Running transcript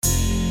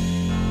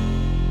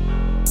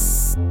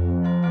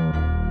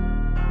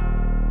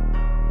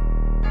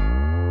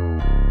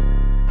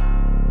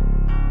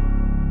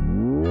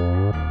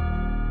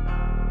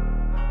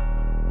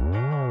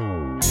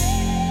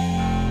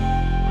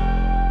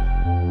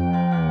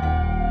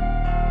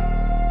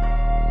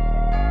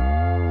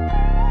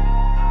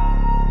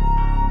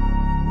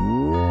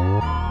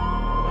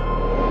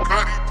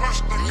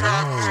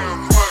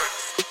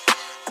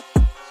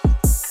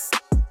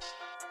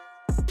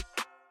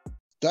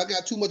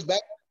got too much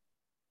back.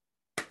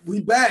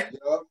 We back.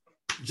 Yup.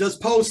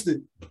 Just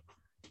posted.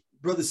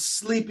 Brother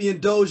Sleepy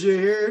and Doja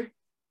here.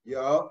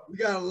 Yup. We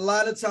got a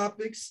lot of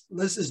topics.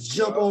 Let's just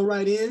jump on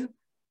right in.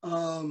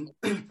 I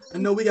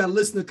know we got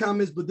listener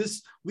comments, but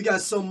we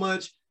got so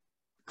much.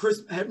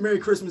 Merry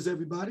Christmas,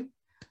 everybody.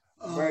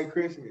 Merry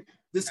Christmas.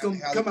 This gonna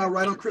come out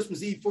right on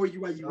Christmas Eve for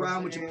you while you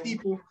ride with your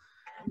people,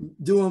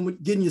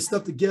 getting your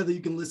stuff together.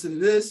 You can listen to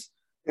this.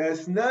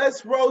 That's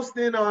nuts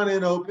roasting on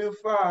an open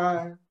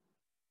fire.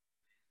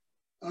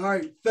 All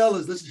right,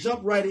 fellas, let's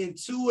jump right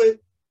into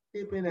it.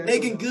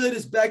 Meagan Good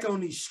is back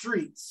on these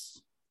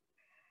streets.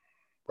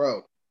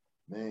 Bro.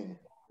 Man,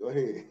 go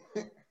ahead.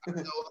 I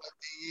know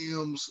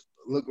DMs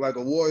look like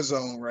a war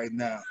zone right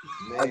now.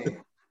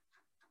 Man.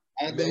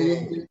 I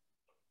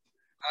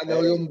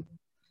know them.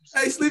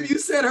 Hey, Sleepy, you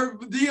said her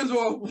DMs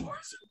were a war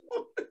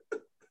zone.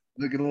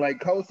 Looking like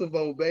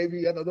Kosovo,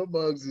 baby. I know them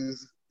bugs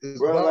is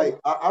bro, wild. Like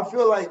I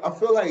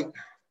feel like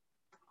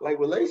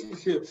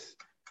relationships.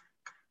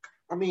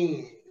 I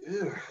mean,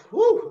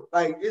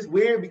 like it's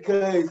weird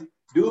because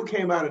dude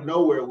came out of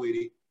nowhere with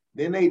it.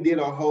 Then they did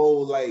a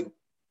whole like,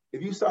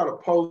 if you saw the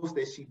post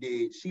that she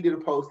did a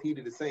post, he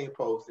did the same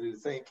post and did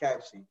the same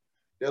caption.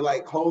 They're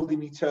like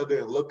holding each other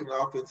and looking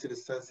off into the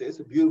sunset. It's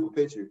a beautiful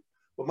picture.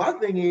 But my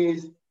thing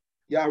is,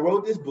 y'all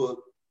wrote this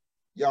book,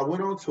 y'all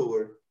went on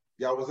tour,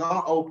 y'all was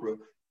on Oprah.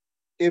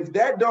 If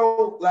that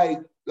don't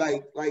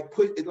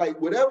put it,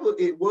 like whatever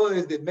it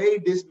was that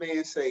made this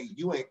man say,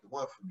 you ain't the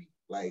one for me,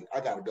 like I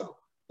gotta go.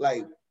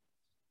 Like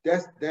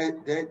it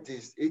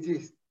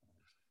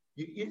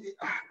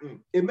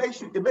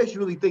makes you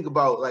really think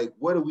about like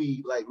what are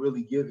we like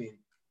really giving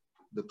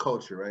the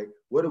culture, right?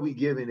 What are we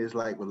giving as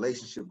like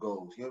relationship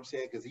goals? You know what I'm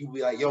saying? Because he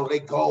be like, yo, they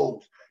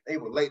goals, they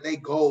relate, they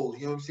goals.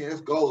 You know what I'm saying?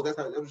 That's goals. That's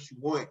what you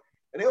want.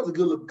 And they was a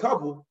good looking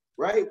couple,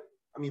 right?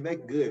 I mean,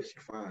 Meagan Good, she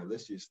fine.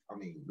 Let's just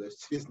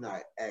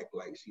not act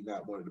like she's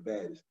not one of the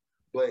baddest.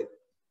 But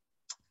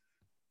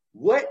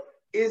what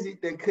is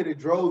it that could have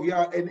drove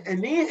y'all?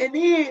 And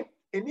then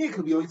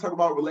because we only talk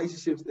about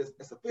relationships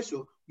that's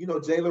official. You know,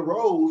 Jayla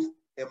Rose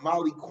and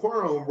Molly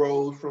Quorum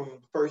Rose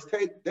from First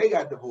Take, they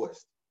got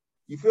divorced.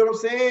 You feel what I'm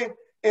saying?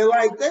 And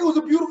like they was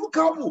a beautiful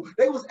couple.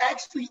 They was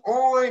actually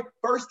on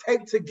First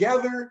Take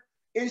together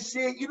and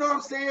shit. You know what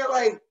I'm saying?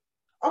 Like,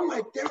 I'm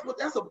like,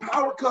 that's a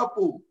power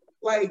couple.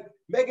 Like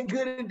Meagan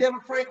Good and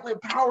Devin Franklin,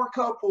 power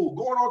couple,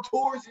 going on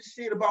tours and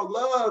shit about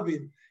love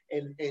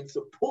and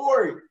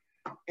support.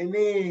 And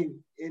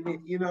then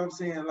you know what I'm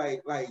saying?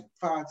 Like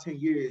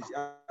 5-10 years.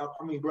 I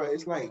mean, bro,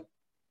 it's like,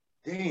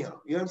 damn, you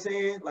know what I'm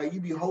saying? Like you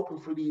be hoping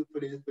for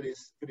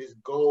this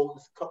goal,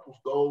 this couple's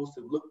goals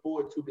to look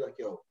forward to. Be like,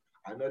 yo,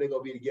 I know they're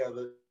gonna be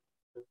together.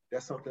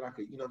 That's something I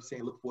could, you know what I'm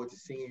saying, look forward to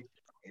seeing.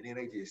 And then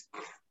they just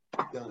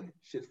done.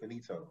 Shit's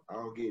finito. I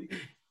don't get it.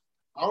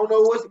 I don't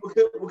know what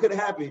could have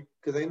happened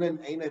because ain't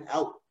nothing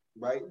out,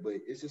 right? But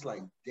it's just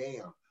like,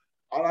 damn.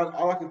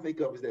 All I can think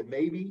of is that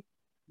maybe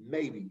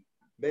Meagan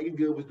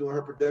Good was doing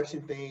her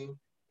production thing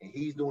and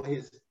he's doing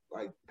his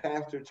like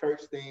pastor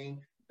church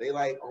thing. They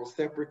like on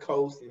separate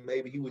coasts and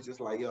maybe he was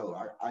just like, yo,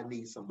 I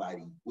need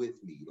somebody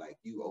with me. Like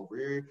you over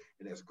here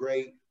and that's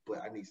great,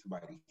 but I need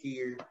somebody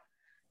here.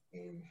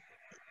 And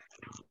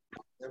you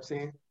know what I'm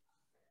saying?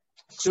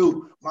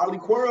 Shoot, Molly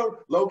Quorum,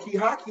 low-key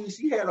hockey,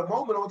 she had a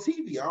moment on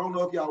TV. I don't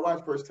know if y'all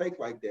watch First Take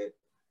like that,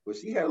 but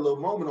she had a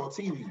little moment on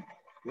TV. You know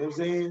what I'm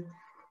saying?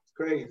 It's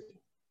crazy.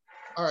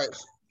 All right.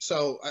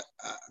 So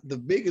the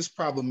biggest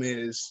problem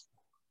is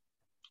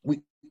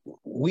we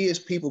as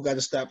people got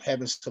to stop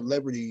having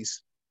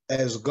celebrities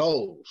as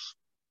goals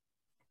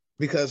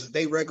because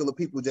they regular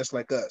people just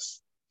like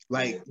us.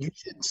 Like you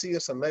shouldn't see a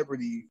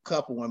celebrity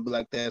couple and be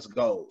like, that's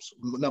goals.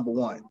 Number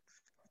one,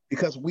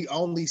 because we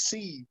only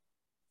see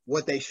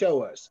what they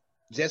show us.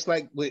 Just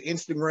like with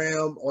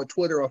Instagram or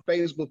Twitter or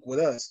Facebook with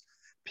us,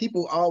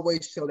 people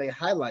always show their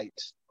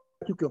highlights.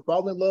 You can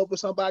fall in love with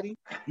somebody,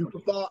 you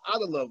can fall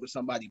out of love with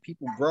somebody.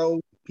 People grow,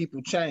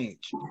 people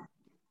change.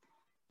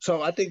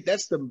 So I think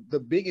that's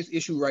the biggest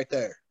issue right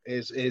there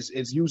is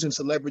using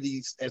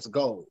celebrities as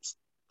goals.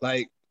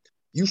 Like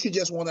you should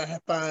just want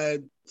to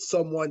find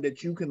someone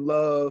that you can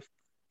love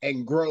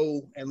and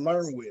grow and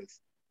learn with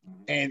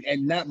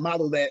and not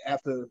model that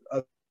after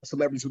a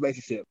celebrity's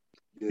relationship.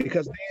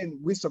 Because then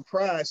we're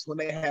surprised when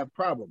they have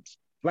problems.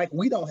 Like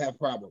we don't have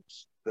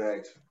problems.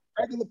 Thanks.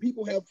 Regular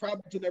people have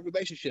problems in their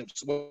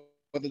relationships,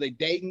 whether they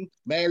dating,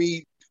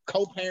 married,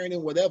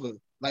 co-parenting, whatever.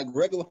 Like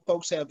regular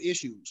folks have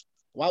issues.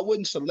 Why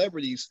wouldn't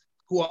celebrities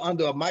who are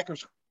under a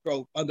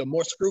microscope, under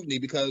more scrutiny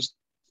because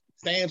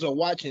fans are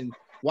watching,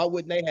 why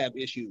wouldn't they have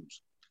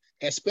issues?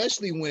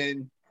 Especially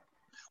when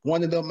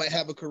one of them might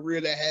have a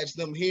career that has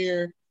them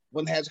here,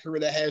 one has a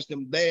career that has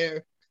them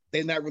there.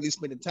 They're not really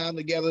spending time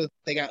together.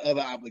 They got other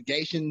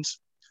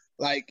obligations.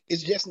 Like,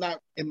 it's just not,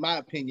 in my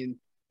opinion,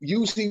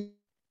 using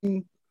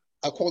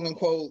a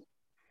quote-unquote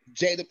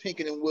Jada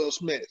Pinkett and Will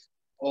Smith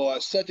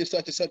or such and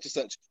such and such and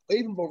such, or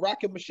even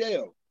Barack and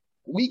Michelle.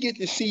 We get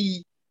to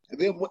see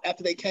them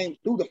after they came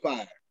through the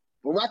fire.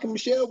 Barack and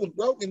Michelle was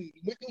broken,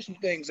 went through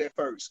some things at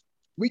first.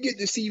 We get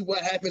to see what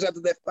happens after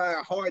that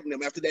fire hardened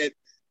them, after that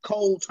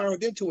coal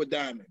turned into a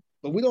diamond,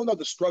 but we don't know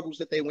the struggles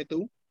that they went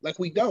through. Like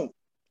we don't.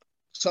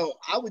 So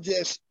I would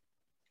just,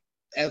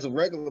 as a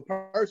regular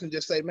person,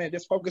 just say, man,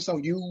 just focus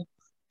on you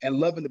and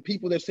loving the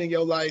people that's in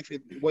your life,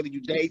 whether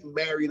you date,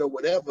 married, or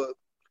whatever,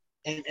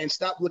 and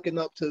stop looking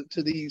up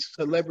to these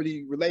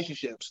celebrity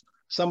relationships.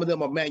 Some of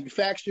them are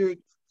manufactured.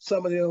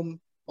 Some of them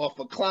are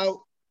for clout.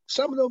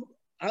 Some of them,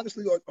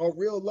 honestly, are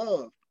real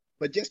love.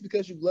 But just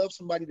because you love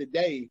somebody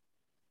today,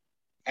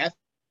 after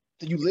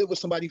you live with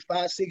somebody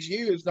 5-6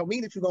 years, don't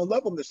mean that you're gonna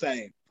love them the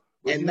same.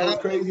 But and you know now,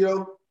 what's crazy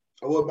though?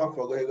 Oh, what my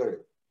fault? Go ahead.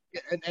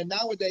 and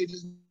nowadays,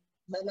 it's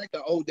not like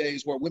the old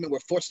days where women were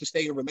forced to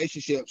stay in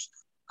relationships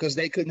because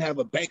they couldn't have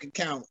a bank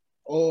account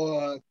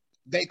or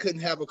they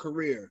couldn't have a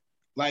career.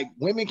 Like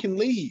women can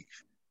leave,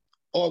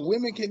 or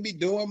women can be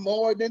doing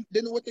more than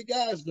what the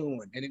guy's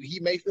doing, and he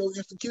may feel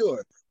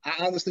insecure. I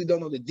honestly don't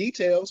know the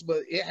details, but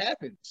it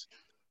happens.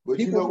 But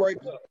People break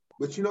up.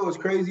 But you know what's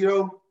crazy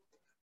though?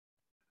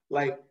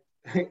 Like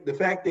the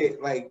fact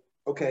that, like,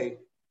 okay,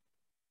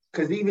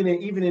 because even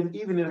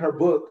in her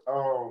book,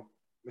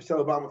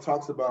 Michelle Obama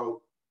talks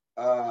about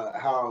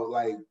how,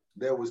 like,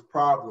 there was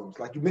problems.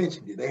 Like you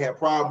mentioned it, they had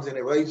problems in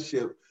their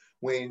relationship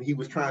when he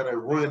was trying to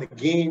run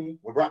again.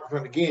 When Brock was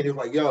running again, he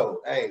was like,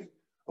 "Yo, hey,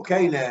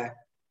 okay, now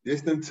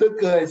this done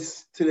took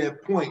us to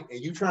that point,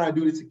 and you trying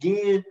to do this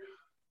again,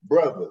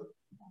 brother?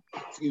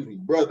 Excuse me,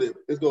 brother.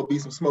 There's gonna be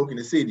some smoke in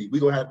the city. We're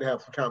gonna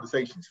have some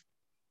conversations."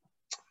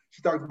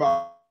 She talked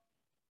about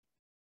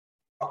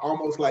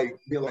almost like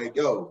being like,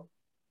 "Yo,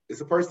 it's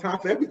the first time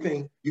for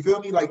everything." You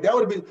feel me? Like that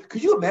would have been.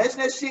 Could you imagine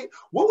that shit?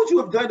 What would you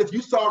have done if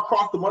you saw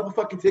across the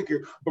motherfucking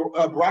ticker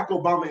Barack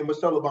Obama and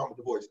Michelle Obama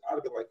divorced? I'd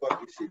have been like, "Fuck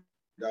this shit.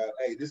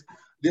 Hey, this,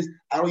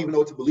 I don't even know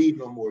what to believe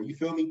no more." You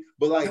feel me?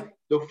 But like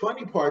the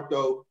funny part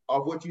though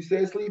of what you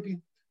said,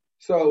 Sleepy.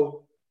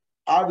 So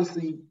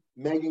obviously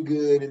Megan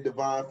Good and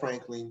Devon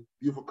Franklin,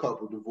 beautiful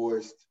couple,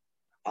 divorced.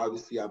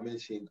 Obviously I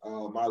mentioned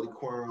Molly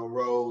Quorum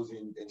Rose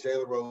and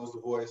Jayla Rose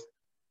divorced.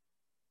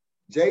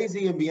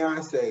 Jay-Z and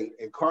Beyonce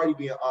and Cardi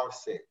B and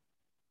Offset.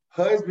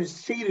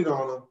 Husbands cheated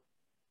on them.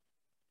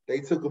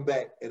 They took them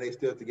back and they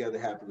still together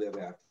happily ever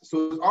after.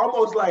 So it's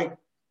almost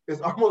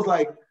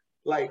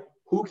like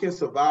who can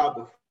survive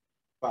the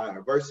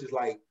fire versus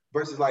like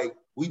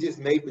we just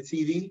made for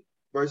TV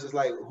versus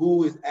like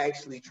who is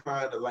actually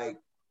trying to like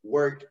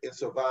work and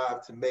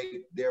survive to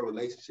make their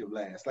relationship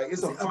last. Like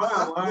it's a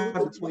fine line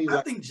between.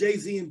 I think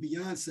Jay-Z and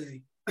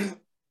Beyonce,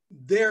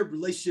 their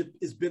relationship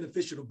is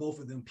beneficial to both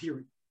of them,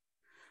 period.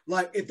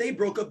 Like if they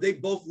broke up, they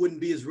both wouldn't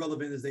be as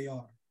relevant as they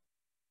are.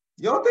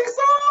 You don't think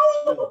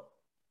so?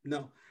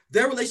 No.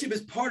 Their relationship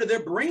is part of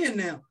their brand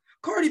now.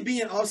 Cardi B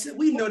and Offset,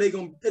 we know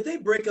if they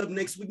break up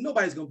next week,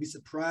 nobody's gonna be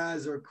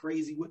surprised or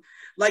crazy.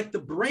 Like the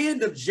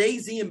brand of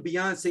Jay-Z and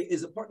Beyonce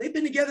is a part. They've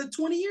been together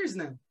 20 years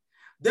now.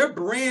 Their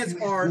brands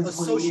are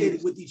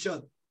associated with each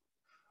other.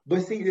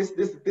 But see, this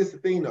is the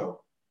thing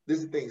though. This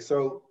is the thing.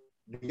 So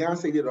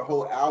Beyonce did a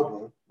whole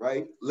album,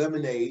 right?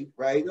 Lemonade,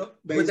 right?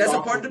 But that's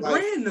a part of the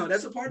brand, though.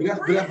 That's a part of the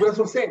brand. That's what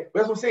I'm saying.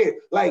 That's what I'm saying.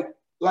 Like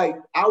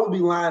I would be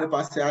lying if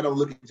I said I don't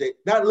look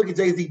at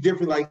Jay-Z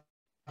different. Like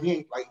he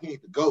ain't the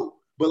GOAT.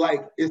 But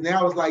like it's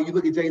like you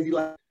look at Jay-Z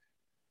like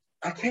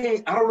I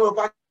don't know if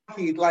I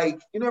can,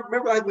 like, you know,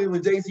 remember like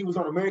when Jay-Z was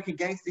on American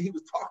Gangster, he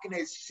was talking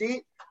that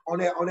shit on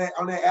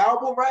that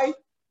album, right?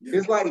 Yeah.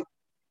 It's like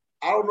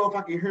I don't know if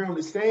I can hear him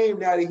the same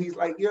now that he's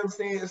like, you know what I'm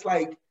saying? It's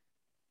like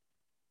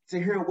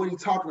to hear what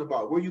he's talking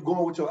about. Where you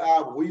going with your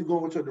album? Where you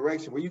going with your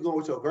direction? Where you going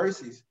with your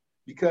verses?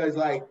 Because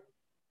like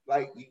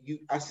you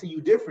I see you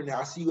different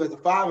now. I see you as a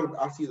father.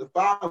 I see you as a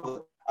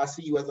father. I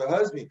see you as a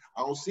husband.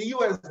 I don't see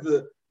you as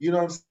the, you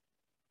know what I'm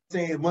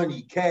saying,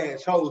 money,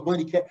 cash, hoes,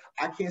 money, cash.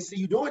 I can't see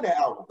you doing that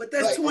album. But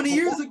that's like, 20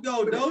 years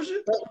ago,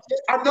 Doja.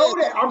 I know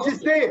that. I'm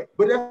just saying.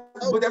 But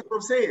that's what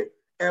I'm saying.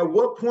 At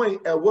what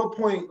point,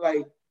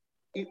 like,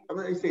 I'm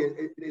not saying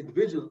as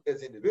individual, at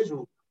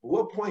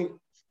what point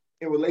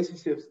in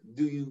relationships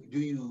do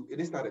you,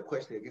 and it's not a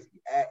question that gets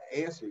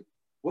answered,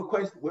 what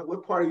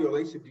part of your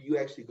relationship do you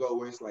actually go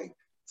where it's like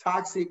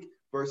toxic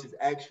versus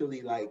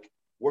actually like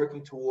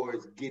working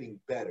towards getting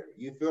better?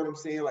 You feel what I'm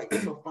saying? Like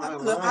it's a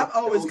fine line. I've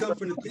always come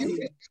from the thing.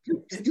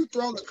 You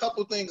thrown a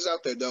couple things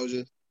out there,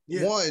 Doja.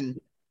 Yeah. One,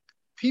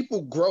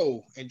 people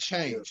grow and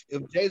change.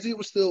 If Jay-Z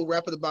was still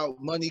rapping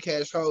about money,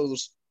 cash,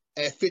 hoes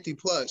at 50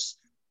 plus,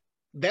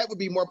 that would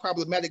be more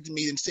problematic to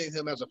me than seeing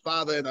him as a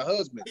father and a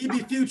husband. He'd be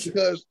Future.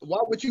 Because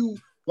why would you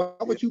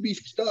be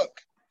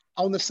stuck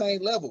on the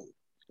same level?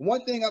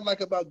 One thing I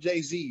like about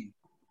Jay-Z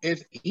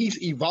is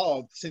he's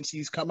evolved since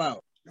he's come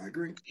out. I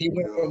agree. He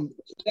went from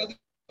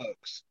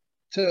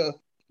to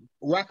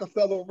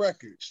Rockefeller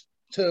Records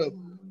to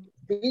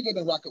bigger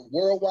than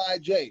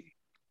Worldwide J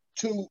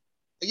to,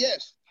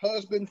 yes,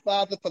 husband,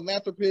 father,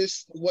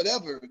 philanthropist,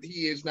 whatever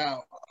he is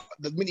now,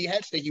 the many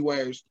hats that he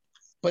wears,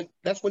 but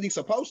that's what he's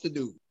supposed to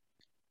do.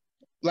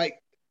 Like,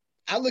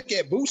 I look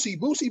at Boosie.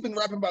 Boosie been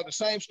rapping about the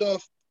same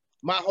stuff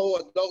my whole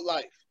adult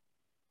life.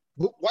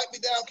 Wipe Me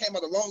Down came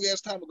out a long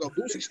ass time ago.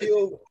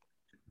 Boosie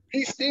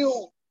he's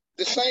still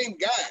the same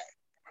guy.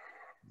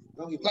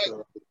 Like,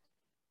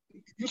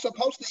 You're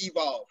supposed to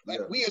evolve. Like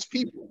Yeah. we as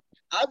people.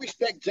 I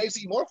respect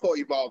Jay-Z more for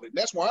evolving.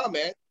 That's where I'm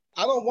at.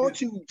 I don't want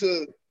you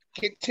to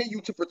continue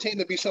to pretend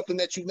to be something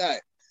that you're not.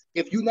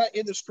 If you're not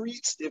in the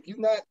streets, if you're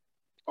not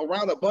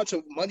around a bunch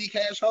of money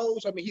cash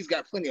holes, I mean, he's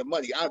got plenty of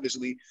money,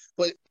 obviously.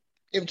 But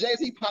if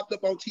Jay-Z popped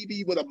up on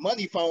TV with a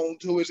money phone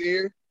to his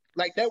ear,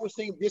 like that would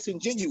seem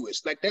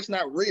disingenuous. Like that's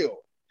not real.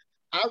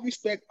 I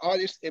respect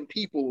artists and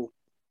people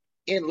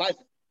in life,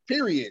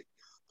 period,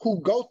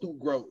 who go through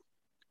growth.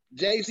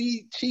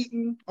 Jay-Z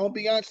cheating on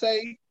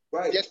Beyonce,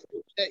 Right. just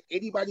that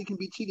anybody can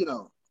be cheated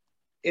on.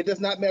 It does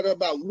not matter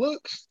about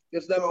looks.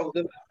 It does not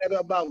matter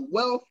about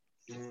wealth,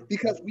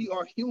 because we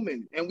are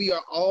human and we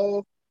are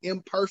all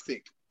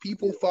imperfect.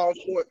 People fall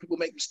short. People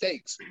make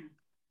mistakes.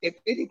 If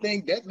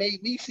anything, that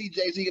made me see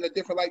Jay-Z in a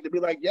different light, to be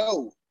like,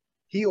 yo,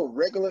 he a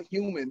regular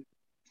human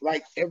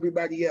like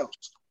everybody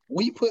else.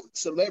 We put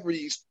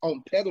celebrities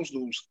on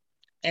pedestals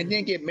and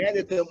then get mad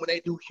at them when they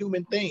do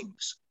human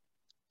things.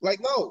 Like,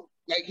 no,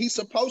 like he's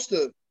supposed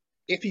to,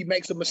 if he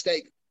makes a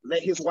mistake,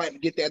 let his wife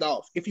get that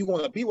off. If you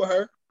want to be with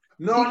her.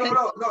 No.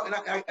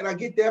 And I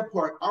get that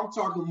part. I'm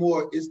talking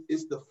more, it's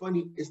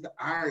the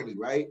irony,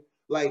 right?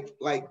 Like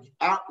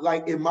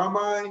in my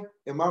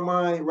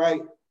mind,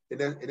 right? And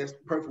that's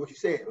perfect what you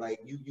said. Like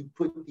you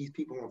put these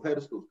people on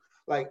pedestals.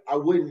 Like I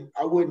wouldn't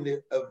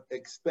have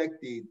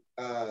expected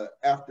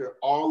after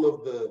all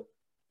of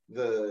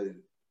the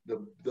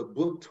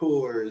book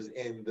tours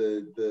and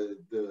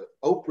the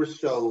Oprah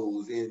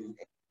shows, and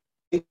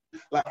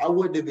like I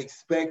wouldn't have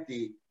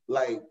expected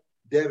like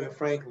Devin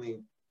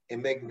Franklin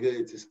and Megan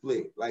Good to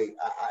split. Like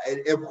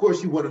and of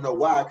course you want to know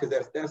why, because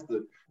that's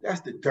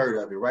the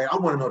dirt of it, right? I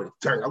want to know the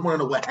dirt. I want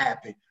to know what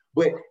happened.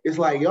 But it's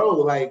like, yo,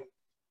 like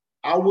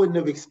I wouldn't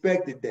have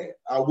expected that.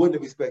 I wouldn't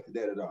have expected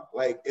that at all.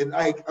 Like, and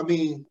like, I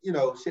mean, you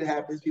know, shit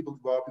happens. People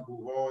evolve, people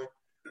move on.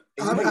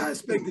 I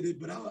expected it,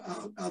 but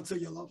I'll tell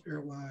you off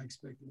air why I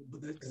expected it.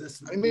 But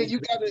that's. I mean,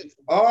 you got it.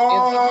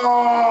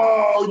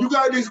 Oh, you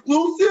got an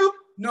exclusive?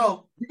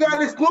 No, you got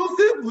an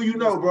exclusive? Well, you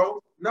know,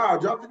 bro. Nah,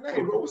 drop the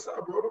name, bro. What's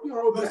up, bro? Don't be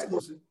holding back.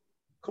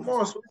 Come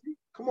on, Swizzy.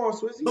 Come on,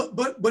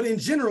 Swizzy. But in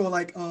general,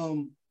 like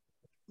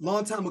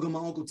long time ago, my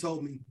uncle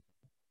told me,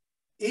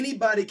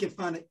 anybody can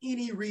find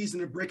any reason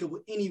to break up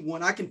with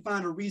anyone. I can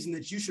find a reason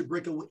that you should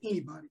break up with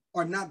anybody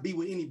or not be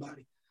with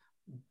anybody.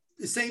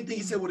 The same thing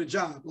he said with a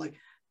job. Like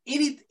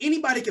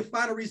anybody can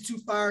find a reason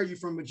to fire you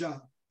from a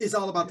job. It's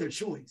all about their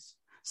choice.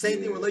 Same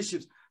thing with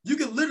relationships. You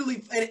can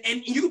literally,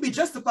 and you can be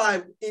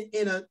justified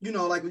in a, you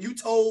know, like when you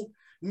told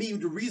me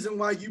the reason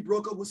why you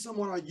broke up with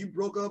someone or you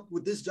broke up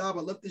with this job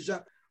or left this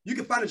job, you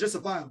can find it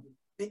justifiable.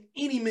 In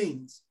any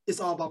means, it's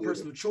all about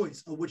personal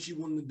choice of what you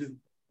want to do.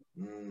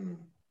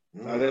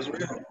 No, that's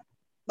real.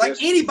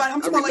 Like anybody,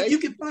 I'm talking about like you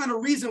can find a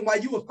reason why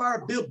you would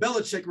fire Bill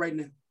Belichick right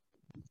now.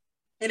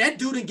 And that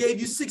dude and gave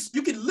you six.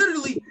 You could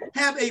literally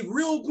have a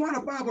real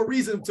quantifiable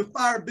reason to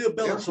fire Bill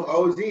Belichick. That's some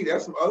OG.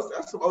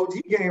 That's some OG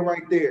game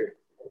right there.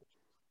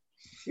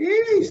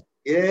 Jeez.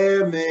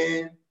 Yeah,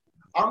 man.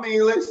 I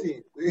mean,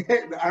 listen,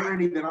 the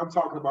irony that I'm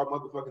talking about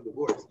motherfucking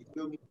divorce. You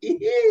feel me?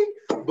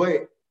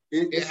 But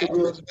it's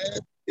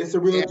a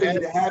real thing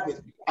that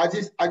happens.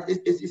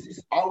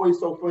 It's always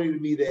so funny to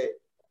me that,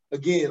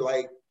 again,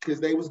 like, because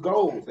they was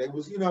goals. They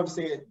was, you know what I'm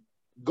saying,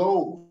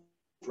 goals,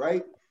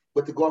 right?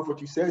 But to go off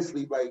what you said,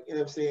 Sleep, like, you know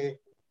what I'm saying,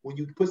 when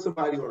you put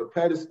somebody on a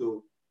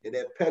pedestal and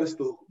that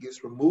pedestal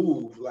gets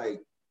removed, like,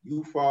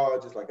 you fall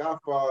just like I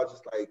fall,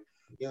 just like,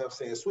 you know what I'm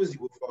saying, Swizzy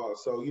would fall.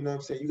 So, you know what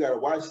I'm saying, you got to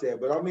watch that.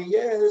 But, I mean,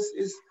 yeah,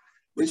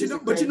 But you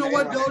know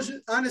what,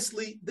 Doja?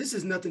 Honestly, this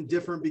is nothing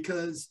different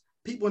because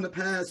people in the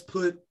past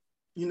put,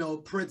 you know,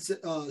 Prince,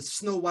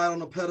 Snow White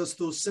on a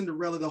pedestal,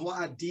 Cinderella, the whole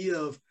idea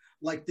of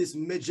like this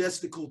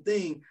majestical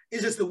thing.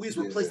 It's just that we just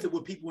replaced it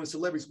with people and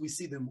celebrities. We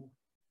see them more.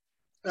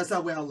 That's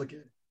how I look at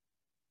it.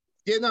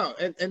 Yeah, no,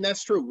 and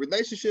that's true.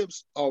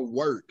 Relationships are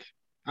work.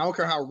 I don't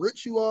care how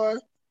rich you are.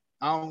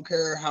 I don't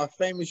care how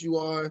famous you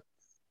are.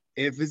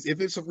 If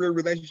it's a real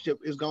relationship,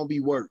 it's gonna be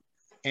work.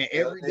 And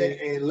every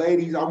day. And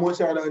ladies, I want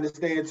y'all to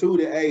understand too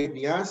that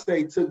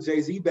Beyonce took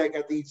Jay-Z back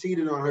after he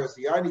cheated on her. So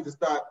y'all need to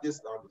stop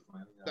this.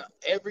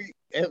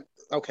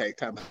 Okay,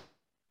 time out.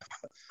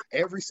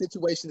 Every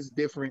situation is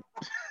different.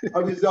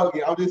 I'm just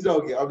joking. I don't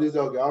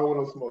want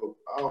no smoke.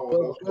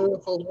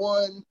 Good for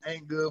one,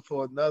 ain't good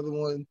for another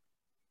one.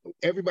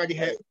 Everybody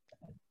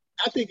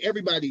I think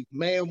everybody,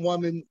 man,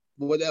 woman,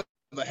 whatever,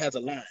 has a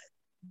line.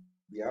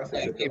 Yeah,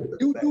 like, if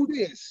you do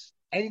this,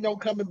 ain't no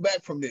coming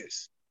back from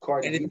this.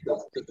 And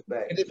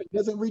if it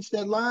doesn't reach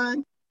that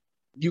line,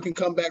 you can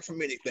come back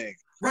from anything.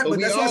 Right,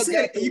 but that's what I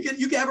said.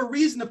 You can have a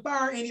reason to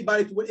fire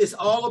anybody. It's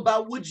all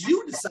about what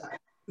you decide.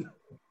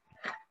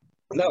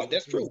 No,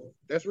 that's true.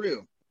 That's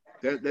real.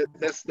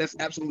 That's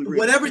absolutely real.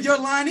 Whatever your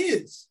line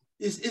is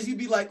you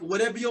be like,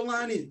 whatever your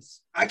line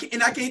is. I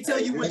can't tell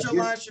you what your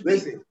line should be.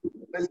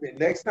 Listen,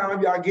 next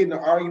time y'all get in an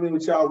argument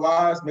with y'all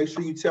wives, make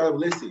sure you tell them,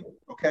 listen,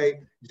 okay,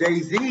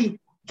 Jay-Z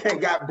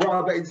got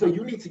brought back, so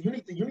you need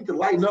to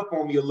lighten up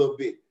on me a little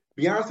bit.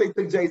 Beyonce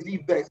took Jay-Z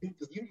back.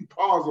 So you need to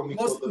pause on me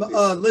for a little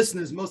bit.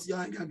 Listeners, most of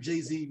y'all ain't got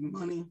Jay-Z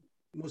money.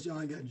 Most of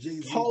y'all ain't got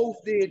Jay-Z. Hov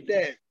did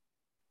that.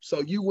 so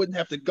you wouldn't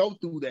have to go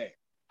through that.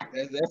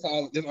 That's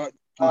all.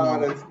 Oh,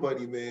 that's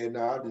funny, man.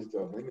 No, I'm just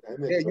joking.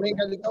 Yeah, you ain't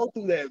got to go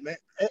through that, man.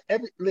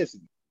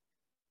 Listen,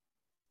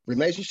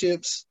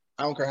 relationships.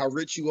 I don't care how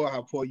rich you are,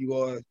 how poor you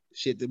are.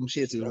 Shit, them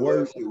shits is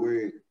worth. That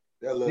weird.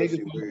 That love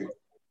shit weird.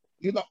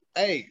 You know,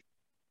 hey,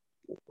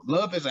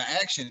 love is an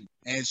action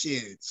and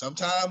shit.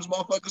 Sometimes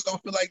motherfuckers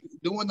don't feel like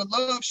doing the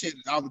love shit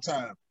all the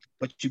time,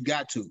 but you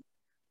got to.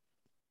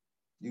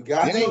 You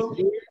got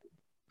to.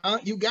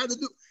 You got to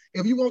do.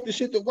 If you want the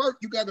shit to work,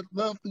 you got to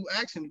love through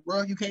action,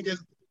 bro. You can't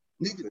just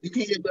be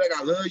like,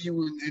 I love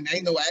you and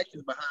ain't no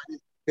actions behind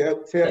it.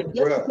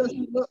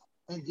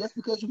 Just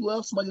because you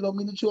love somebody don't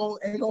mean that you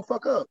ain't gonna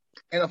fuck up.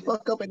 And a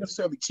fuck up ain't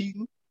necessarily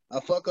cheating. A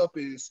fuck up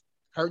is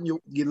hurting your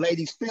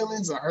lady's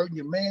feelings or hurting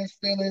your man's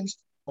feelings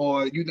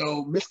or,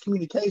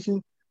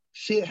 miscommunication.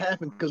 Shit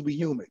happens because we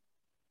human.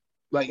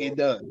 Like it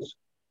does.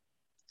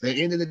 At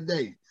the end of the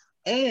day.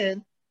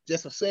 And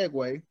just a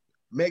segue,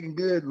 Megan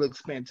Good looks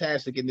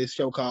fantastic in this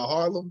show called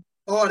Harlem.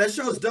 Oh, that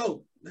show's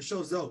dope.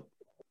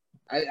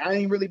 I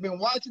ain't really been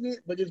watching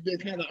it, but it's been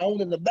kind of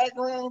on in the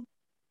background.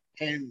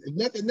 And if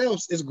nothing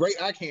else, it's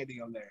great eye candy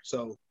on there.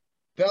 So,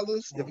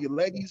 fellas, if your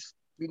ladies,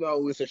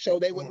 it's a show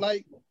they would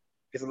like,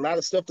 there's a lot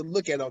of stuff to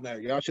look at on there.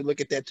 Y'all should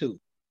look at that too.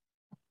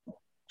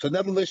 So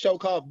another little show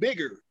called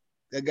Bigger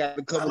that got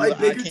a couple. I like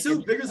Bigger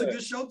too. Bigger's a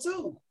good show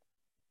too.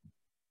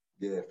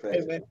 Yeah, fact.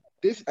 Hey, man,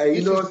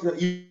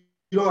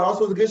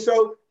 also a good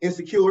show,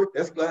 Insecure.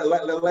 That's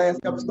the last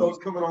episode's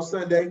coming on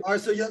Sunday. All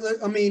right, so we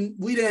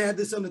didn't have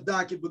this on the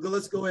docket, but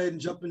let's go ahead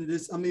and jump into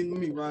this. Let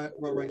me write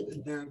this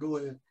down. Go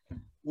ahead.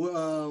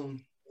 Well,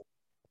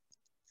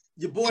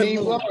 your boy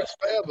Team Lawrence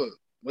forever.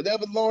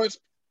 Whatever Lawrence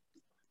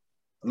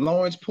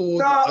pulled.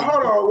 Nah,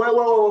 hold on. Wait.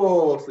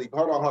 Sleep.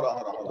 Hold on.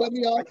 Let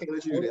me I can't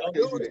let you do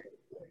that.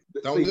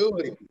 Don't do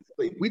it.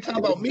 Sleep. We talking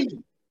about me.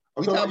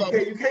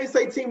 You can't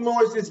say Team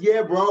Lawrence just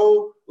yet,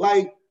 bro.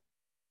 Like,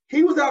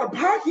 he was out of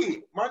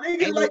pocket. My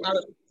nigga, like,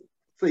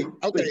 sleep.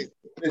 Okay.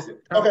 Listen.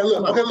 Okay,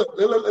 look.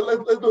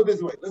 Let's do it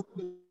this way.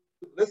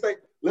 Let's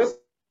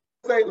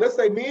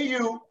say me and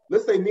you.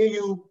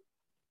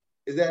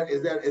 Is that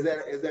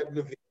an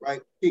event,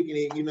 right? Kicking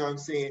it, you know what I'm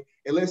saying?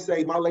 And let's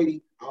say my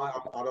lady, I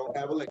don't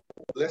have a lady.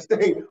 Let's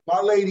say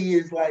my lady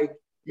is like,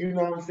 you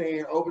know what I'm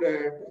saying, over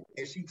there,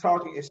 and she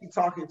talking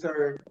to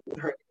her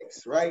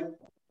ex, right?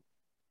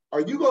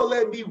 Are you gonna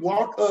let me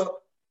walk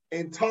up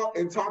and talk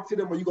to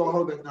them, or you gonna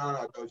hold them?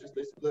 No, just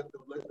let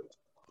them. Or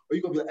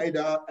you gonna be like, hey,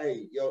 dog,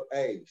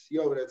 hey, she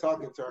over there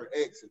talking to her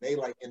ex, and they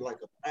like in like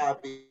a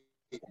private.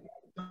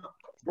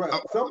 Bro,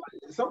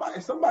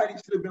 somebody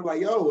should have been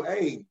like, yo,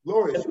 hey,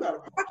 Lawrence, you out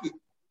of pocket.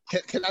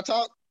 Can I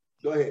talk?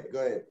 Go ahead.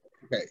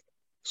 Okay.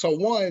 So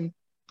one,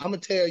 I'm gonna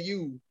tell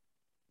you,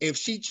 if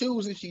she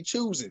choosing, she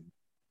choosing,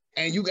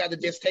 and you got to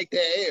just take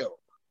that L.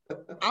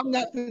 I'm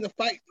not gonna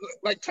fight.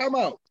 Like, time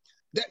out.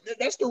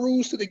 That's the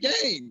rules to the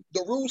game.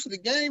 The rules to the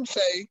game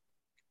say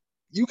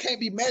you can't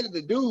be mad at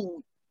the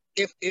dude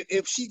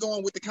if she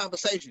going with the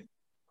conversation.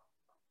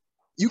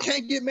 You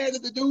can't get mad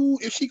at the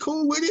dude if she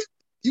cool with it.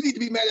 You need to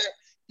be mad at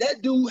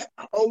that dude.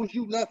 Owes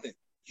you nothing.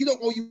 He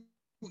don't owe you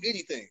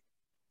anything.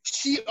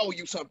 She owe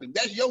you something.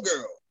 That's your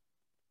girl.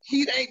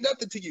 He ain't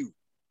nothing to you.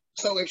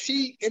 So if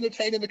she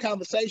entertaining the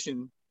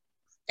conversation,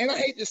 and I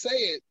hate to say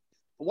it,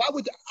 I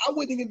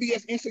wouldn't even be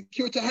as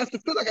insecure to have to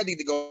feel like I need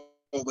to go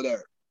over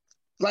there.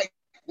 Like,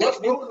 what's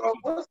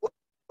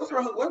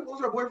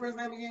her boyfriend's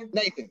name again?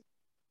 Nathan.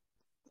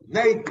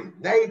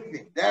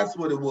 That's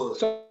what it was.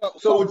 So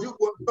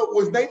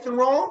was Nathan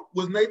wrong?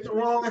 Was Nathan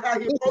wrong in how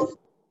he approached?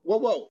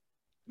 Whoa.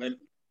 I'm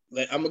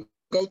gonna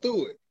go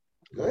through it.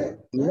 Go ahead.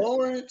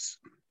 Lawrence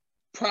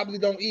probably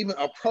don't even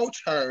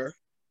approach her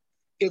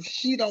if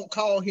she don't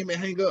call him and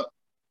hang up.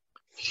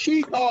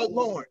 She called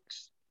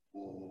Lawrence.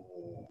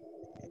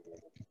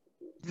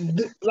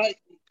 Like,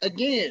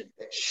 again,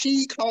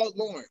 she called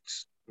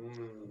Lawrence.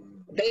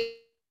 They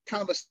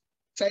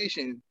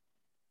conversation.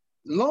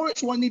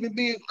 Lawrence wasn't even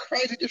being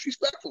crazy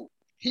disrespectful.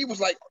 He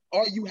was like,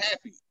 "Are you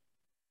happy?"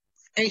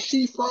 And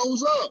she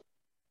froze up.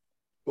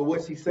 But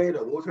what she say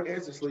though? What was her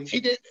answer, Sleep?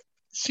 She did.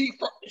 She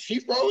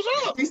froze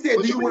up. She said,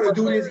 "Do you want to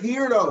do this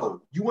here though?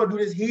 You want to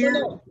do this here?"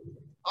 No.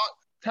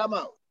 Time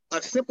out.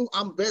 A simple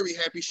 "I'm very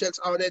happy" shuts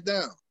all that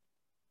down.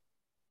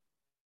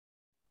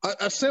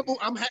 A simple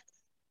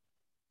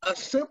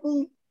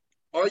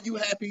 "Are you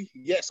happy?"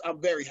 Yes, I'm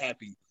very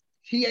happy.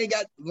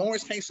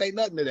 Lawrence can't say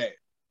nothing to that.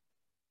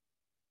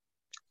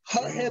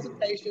 Her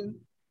hesitation,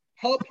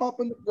 her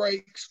pumping the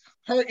brakes,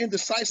 her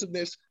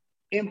indecisiveness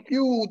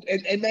infueled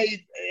and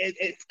made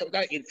it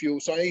not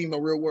infueled, so it ain't even a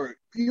real word.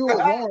 Fueled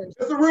Lawrence.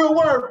 It's a real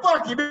word.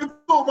 Fuck you, it's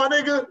cool, my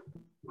nigga.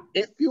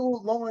 It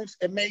fueled Lawrence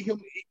and made him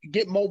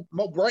get more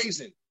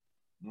brazen.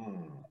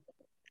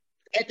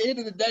 At the end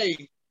of the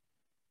day,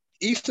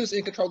 Issa's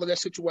in control of that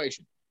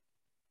situation.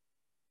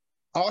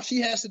 All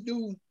she has to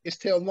do is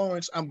tell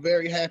Lawrence, "I'm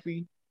very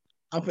happy.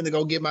 I'm finna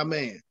go get my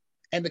man,"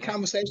 and the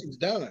conversation's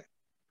done.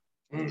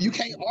 You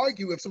can't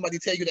argue if somebody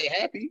tell you they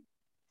happy.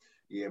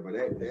 Yeah, but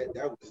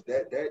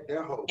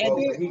that whole.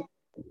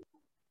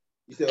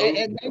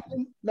 And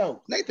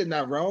Nathan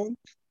not wrong.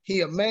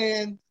 he a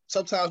man.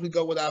 Sometimes we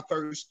go with our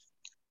first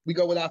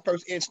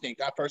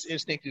instinct. Our first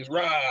instinct is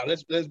rah,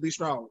 let's be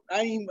strong.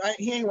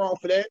 He ain't wrong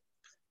for that.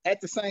 At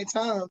the same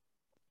time,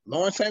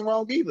 Lawrence ain't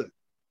wrong either.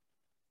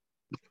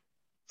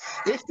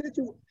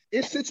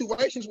 It's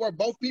situations where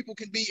both people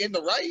can be in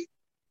the right.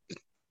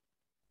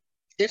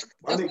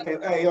 My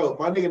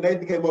nigga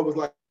Nathan came up was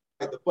like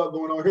the fuck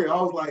going on here?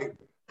 I was like,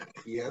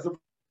 he has a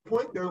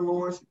point there,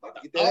 Lawrence.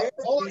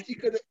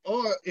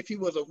 Or if he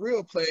was a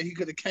real player, he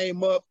could have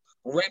came up,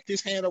 wrapped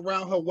his hand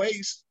around her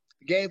waist,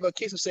 gave her a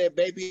kiss, and said,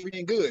 "Baby,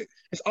 everything good."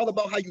 It's all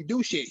about how you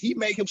do shit. He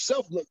made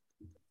himself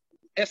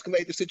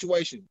escalate the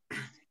situation.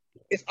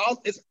 It's how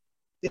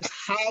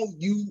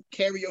you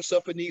carry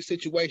yourself in these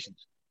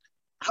situations.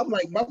 I'm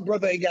like, my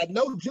brother ain't got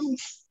no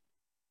juice.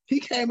 He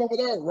came over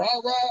there rah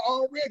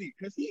already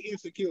because he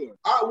insecure.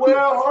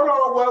 Well, hold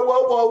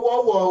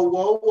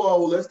on,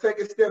 whoa. Let's take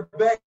a step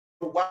back.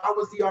 Why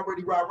was he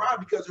already rah?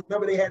 Because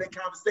remember they had that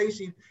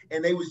conversation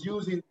and they was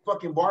using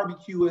fucking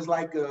barbecue as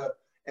like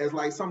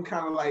some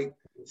kind of like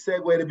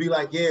segue to be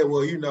like, yeah,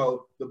 well,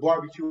 the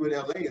barbecue in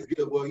LA is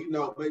good. Well,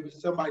 maybe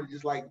somebody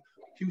just like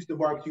Houston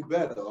barbecue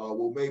better, or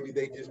well, maybe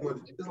they just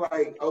want to. It's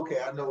like, okay,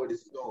 I know where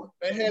this is going.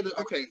 That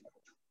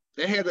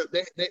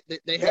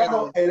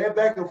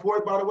back and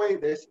forth, by the way,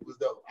 that shit was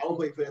dope. I was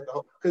waiting for that the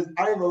whole, because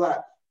I ain't gonna lie,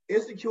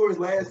 Insecure's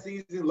last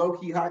season, low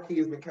key, high key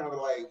has been kind of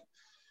like,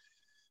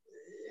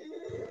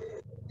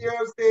 you know what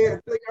I'm saying?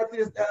 They got to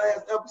this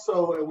last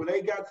episode, and when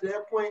they got to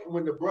that point,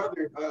 when the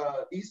brother,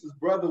 Issa's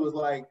brother, was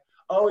like,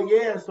 "Oh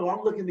yeah, so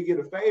I'm looking to get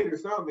a fade or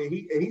something,"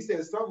 and he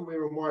said something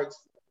in remarks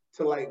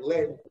to like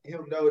let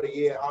him know that,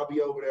 yeah, I'll be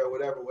over there,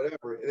 whatever.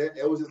 And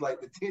it was just like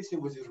the tension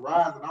was just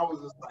rising. I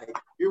was just like,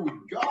 here we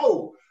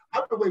go.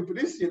 I've been waiting for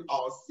this shit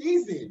all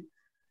season.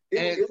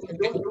 It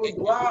was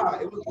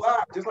wild. It was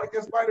wild. Just like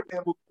that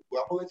Spider-Man movie.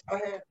 Well, I'm gonna let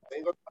y'all have. I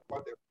ain't gonna talk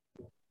about that.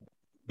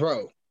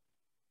 Bro.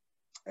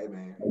 Hey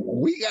man.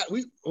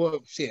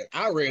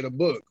 I read a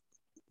book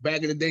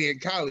back in the day in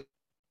college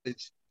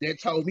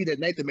that told me that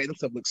Nathan made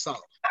himself look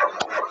soft.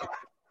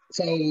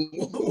 So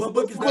what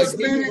book is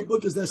that? What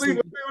book is that?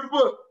 The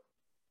book.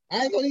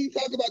 I ain't gonna even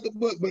talk about the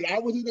book, but I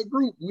was in a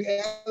group. We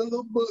had a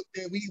little book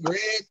that we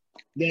read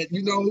that,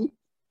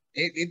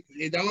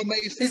 it all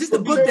made sense. Is this the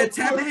book that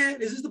Tap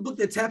had? Is this the book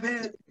that Tap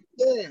had?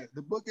 Yeah,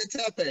 the book that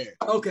Tap had.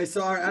 Okay,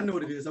 sorry, I know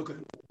what it is. Okay.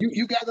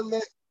 You gotta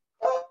let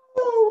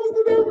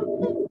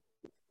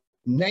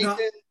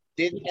Nathan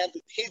didn't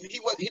handle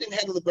he didn't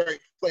handle the very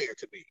player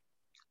to me.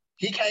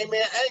 He came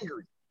in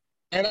angry.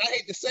 And I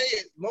hate to say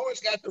it,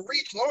 Lawrence got the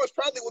reach. Lawrence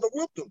probably would have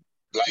whooped him.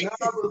 But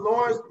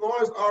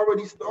Lawrence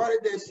already started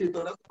that shit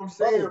though. That's what I'm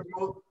saying,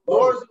 bro.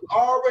 Lawrence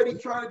already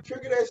trying to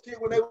trigger that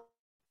shit when they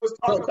was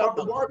talking about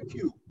the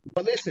barbecue.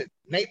 But listen,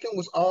 Nathan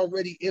was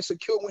already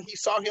insecure when he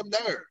saw him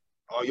there.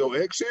 Oh, your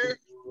ex here?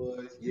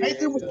 Yeah,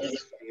 Nathan was.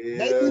 Yeah,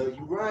 Nathan,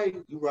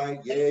 you're right.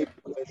 Yeah,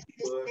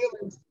 his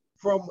feelings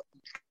from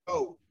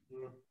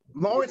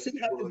Lawrence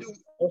didn't have to do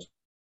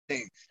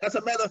anything. As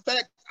a matter of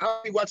fact,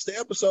 I watched the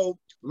episode.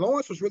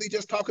 Lawrence was really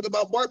just talking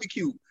about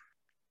barbecue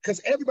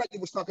because everybody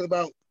was talking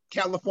about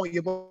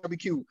California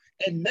barbecue,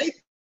 and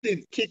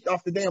Nathan kicked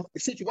off the damn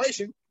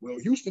situation. Well,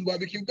 Houston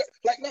barbecue,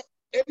 like no,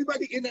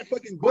 everybody in that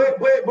fucking group.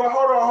 But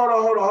hold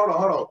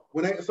on.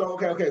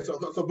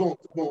 So boom.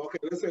 Okay,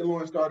 let's say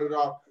Lawrence started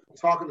off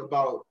talking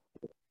about,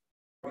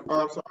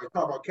 talking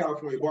about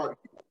California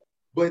barbecue,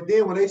 but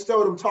then when they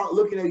showed them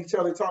looking at each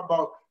other, talking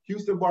about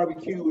Houston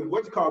barbecue and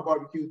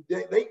barbecue,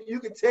 you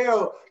could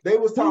tell they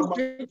was talking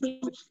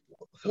about.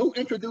 Who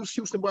introduced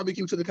Houston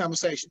barbecue to the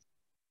conversation?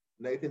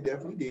 Nathan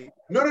definitely did.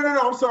 No.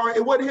 I'm sorry.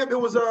 It wasn't him. It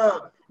was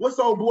what's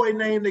the old boy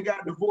name that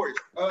got divorced?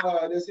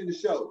 That's in the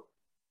show.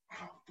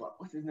 Oh fuck,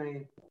 what's his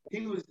name?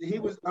 He was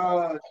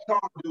Tom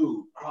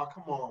dude. Oh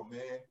come on,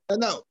 man.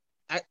 No.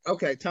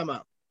 Okay, time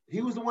out.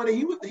 He was the one. Oh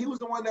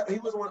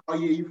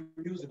yeah, you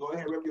refused to go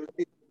ahead and rep your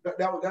shit.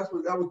 That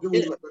was dude.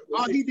 Yeah,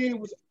 all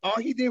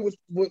he did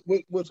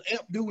was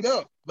amp dude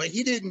up, but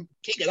he didn't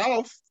kick it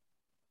off.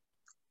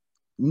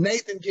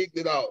 Nathan kicked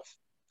it off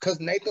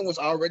because Nathan was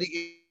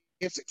already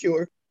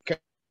insecure.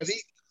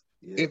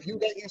 If you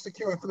get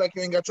insecure and feel like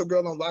you ain't got your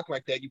girl on lock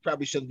like that, you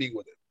probably shouldn't be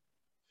with her.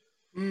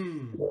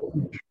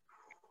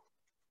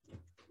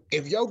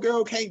 If your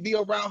girl can't be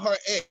around her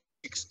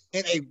ex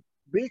in a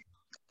big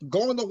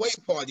going away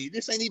party,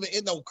 this ain't even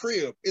in no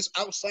crib. It's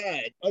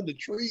outside under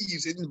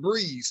trees in the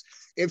breeze.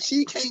 If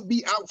she can't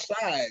be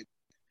outside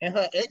and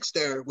her ex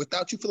there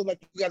without you feeling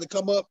like you got to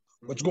come up,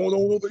 what's going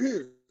on over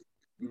here?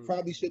 You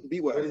probably shouldn't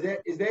be with her.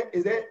 But is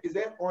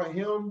that on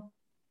him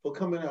for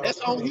coming out?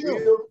 That's on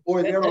him. Or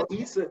is that on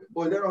Issa?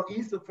 Or is that on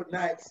Issa for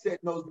not setting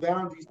those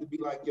boundaries to be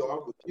like, yo,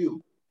 I'm with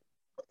you?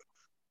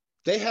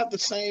 They have the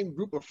same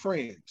group of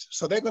friends,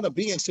 so they're gonna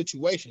be in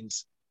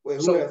situations.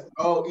 Wait, who has?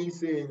 Oh,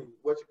 Issa and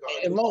what you call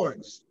it? And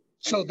Lawrence.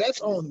 So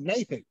that's on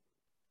Nathan.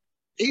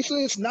 Issa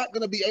is not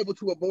gonna be able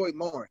to avoid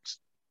Lawrence.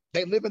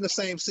 They live in the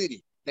same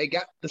city. They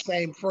got the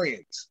same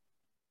friends.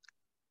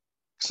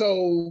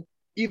 So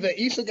either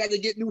Issa got to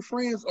get new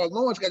friends, or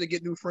Lawrence got to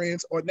get new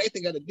friends, or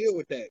Nathan got to deal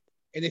with that.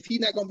 And if he's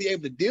not going to be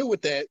able to deal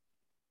with that,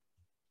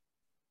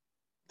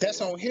 That's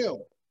on him.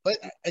 But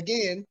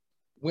again,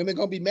 women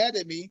gonna be mad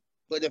at me.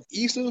 But if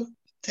Issa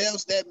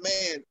tells that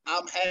man,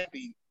 I'm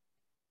happy.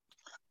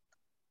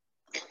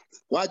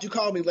 Why'd you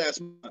call me last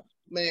month?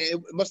 Man,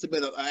 it must have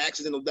been an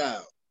accidental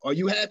dial. Are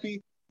you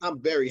happy? I'm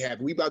very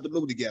happy. We about to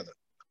move together.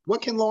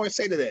 What can Lauren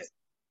say to that?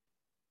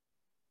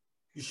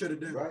 You shut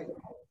it down. Right.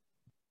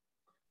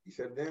 You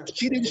shut it down.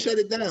 She didn't shut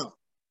it down.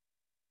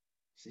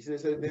 She should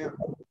have shut it down.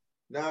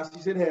 Nah,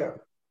 she should have.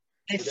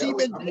 And she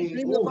been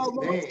dreaming about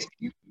Lauren.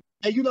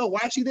 And you know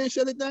why she didn't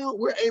shut it down?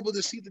 We're able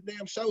to see the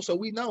damn show, so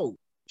we know.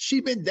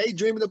 She been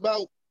daydreaming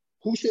about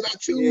who should I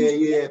choose.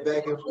 Yeah,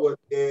 back and forth.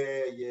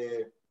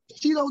 Yeah.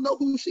 She don't know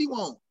who she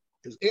wants.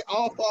 It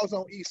all falls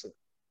on Issa.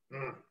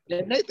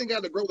 And Nathan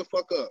got to grow the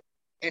fuck up.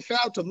 And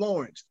shout out to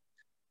Lawrence.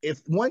 If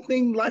one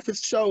thing life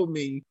has showed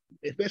me,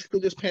 especially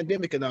through this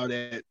pandemic and all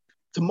that,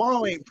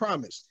 tomorrow ain't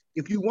promised.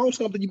 If you want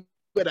something, you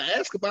better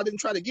ask about it and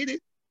try to get it.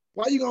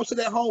 Why you gonna sit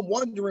at home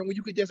wondering when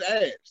you could just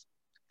ask?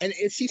 And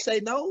if she say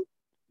no,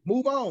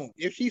 move on.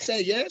 If she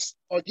say yes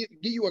or give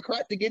you a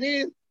crack to get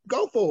in,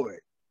 go for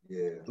it.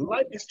 Yeah.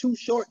 Life is too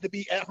short to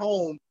be at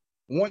home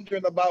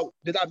wondering about,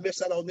 did I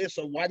miss out on this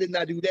or why didn't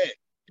I do that?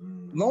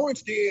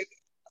 Lawrence did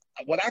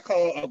what I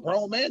call a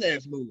grown man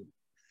ass move.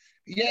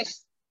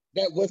 Yes,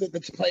 that wasn't the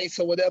place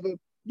or whatever.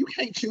 You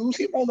can't choose.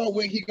 He won't know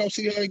when he gonna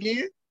see her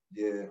again.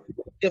 Yeah.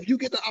 If you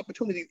get the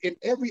opportunity in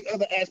every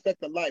other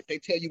aspect of life, they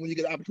tell you when you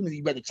get the opportunity,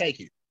 you better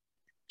take it.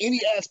 Any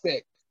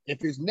aspect,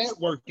 if it's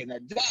networking, a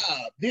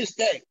job, this,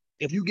 that,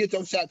 if you get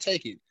your shot,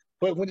 take it.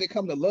 But when it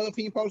comes to love,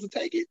 he ain't supposed to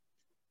take it.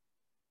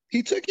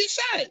 He took his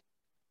shot.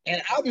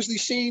 And obviously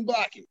she ain't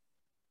blocking.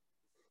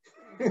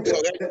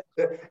 So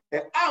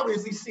and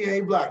obviously she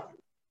ain't blocking.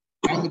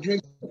 I'm gonna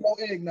drink more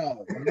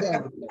eggnog.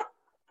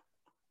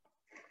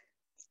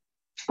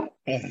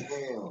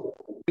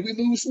 Did we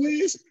lose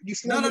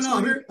Swizz? No.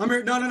 I'm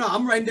here. No.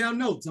 I'm writing down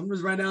notes. I'm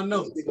just writing down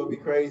notes. It's gonna be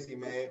crazy,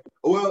 man.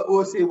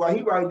 Well, see, while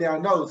he writing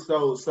down notes,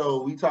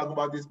 so we talking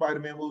about this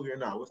Spider-Man movie or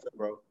not? What's up,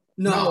 bro?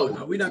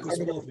 No, we're not gonna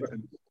spoil it.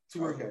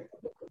 Okay.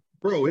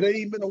 Bro, it ain't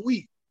even been a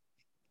week.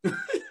 All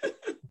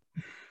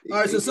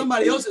right, so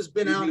somebody else has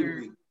been out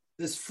here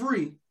that's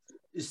free.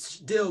 It's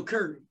Dell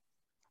Curry.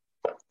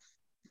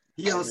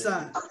 He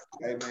outside.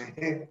 Hey,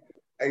 man.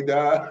 Hey,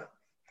 dog.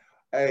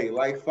 Hey,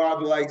 like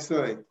father, like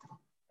son.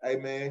 Hey,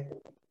 man.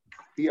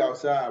 He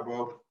outside,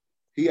 bro.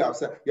 He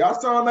outside. Y'all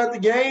saw him at the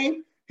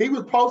game? He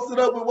was posted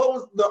up with, what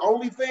was the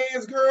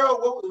OnlyFans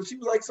girl? She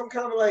was like some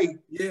kind of like,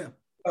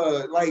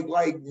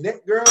 like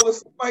net girl or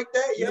something like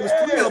that. Yeah, it was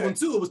 3 of them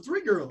too. It was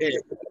 3 girls. Yeah.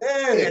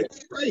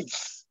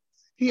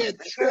 He had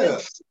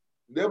trace.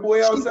 That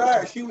boy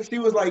outside, she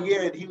was like,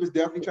 yeah, he was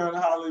definitely trying to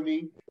holler at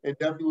me, and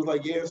definitely was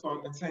like, yeah, so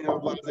I'm gonna tell you,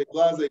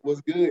 Blase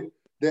was good.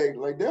 That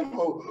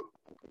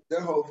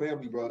whole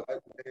family, bro.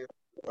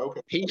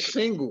 Okay. He's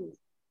single.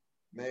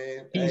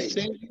 Man, he's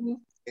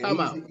single.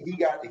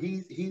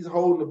 He's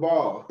holding the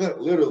ball,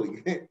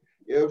 literally. You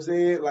know what I'm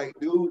saying? Like,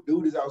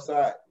 dude is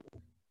outside.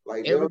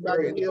 Like,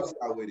 everybody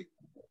outside with it.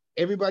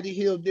 Everybody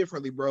healed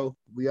differently, bro.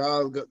 We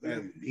all got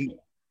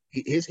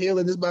his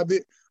healing is my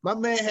bit. My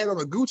man had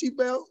on a Gucci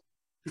belt.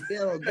 He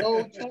had a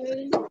gold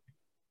chain.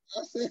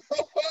 I said,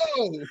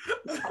 oh.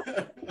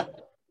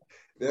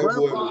 That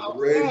boy was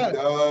ready,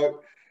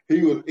 dog.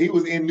 He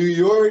was in New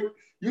York.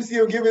 You see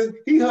him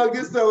he hugged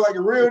his son like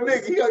a real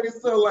nigga. He hugged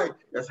his son like,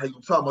 that's how you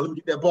talking about. Let me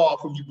get that ball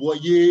from you, boy.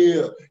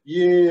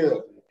 Yeah.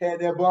 Had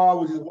that ball,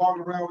 was just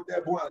walking around with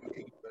that boy. Like,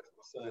 hey,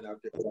 my son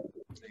out there.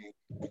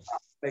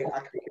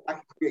 I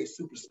can create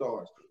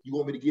superstars. You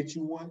want me to get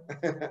you one? I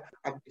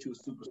can get you a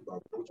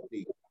superstar. What you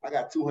need? I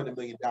got $200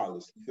 million.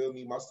 You feel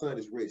me? My son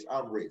is rich.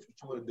 I'm rich.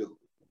 What you want to do?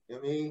 You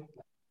know what I mean?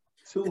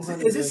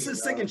 Is this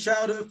his second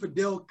childhood for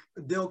Dell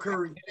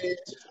Curry? Yes.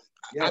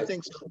 I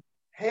think so.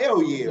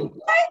 Hell yeah.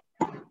 What?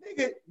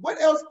 Nigga, what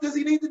else does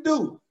he need to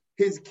do?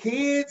 His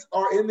kids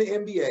are in the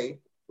NBA.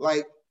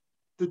 Like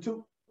the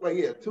two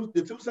sons in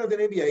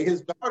the NBA.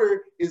 His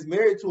daughter is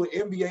married to an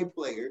NBA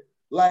player.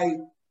 Like,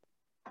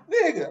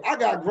 nigga, I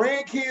got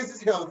grandkids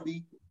that's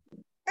healthy.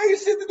 Ain't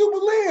shit to do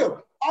but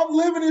live. I'm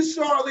living in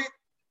Charlotte.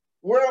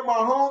 Where in my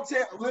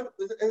hometown?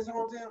 His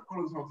hometown?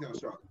 Oh, his hometown,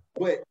 Charlotte.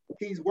 But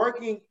he's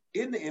working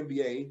in the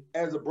NBA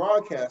as a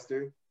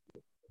broadcaster.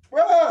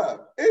 Bruh,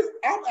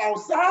 I'm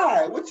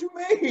outside. What you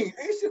mean? Ain't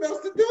shit else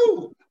to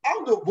do.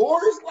 I'm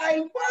divorced. Like,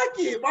 fuck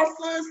it. My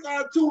son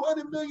signed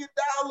 $200 million.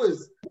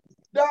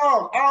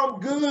 Dog, I'm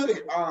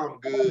good. I'm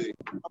good.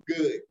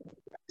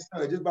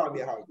 Son, just buy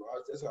me a house, bro.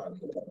 That's all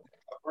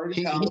I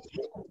need.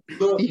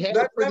 Look,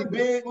 that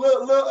big,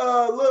 look,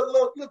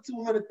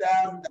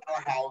 $200,000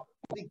 house.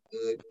 He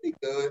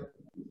good.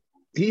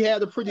 He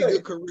had a pretty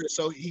good career,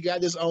 so he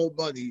got his own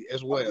money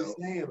as well.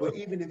 Saying, but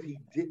even if he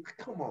did,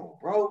 come on,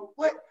 bro.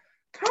 What?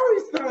 Curry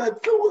signed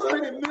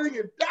 $200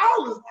 million,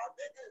 my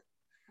nigga.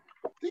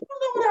 Do you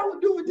know what I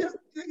would do with this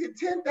nigga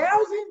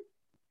 10,000?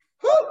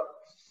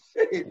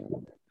 Shit.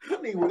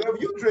 I need whatever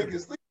you drink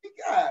and sleep.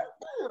 God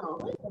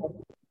damn.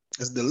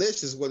 It's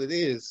delicious what it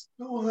is.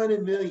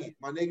 $200 million,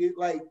 my nigga.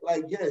 Like,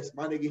 yes,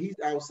 my nigga, he's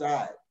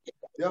outside.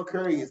 Dell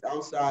Curry is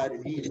outside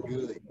and he's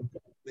good.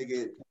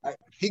 nigga.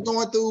 He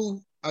going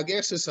through, I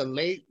guess it's a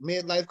late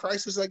midlife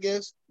crisis, I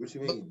guess. What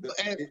you mean?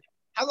 And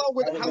how long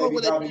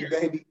were they married?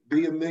 Baby,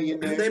 be a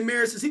millionaire. They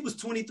married since he was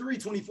 23,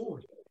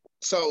 24.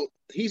 So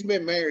he's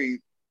been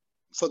married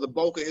for the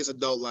bulk of his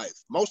adult life,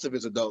 most of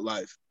his adult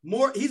life.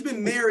 He's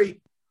been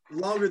married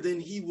longer than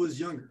he was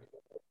younger.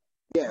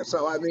 Yeah,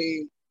 so I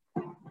mean,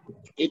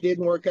 it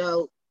didn't work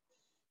out.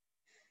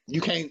 You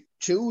can't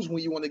choose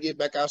when you want to get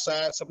back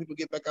outside. Some people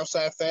get back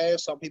outside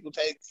fast. Some people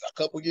take a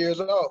couple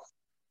years off.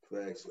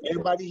 Thanks.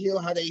 Everybody heal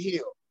how they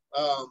heal.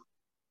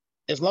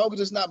 As long as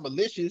it's not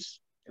malicious,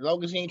 as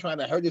long as he ain't trying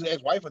to hurt his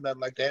ex-wife or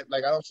nothing like that,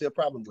 like I don't see a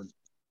problem with it.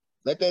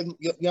 Let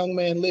that young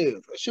man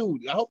live.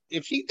 Shoot, I hope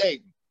if she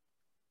dating,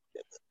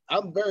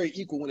 I'm very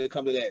equal when it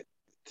comes to that.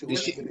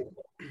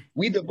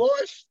 We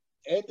divorced,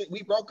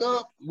 we broke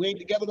up, we ain't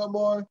together no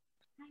more.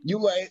 You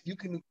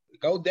can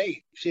go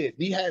date. Shit,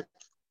 we have.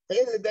 At the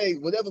end of the day,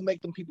 whatever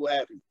make them people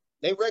happy.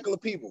 They regular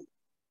people.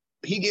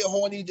 He get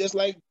horny just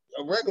like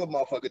a regular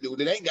motherfucker do.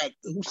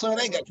 Whose son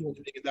ain't got $200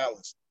 million.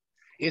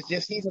 It's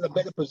just he's in a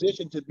better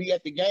position to be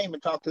at the game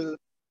and talk to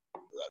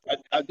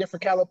a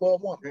different caliber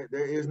of woman.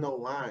 There is no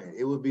line.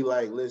 It would be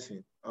like,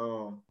 listen,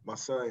 my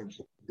son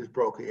just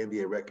broke an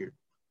NBA record,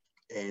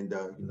 and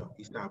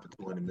he's down for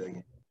 $200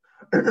 million.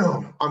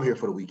 I'm here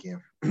for the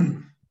weekend.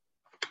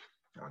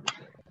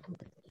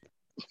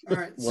 All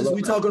right, since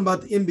we're talking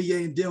about the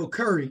NBA and Dell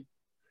Curry,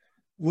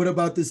 what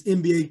about this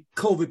NBA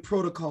COVID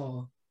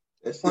protocol?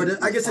 I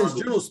guess it's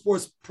general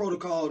sports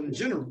protocol in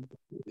general.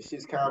 This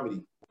shit's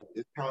comedy.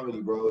 It's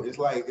comedy, bro. It's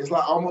like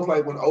almost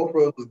like when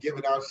Oprah was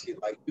giving out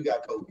shit like, you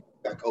got COVID,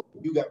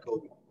 you got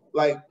COVID.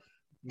 Like,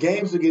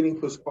 games are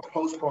getting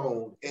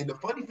postponed. And the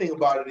funny thing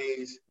about it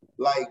is,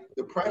 like,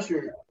 the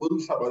pressure, what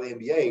we talk about the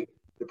NBA,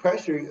 the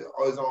pressure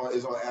is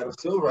on Adam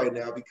Silver right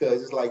now,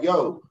 because it's like,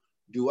 yo,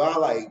 do I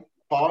like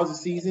pause the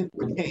season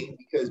or can't?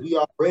 Because we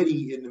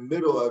already in the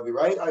middle of it,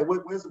 right? Like,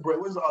 when's the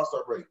break? When's the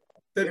All-Star break?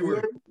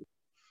 February.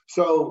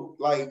 So,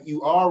 like,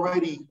 you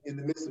already in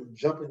the midst of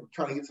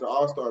trying to get to the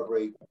All-Star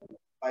break.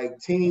 Like,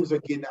 teams are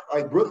getting,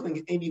 like, Brooklyn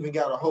ain't even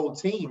got a whole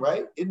team,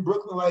 right? Isn't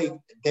Brooklyn, like,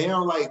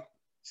 down, like,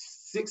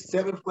 6,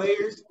 7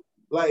 players?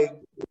 Like,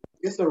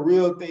 it's a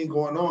real thing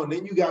going on.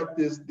 Then you got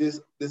this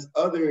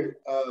other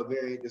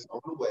variant that's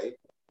on the way.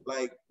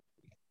 Like,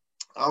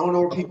 I don't know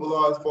where people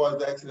are as far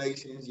as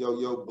vaccinations.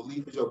 Your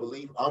belief is your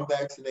belief. I'm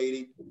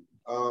vaccinated.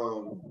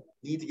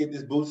 Need to get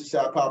this booster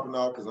shot popping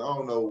off because I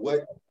don't know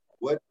what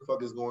the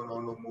fuck is going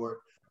on no more.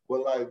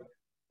 But, like,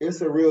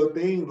 it's a real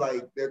thing.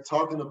 Like, they're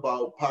talking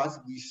about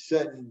possibly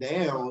shutting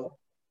down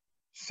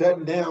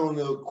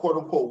the quote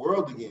unquote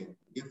world again.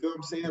 You feel what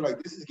I'm saying?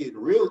 Like, this is getting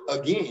real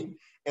again.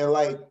 And,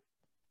 like,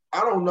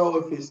 I don't know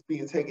if it's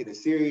being taken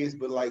as serious,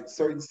 but, like,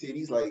 certain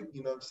cities, like,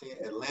 you know what I'm saying,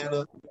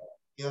 Atlanta,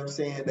 you know what I'm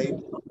saying, they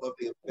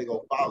gonna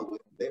follow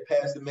it. They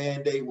passed the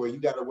mandate where you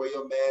gotta wear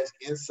your mask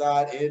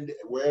inside and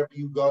wherever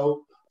you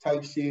go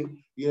type shit.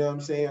 You know what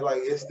I'm saying? Like,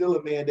 it's still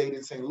a mandate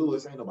in St.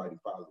 Louis. Ain't nobody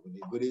following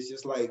it. But it's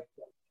just like,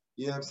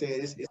 you know what I'm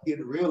saying? It's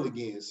getting real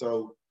again.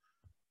 So,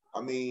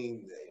 I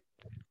mean,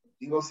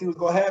 you gonna see what's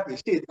gonna happen.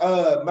 Shit.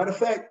 Matter of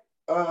fact,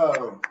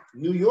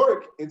 New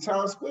York in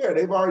Times Square,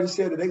 they've already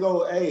said that they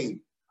go,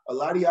 hey, a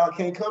lot of y'all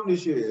can't come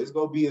this year. It's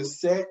gonna be a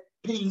set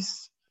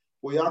piece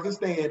where y'all can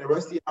stand. The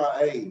rest of y'all,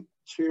 hey,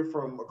 cheer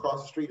from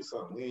across the street or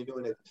something. We ain't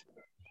doing that.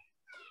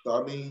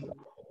 So, I mean,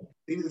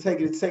 they need to take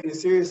it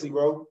seriously,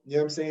 bro. You know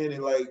what I'm saying?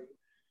 And, like,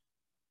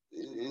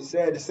 it's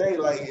sad to say,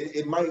 like,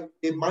 it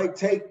might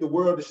take the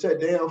world to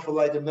shut down for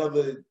like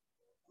another,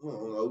 I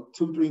don't know,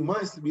 2-3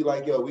 months to be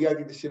like, yo, we gotta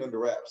get this shit under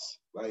wraps.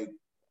 Like,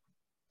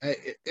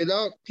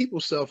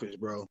 people selfish,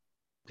 bro.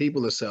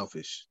 People are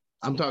selfish.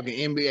 I'm talking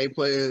NBA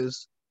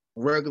players,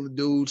 regular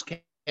dudes,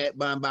 cat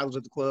buying bottles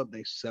at the club.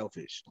 They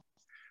selfish.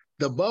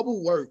 The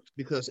bubble worked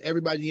because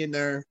everybody in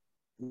there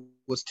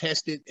was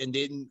tested and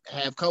didn't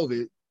have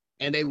COVID,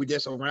 and they were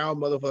just around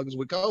motherfuckers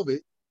with COVID.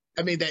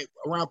 I mean, they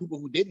around people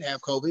who didn't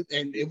have COVID,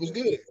 and it was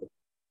good.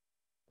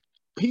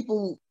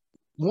 People,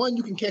 one,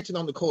 you can catch it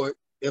on the court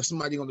if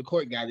somebody on the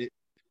court got it,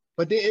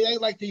 but it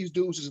ain't like these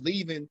dudes is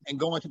leaving and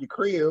going to the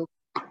crib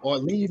or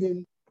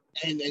leaving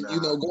and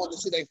going to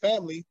see their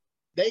family.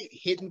 They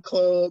hitting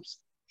clubs,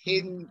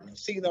 hitting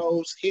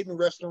casinos, hitting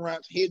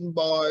restaurants, hitting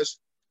bars.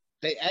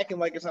 They acting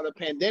like it's not a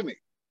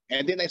pandemic,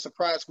 and then they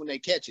surprised when they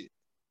catch it.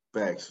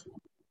 Facts.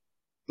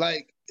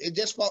 Like, it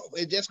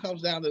just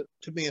comes down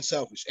to being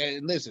selfish.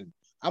 And listen,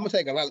 I'm gonna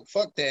take a lot of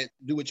fuck that,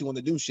 do what you want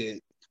to do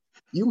shit.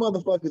 You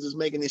motherfuckers is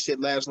making this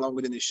shit last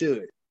longer than it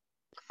should.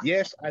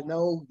 Yes, I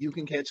know you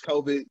can catch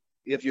COVID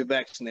if you're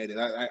vaccinated.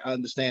 I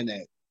understand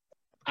that.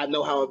 I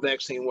know how a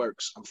vaccine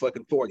works. I'm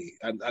fucking 40.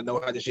 I know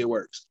how this shit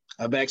works.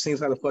 A vaccine's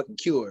not a fucking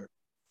cure.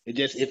 It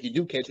just, if you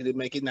do catch it, it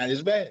make it not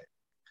as bad.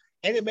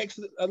 And it makes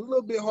it a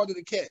little bit harder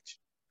to catch.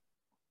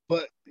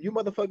 But you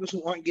motherfuckers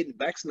who aren't getting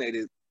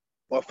vaccinated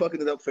are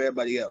fucking it up for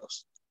everybody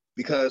else.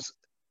 Because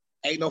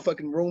ain't no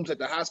fucking rooms at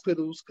the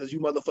hospitals because you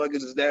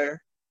motherfuckers is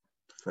there.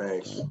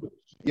 Thanks.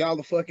 Y'all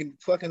are fucking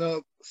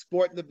up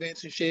sporting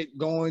events and shit,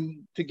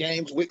 going to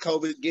games with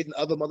COVID, getting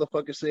other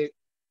motherfuckers sick.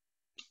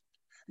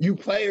 You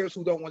players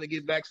who don't want to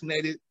get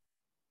vaccinated,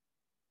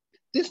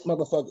 this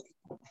motherfucker,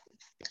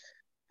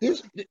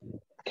 this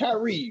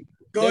Kyrie.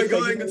 Go ahead, Go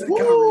to ahead. Kyrie.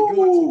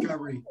 Go into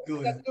Kyrie. Go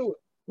ahead. Do it.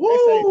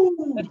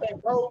 Woo! They say,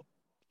 bro,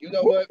 you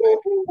know what,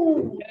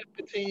 man?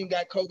 The team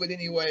got COVID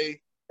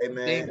anyway. Hey,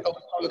 man.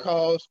 COVID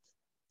protocols.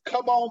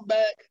 Come on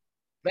back,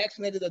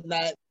 vaccinated or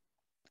not,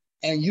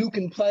 and you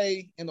can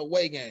play in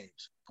away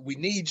games. We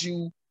need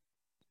you.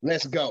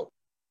 Let's go.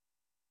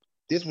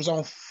 This was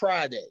on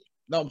Friday.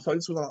 No, I'm sorry,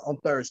 this was on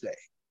Thursday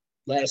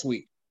last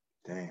week.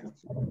 Damn.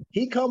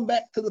 He come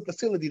back to the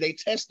facility, they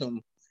test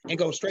him and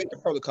go straight to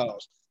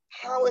protocols.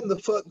 How in the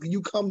fuck do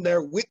you come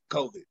there with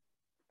COVID?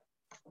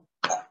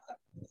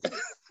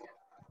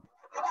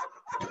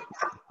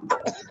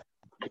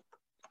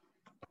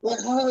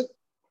 Like how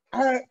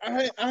I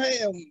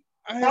am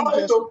How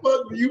just the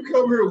fuck do you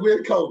come here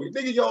with COVID?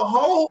 Nigga, your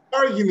whole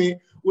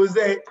argument was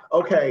that,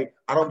 okay,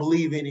 I don't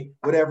believe in it,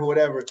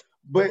 whatever.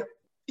 But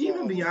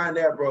even beyond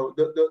that, bro,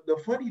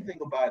 the funny thing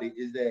about it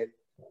is that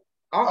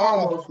I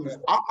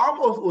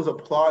almost was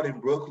applauding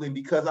Brooklyn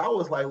because I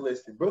was like,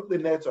 listen,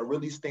 Brooklyn Nets are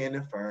really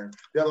standing firm.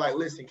 They're like,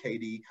 listen,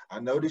 KD, I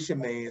know this your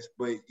man's,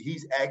 but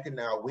he's acting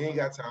out. We ain't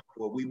got time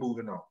for it. We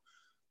moving on.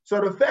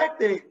 So the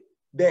fact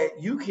that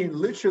you can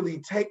literally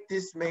take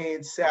this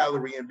man's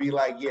salary and be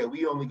like, yeah,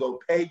 we only go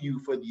pay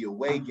you for the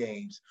away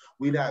games.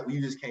 We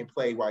just can't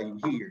play while you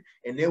here.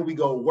 And then we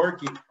go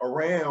work it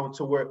around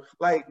to where,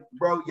 like,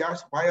 bro,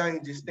 why y'all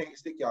ain't just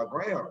stick y'all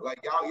ground? Like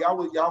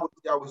y'all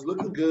was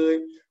looking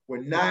good.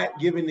 We're not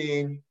giving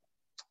in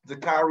to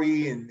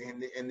Kyrie and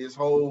this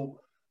whole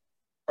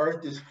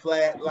earth is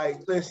flat.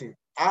 Like, listen,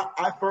 I'm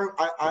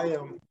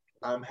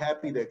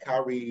happy that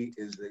Kyrie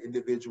is the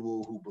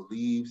individual who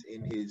believes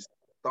in his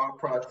thought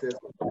process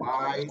of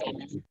why,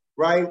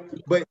 right?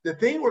 But the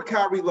thing where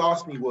Kyrie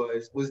lost me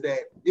was that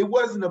it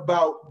wasn't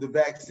about the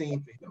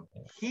vaccine for him.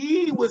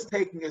 He was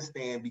taking a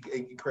stand,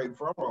 and correct me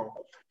if I'm wrong,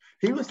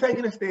 he was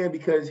taking a stand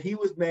because he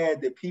was mad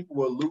that people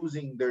were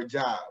losing their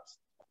jobs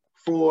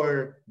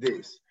for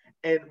this.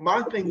 And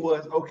my thing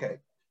was, okay,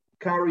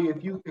 Kyrie,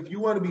 if you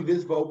want to be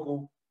this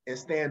vocal and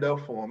stand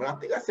up for him, and I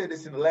think I said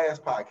this in the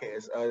last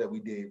podcast that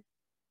we did,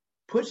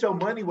 put your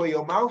money where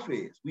your mouth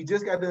is. We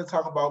just got done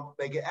talking about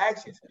making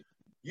actions.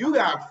 You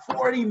got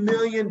 $40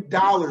 million,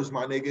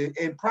 my nigga,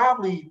 and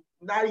probably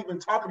not even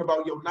talking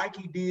about your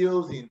Nike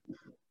deals and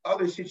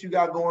other shit you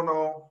got going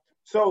on.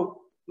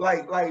 So,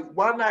 like,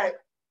 why not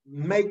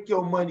make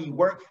your money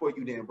work for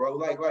you then, bro?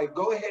 Like,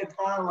 go ahead and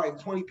find like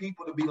 20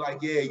 people to be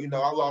like, yeah, you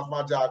know, I lost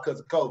my job because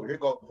of COVID. Here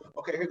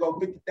go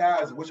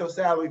 50,000. What's your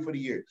salary for the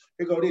year?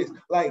 Here go this.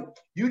 Like,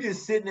 you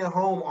just sitting at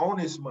home on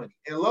this money.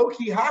 And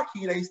low-key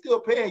hockey, they still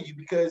paying you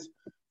because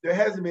there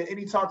hasn't been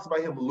any talks about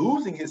him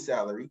losing his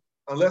salary.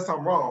 Unless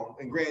I'm wrong,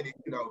 and granted,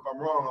 you know, if I'm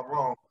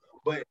wrong.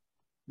 But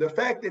the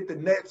fact that the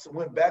Nets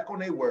went back on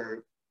their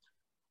word,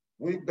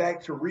 went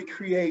back to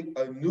recreate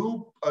a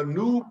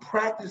new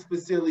practice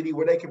facility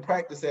where they can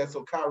practice at,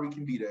 so Kyrie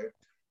can be there,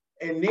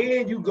 and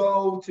then you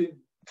go to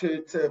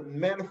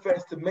make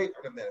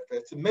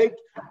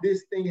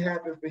this thing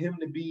happen for him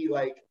to be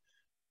like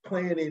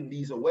playing in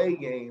these away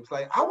games.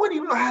 Like, I wouldn't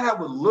even know how that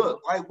would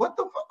look. Like, what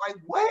the fuck? Like,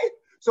 what?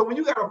 So when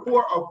you got a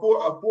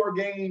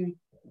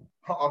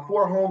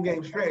four home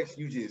game stretch,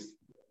 you just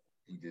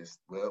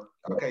well,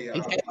 okay,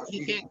 I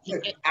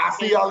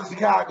see y'all in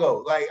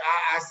Chicago. Like,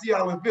 I see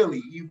y'all in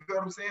Philly. You feel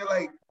what I'm saying?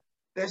 Like,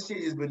 that shit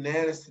is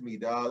bananas to me,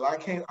 dog. I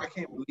can't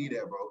believe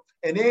that, bro.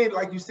 And then,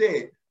 like you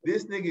said,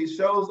 this nigga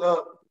shows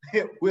up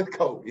with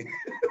COVID.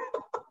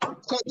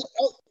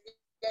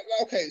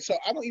 Okay, so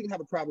I don't even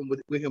have a problem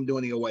with him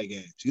doing the away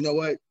games. You know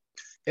what?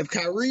 If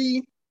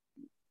Kyrie,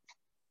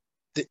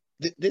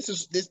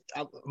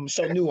 I'm gonna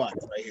show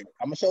nuance right here.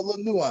 I'm gonna show a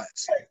little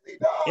nuance.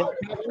 If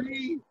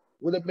Kyrie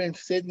would have been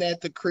sitting at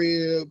the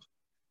crib,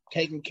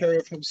 taking care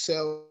of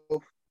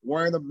himself,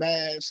 wearing a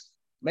mask,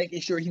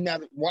 making sure he's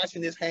not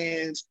washing his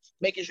hands,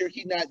 making sure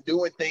he's not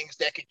doing things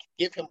that could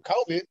give him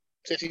COVID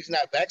since he's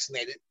not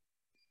vaccinated,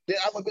 then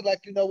I would be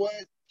like, you know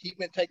what? He's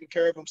been taking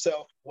care of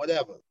himself,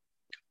 whatever.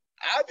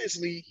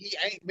 Obviously, he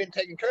ain't been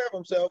taking care of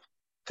himself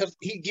because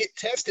he get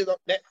tested on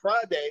that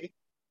Friday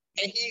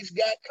and he's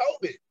got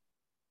COVID.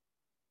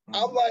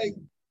 I'm like,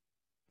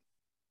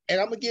 and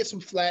I'm gonna get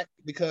some flack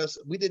because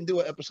we didn't do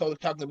an episode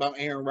talking about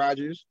Aaron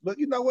Rodgers, but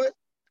you know what?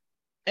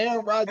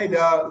 Aaron Rodgers. Hey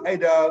dog.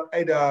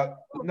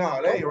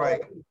 No, that ain't right.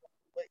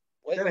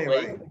 That ain't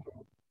right.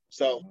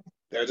 So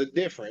there's a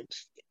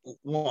difference.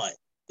 One,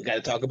 we got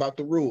to talk about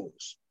the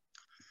rules.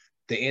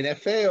 The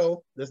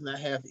NFL does not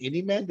have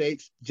any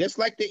mandates, just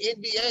like the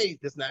NBA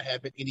does not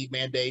have any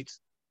mandates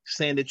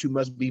saying that you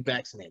must be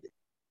vaccinated.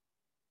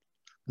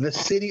 The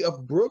city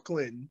of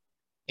Brooklyn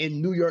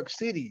in New York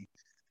City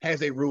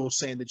has a rule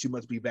saying that you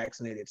must be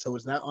vaccinated. So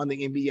it's not on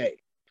the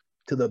NBA.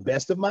 To the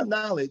best of my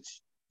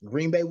knowledge,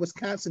 Green Bay,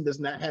 Wisconsin does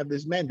not have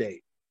this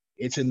mandate.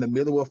 It's in the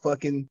middle of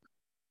fucking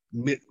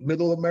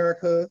middle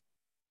America,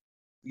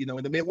 you know,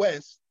 in the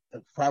Midwest.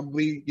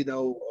 Probably, you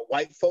know,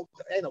 white folk,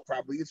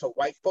 it's a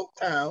white folk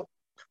town.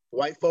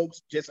 White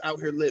folks just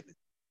out here living.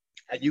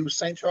 I use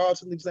St.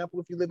 Charles as an example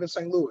if you live in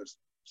St. Louis.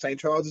 St.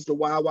 Charles is the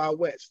Wild Wild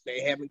West.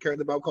 They haven't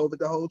cared about COVID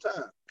the whole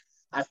time.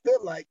 I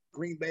feel like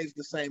Green Bay is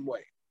the same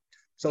way.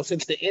 So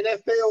since the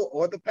NFL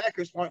or the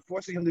Packers aren't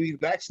forcing him to be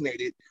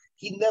vaccinated,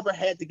 he never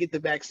had to get the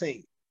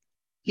vaccine.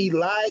 He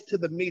lied to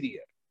the media.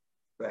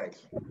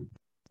 Facts.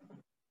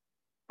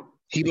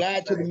 He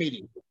lied to the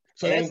media.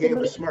 So and gave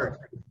a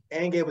smirk.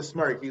 And gave a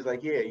smirk. He's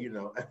like, yeah, you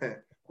know,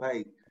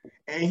 like,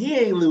 and he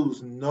ain't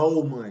lose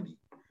no money.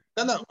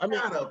 No. I mean,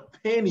 not a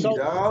penny, so,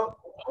 dog.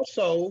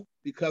 Also,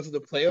 because of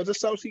the Players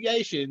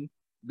Association,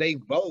 they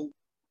vote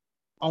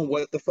on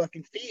what the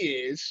fucking fee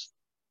is,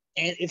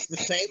 and it's the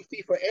same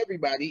fee for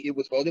everybody. It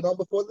was voted on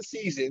before the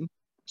season,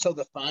 so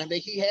the fine that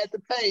he had to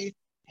pay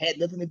had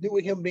nothing to do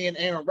with him being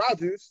Aaron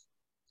Rodgers.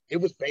 It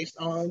was based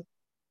on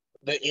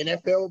the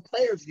NFL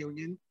Players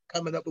Union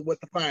coming up with what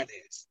the fine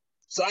is.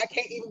 So I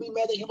can't even be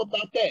mad at him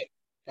about that.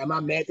 Am I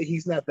mad that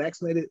he's not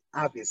vaccinated?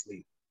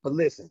 Obviously. But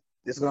listen,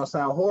 this is going to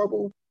sound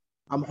horrible.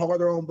 I'm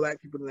harder on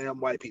black people than I am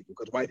white people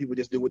because white people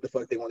just do what the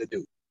fuck they want to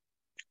do.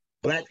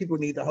 Black people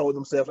need to hold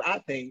themselves, I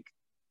think,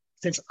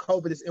 since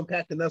COVID is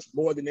impacting us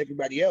more than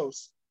everybody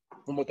else,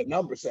 from what the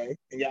numbers say,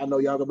 and y'all know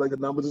y'all gonna be like the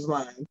numbers is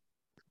lying,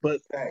 but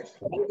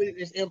COVID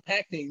is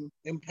impacting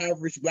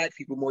impoverished black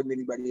people more than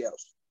anybody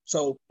else.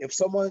 So if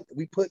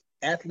we put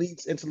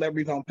athletes and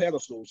celebrities on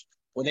pedestals,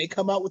 when they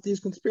come out with these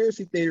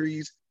conspiracy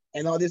theories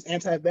and all this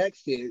anti-vax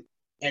shit,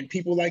 and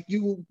people like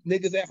you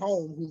niggas at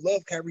home who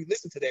love Kyrie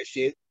listen to that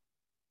shit,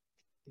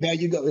 there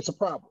you go. It's a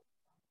problem.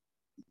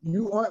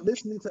 You aren't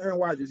listening to Aaron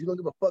Rodgers. You don't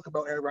give a fuck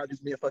about Aaron Rodgers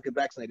being fucking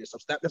vaccinated. So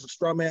stop. That's a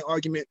straw man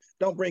argument.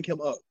 Don't bring him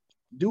up.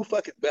 Do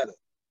fucking better.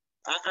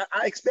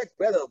 I expect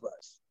better of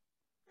us.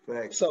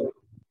 Thanks. So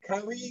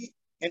Kyrie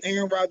and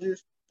Aaron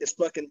Rodgers is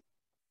fucking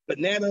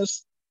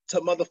bananas to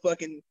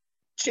motherfucking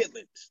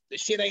chitlins. The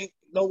shit ain't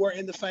nowhere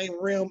in the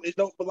same realm. It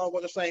don't belong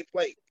on the same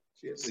plate.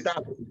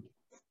 Stop it.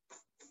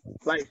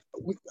 Like,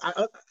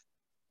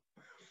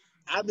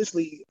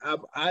 obviously,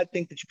 I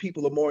think that you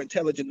people are more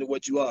intelligent than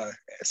what you are.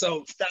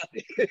 So stop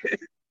it.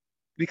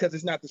 Because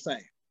it's not the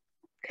same.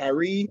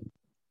 Kyrie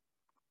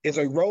is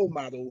a role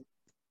model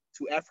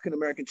to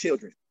African-American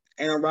children.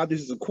 Aaron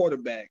Rodgers is a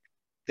quarterback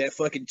that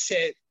fucking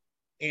Chet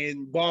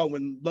and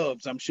Baldwin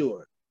loves, I'm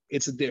sure.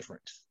 It's a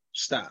difference.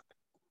 Stop.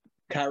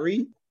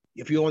 Kyrie,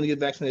 if you want to get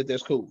vaccinated,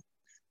 that's cool.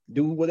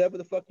 Do whatever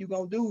the fuck you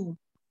gonna do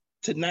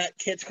to not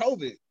catch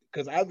COVID.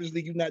 Because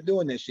obviously you're not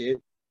doing that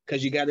shit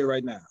because you got it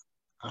right now.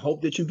 I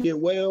hope that you get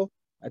well.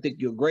 I think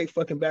you're a great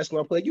fucking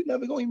basketball player. You're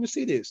never gonna even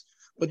see this.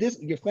 But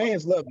your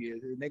fans love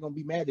you, and they're gonna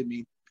be mad at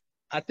me.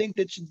 I think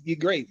that you're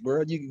great,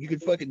 bro. You can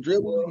fucking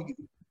dribble.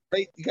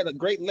 You got a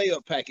great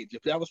layup package.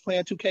 If I was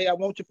playing 2K, I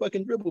want your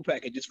fucking dribble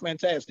package. It's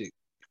fantastic.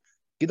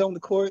 Get on the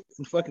court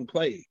and fucking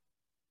play.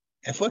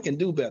 And fucking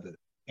do better.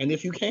 And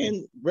if you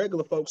can,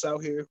 regular folks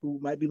out here who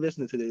might be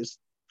listening to this,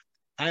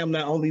 I am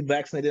not only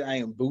vaccinated, I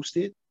am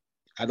boosted.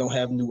 I don't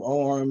have new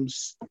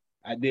arms.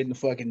 I didn't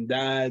fucking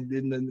die.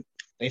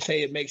 They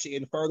say it makes you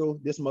infertile.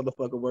 This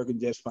motherfucker working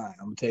just fine.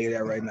 I'm gonna tell you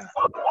that right now.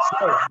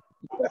 So,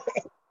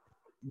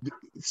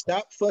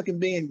 stop fucking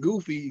being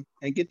goofy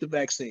and get the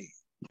vaccine.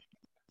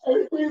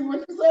 Hey, please,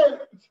 what you say?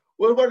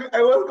 What's going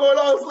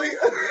on, Sleep?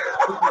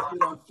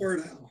 I'm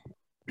fertile.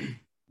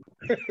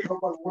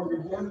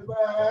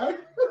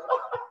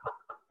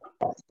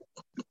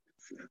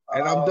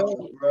 And I'm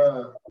done,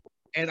 bro.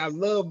 And I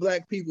love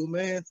black people,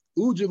 man.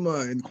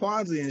 Ujamaa and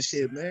Kwanzaa and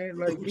shit, man.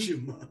 Like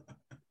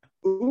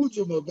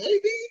Ujamaa,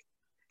 baby.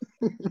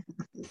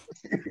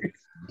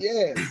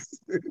 Yes.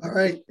 All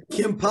right.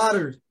 Kim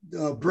Potter,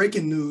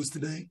 breaking news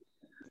today.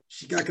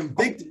 She got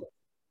convicted.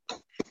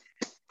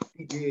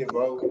 He did,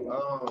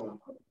 bro.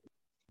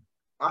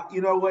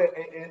 You know what?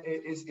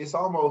 It's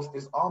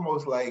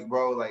almost like,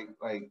 bro, like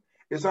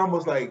it's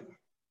almost like,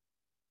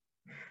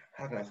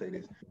 how can I say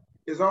this?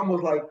 It's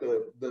almost like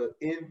the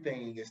end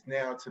thing is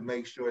now to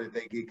make sure that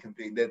they get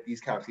convicted, that these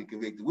cops get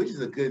convicted, which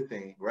is a good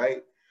thing,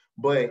 right?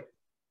 But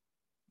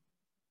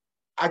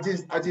I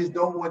just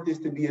don't want this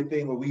to be a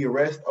thing where we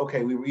arrest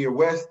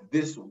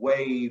this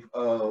wave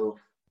of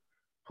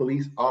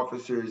police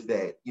officers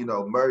that, you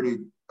know,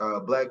 murdered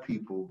black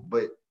people,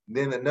 but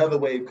then another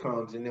wave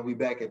comes and then we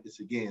back at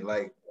this again.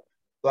 Like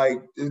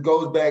it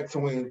goes back to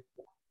when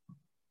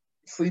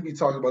Sleepy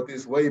talked about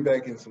this way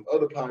back in some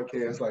other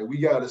podcasts. Like, we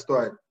got to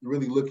start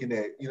really looking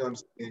at, you know what I'm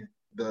saying,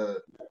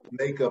 the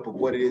makeup of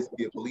what it is to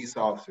be a police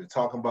officer,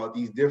 talking about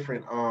these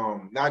different,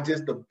 not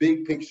just the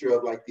big picture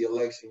of like the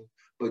election,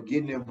 but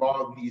getting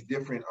involved in these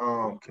different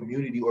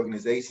community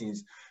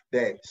organizations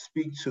that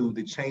speak to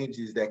the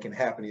changes that can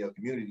happen in your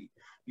community.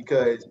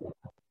 Because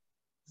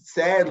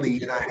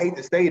sadly, and I hate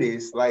to say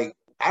this, like,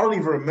 I don't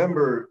even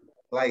remember,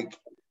 like,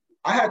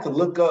 I had to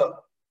look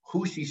up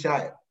who she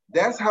shot.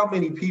 That's how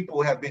many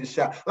people have been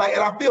shot. Like,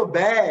 and I feel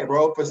bad,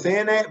 bro, for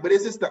saying that, but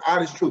it's just the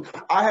honest truth.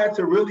 I had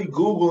to really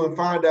Google and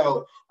find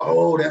out,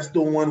 oh, that's the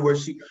one where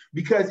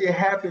because it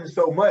happened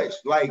so much.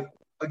 Like,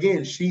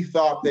 again, she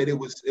thought that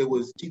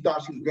she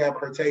thought she was grabbing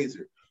her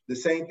taser. The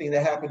same thing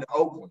that happened in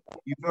Oakland.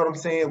 You know what I'm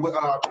saying? What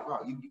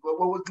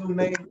was his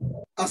name?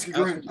 Oscar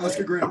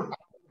Graham.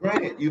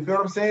 Granted, you feel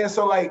what I'm saying?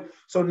 So like,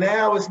 so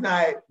now it's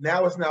not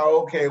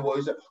okay. Well,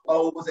 it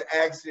was an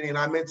accident.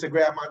 I meant to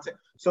grab my.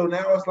 So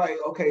now it's like,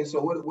 okay, so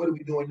what are we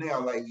doing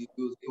now? Like it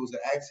was an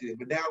accident,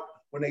 but now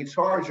when they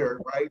charge her,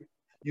 right?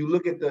 You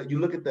look at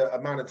the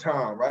amount of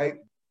time, right?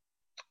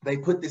 They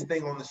put this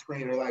thing on the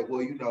screen. They're like,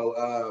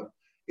 well,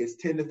 it's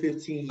 10 to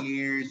 15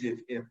 years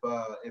if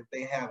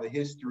they have a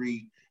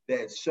history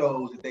that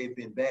shows that they've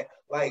been bad.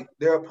 Like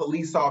they're a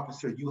police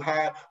officer.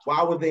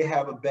 Why would they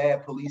have a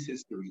bad police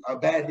history, a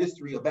bad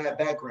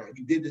background?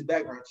 You did this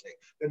background check.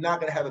 They're not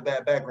gonna have a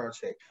bad background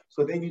check.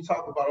 So then you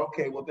talk about,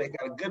 okay, well, if they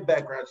got a good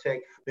background check,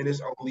 then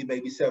it's only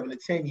maybe 7 to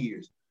 10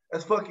 years.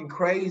 That's fucking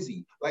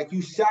crazy. Like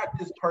you shot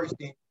this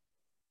person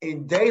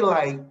in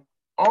daylight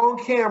on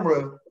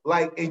camera,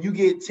 like, and you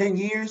get 10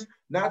 years,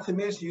 not to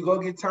mention you go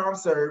get time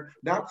served,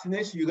 not to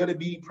mention you're going to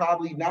be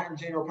probably not in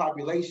general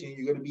population,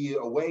 you're going to be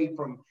away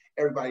from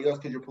everybody else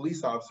because you're a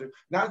police officer,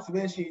 not to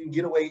mention you can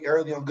get away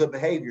early on good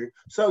behavior.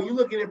 So you're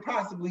looking at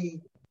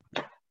possibly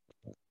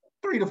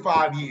 3 to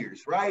 5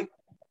 years, right?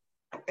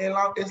 And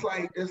it's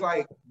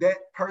like that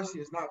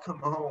person is not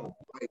coming home.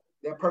 Like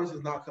that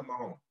person's not coming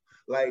home.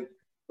 Like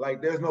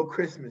there's no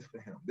Christmas for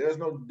him. There's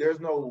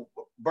no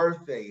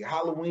birthday,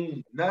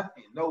 Halloween,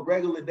 nothing. No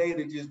regular day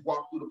to just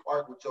walk through the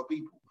park with your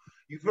people.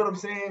 You feel what I'm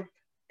saying?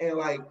 And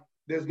like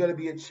there's gonna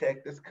be a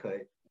check that's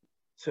cut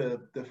to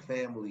the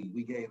family.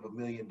 We gave $1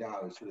 million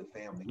to the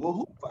family.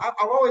 Well, I've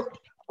always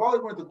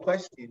wanted to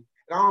question, and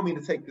I don't mean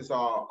to take this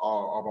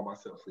all by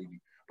myself, Sleepy,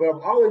 but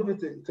I've always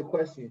wanted to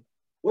question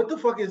what the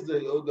fuck is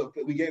the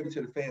we gave it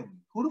to the family?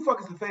 Who the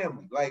fuck is the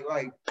family?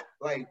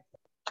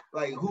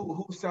 Like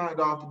who signed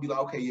off to be like,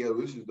 okay, yeah,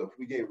 this is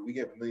we gave $1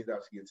 million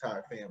to the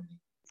entire family.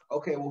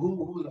 Okay, well, who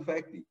was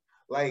affected?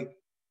 Like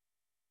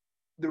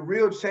the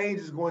real change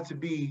is going to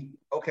be,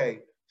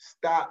 okay,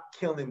 stop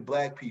killing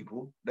Black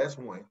people. That's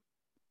one.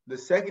 The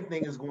second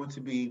thing is going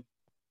to be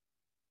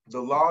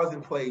the laws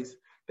in place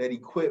that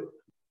equip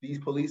these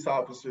police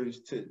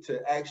officers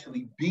to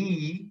actually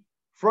be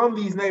from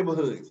these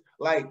neighborhoods.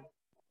 Like,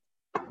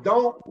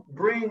 don't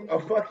bring a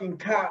fucking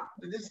cop.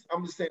 I'm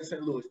just saying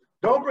St. Louis.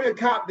 Don't bring a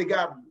cop that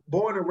got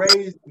born and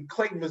raised in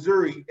Clayton,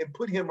 Missouri, and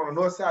put him on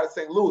the north side of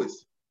St.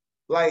 Louis.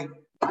 Like,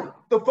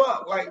 the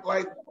fuck?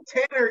 Like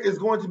Tanner is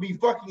going to be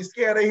fucking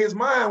scared of his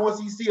mind once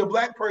he see a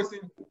Black person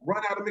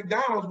run out of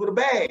McDonald's with a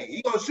bag.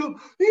 He gonna shoot.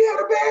 He had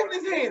a bag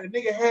in his hand. The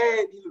nigga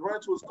he was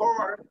running to his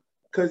car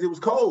because it was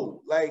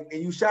cold. Like,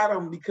 and you shot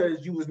him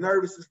because you was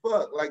nervous as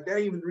fuck. Like, that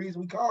ain't even the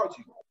reason we called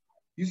you.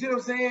 You see what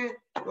I'm saying?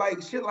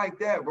 Like, shit like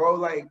that, bro.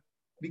 Like,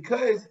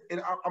 because,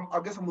 and I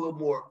guess I'm a little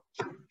more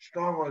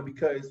strong on it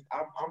because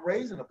I'm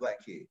raising a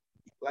Black kid.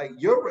 Like,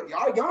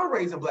 y'all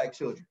raising Black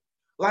children.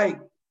 Like,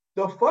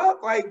 the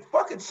fuck? Like,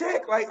 fucking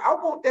check. Like, I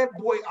want that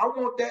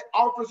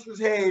officer's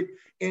head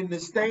in the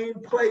same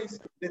place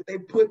that they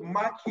put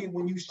my kid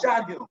when you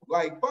shot him.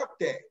 Like, fuck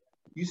that.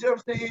 You see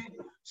what I'm saying?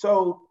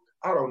 So,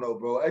 I don't know,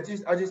 bro. I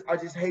just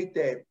hate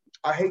that.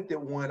 I hate that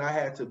one, I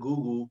had to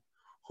Google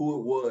who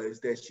it was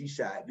that she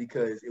shot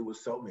because it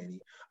was so many.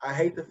 I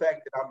hate the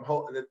fact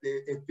that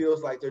it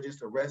feels like they're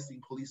just arresting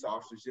police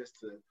officers just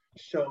to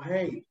show,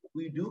 hey,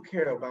 we do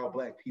care about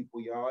Black people,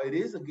 y'all.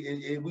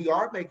 We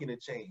are making a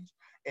change.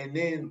 And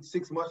then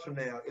 6 months from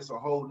now, it's a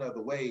whole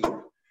nother wave.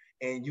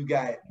 And you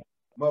got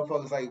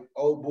motherfuckers like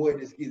old boy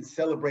that's getting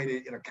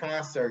celebrated in a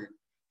concert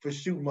for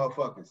shooting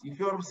motherfuckers. You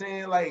feel what I'm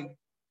saying? Like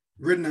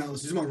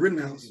Rittenhouse. Just about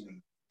Rittenhouse.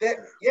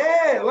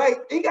 Yeah,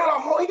 like he got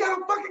a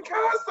fucking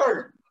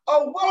concert.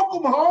 A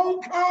welcome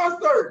home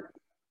concert.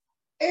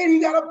 And he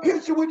got a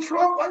picture with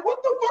Trump. Like,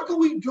 what the fuck are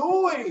we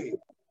doing?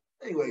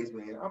 Anyways,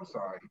 man, I'm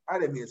sorry. I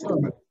didn't mean to say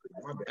that.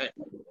 My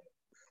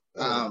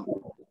bad.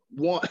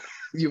 One,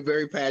 you're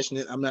very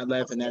passionate. I'm not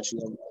laughing at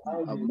you.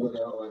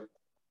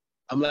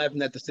 I'm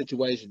laughing at the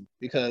situation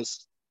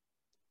because,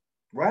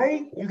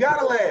 right? You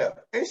gotta laugh.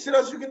 Ain't shit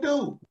else you can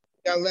do. You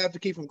gotta laugh to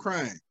keep from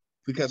crying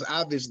because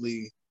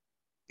obviously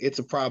it's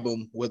a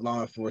problem with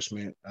law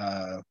enforcement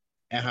and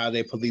how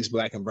they police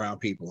Black and brown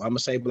people. I'm gonna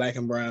say Black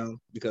and brown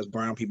because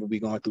brown people be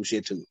going through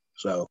shit too.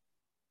 So,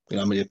 I'm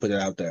gonna just put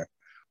it out there.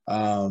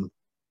 I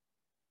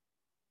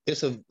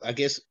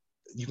guess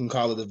you can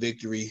call it a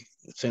victory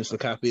since the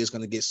cop is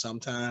going to get some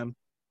time.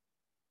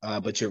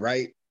 But you're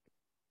right.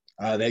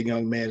 That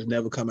young man is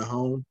never coming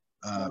home.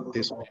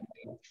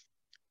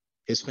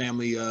 His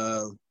family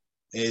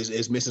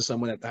is missing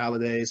someone at the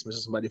holidays,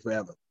 missing somebody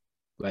forever.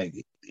 Like,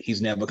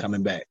 he's never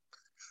coming back.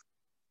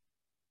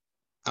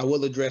 I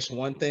will address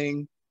one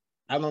thing.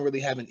 I don't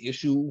really have an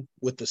issue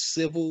with the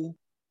civil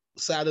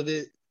side of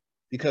it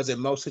because in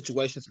most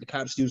situations, the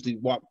cops usually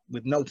walk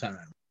with no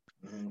time.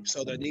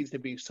 So there needs to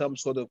be some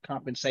sort of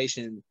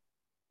compensation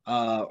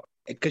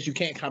because you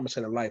can't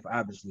compensate a life,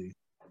 obviously.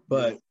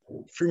 But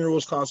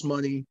funerals cost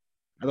money.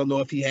 I don't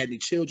know if he had any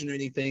children or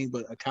anything,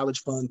 but a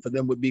college fund for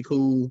them would be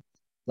cool.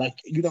 Like,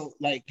 he's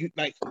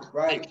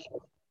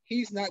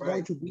not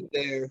going to be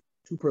there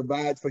to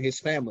provide for his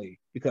family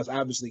because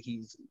obviously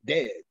he's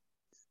dead.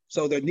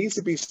 So there needs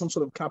to be some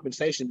sort of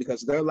compensation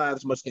because their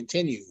lives must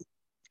continue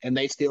and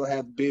they still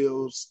have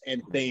bills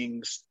and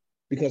things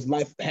because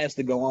life has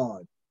to go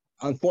on.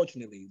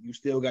 unfortunately, you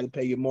still got to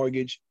pay your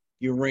mortgage,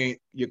 your rent,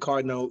 your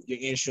car note, your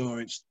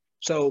insurance.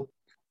 So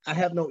I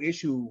have no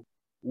issue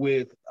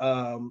with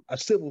a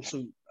civil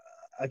suit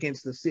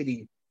against the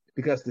city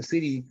because the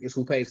city is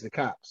who pays the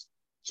cops.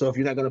 So if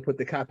you're not going to put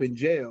the cop in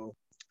jail,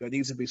 there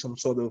needs to be some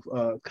sort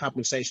of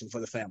compensation for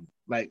the family.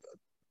 Like,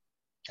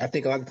 I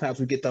think a lot of times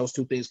we get those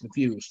two things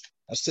confused.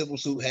 A civil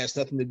suit has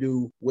nothing to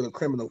do with a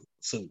criminal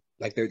suit.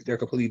 Like, they're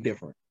completely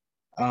different.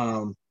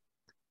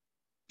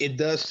 It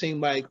does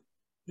seem like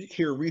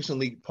here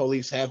recently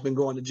police have been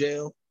going to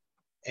jail,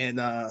 and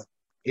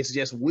it's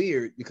just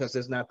weird because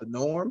that's not the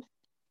norm.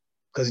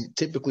 Because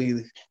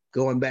typically,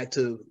 going back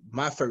to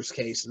my first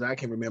case that I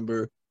can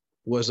remember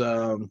was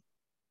oh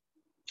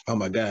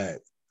my God.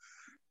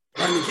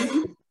 Rodney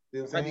King?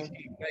 Rodney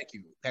King, thank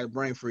you. Had a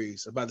brain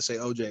freeze. I'm about to say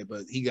OJ,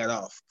 but he got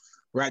off.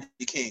 Rodney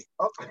King.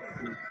 Okay.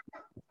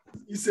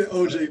 You said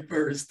OJ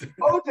first.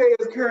 OJ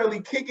is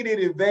currently kicking it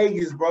in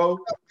Vegas, bro.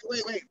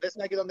 Wait. Let's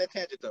not get on that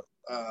tangent though.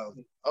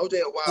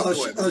 OJ a wild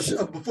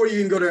boy. Before you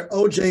even go there,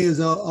 OJ is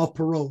off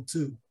parole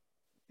too.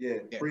 Yeah,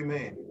 free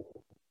man.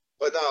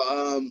 But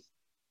no,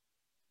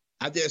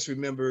 I just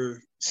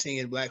remember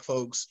seeing black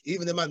folks,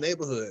 even in my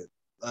neighborhood,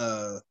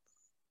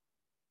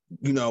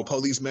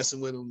 police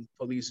messing with them,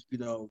 police,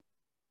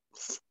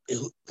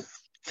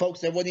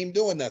 folks that wasn't even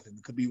doing nothing.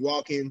 Could be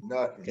walking,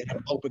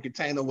 open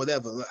container,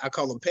 whatever. I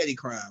call them petty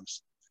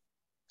crimes.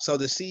 So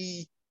to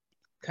see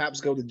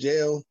cops go to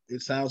jail,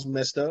 it sounds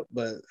messed up,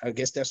 but I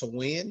guess that's a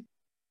win.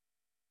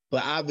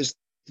 But obviously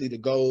the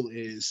goal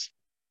is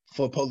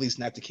for police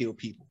not to kill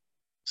people,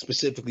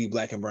 specifically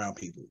black and brown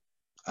people.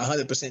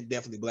 100%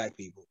 definitely black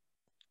people.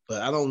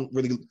 But I don't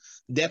really,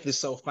 death is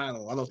so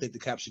final. I don't think the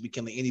cops should be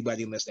killing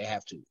anybody unless they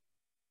have to.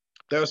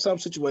 There are some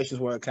situations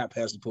where a cop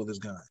has to pull his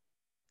gun.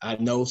 I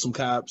know some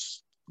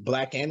cops,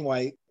 black and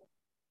white,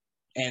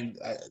 and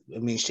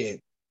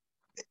shit.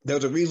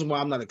 There's a reason why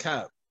I'm not a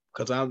cop,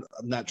 because I'm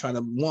not trying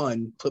to,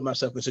 one, put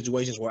myself in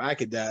situations where I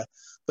could die,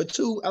 but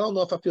two, I don't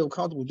know if I feel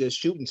comfortable just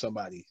shooting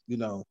somebody.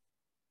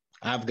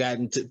 I've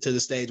gotten to the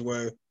stage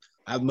where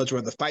I'd much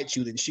rather fight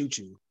you than shoot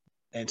you.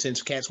 And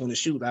since cats want to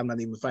shoot, I'm not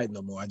even fighting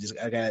no more. I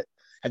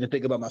had to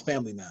think about my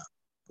family now.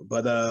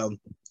 But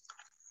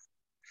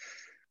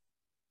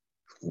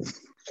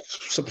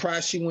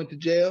surprised she went to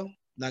jail,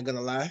 not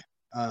gonna lie.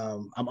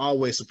 I'm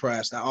always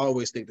surprised. I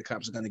always think the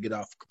cops are gonna get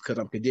off because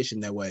I'm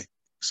conditioned that way.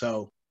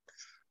 So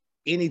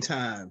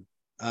anytime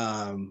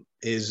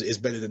is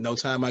better than no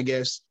time, I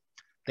guess.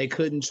 They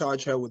couldn't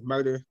charge her with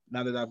murder.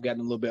 Now that I've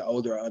gotten a little bit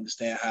older, I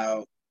understand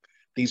how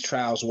these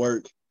trials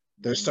work.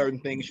 There's certain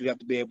things you have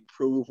to be able to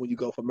prove when you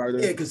go for murder.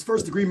 Yeah, because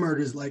first degree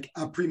murder is like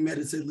I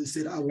premeditatedly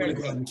said I want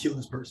to go out and kill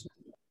this person.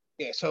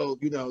 Yeah, so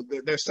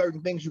there's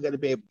certain things you got to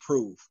be able to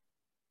prove.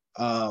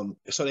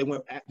 So they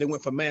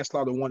went for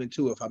manslaughter 1 and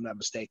 2, if I'm not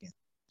mistaken.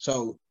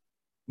 So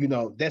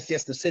that's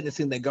just the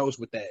sentencing that goes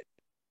with that.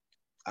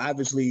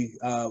 Obviously,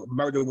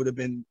 murder would have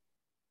been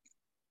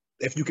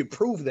if you could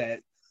prove that,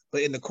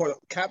 but in the court,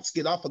 cops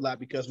get off a lot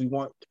because we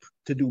want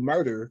to do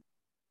murder,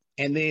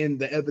 and then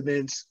the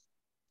evidence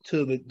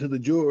to the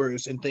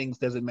jurors and things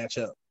doesn't match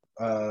up.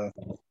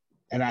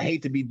 And I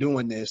hate to be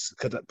doing this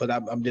but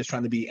I'm just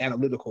trying to be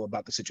analytical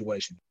about the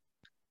situation.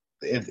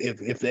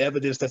 If the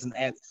evidence doesn't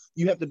add,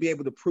 you have to be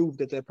able to prove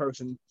that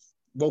person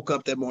woke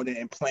up that morning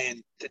and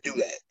planned to do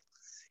that.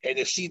 And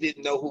if she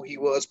didn't know who he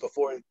was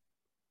before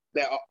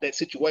that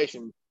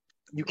situation,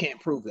 you can't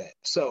prove that.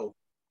 So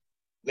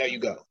there you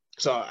go.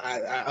 So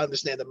I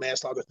understand the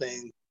manslaughter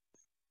thing.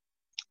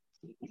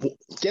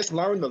 Just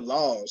learn the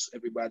laws,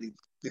 everybody,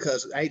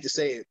 because I hate to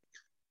say it,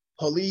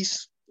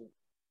 police,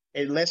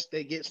 unless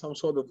they get some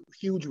sort of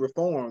huge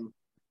reform,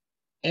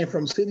 and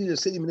from city to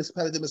city,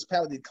 municipality to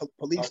municipality,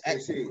 police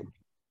actually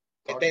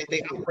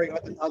they operate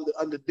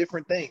under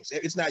different things.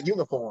 It's not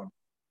uniform.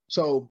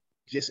 So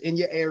just in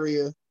your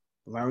area,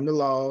 learn the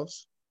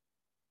laws,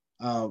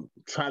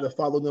 try to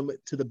follow them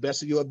to the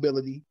best of your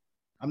ability.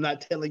 I'm not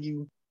telling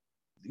you,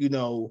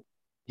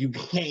 you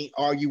can't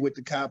argue with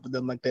the cop and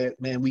them like that.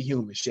 Man, we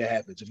human. Shit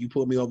happens. If you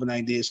pull me over and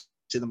I did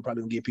shit, I'm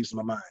probably gonna get a piece of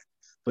my mind.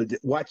 But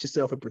watch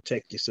yourself and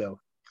protect yourself,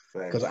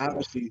 because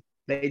obviously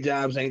their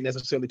jobs ain't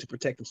necessarily to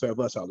protect and serve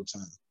us all the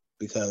time,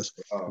 because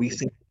we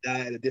seem to die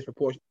at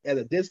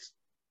a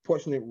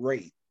disproportionate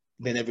rate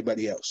than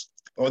everybody else,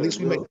 or at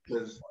least we make.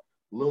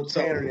 Lil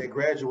Tanner that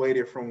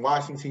graduated from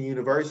Washington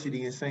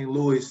University in St.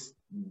 Louis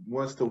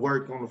wants to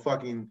work on the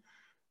fucking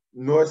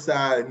north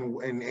side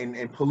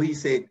and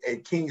police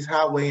at Kings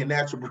Highway and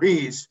Natural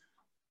Bridge.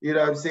 You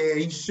know what I'm saying?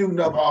 He's shooting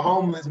up a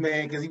homeless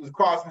man because he was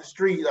crossing the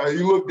street. He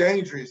looked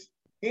dangerous.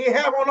 He ain't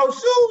have on no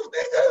shoes,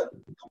 nigga.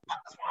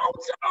 What's wrong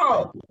with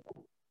y'all?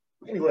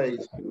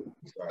 Anyways.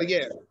 But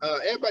yeah,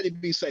 everybody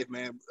be safe,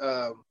 man.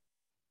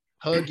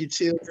 Hug your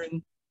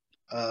children.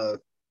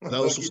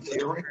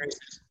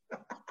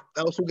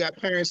 Those who got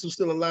parents who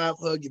still alive,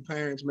 hug your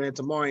parents, man.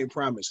 Tomorrow ain't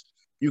promised.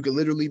 You could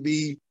literally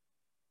be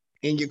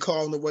in your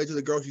car on the way to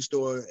the grocery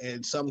store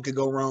and something could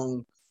go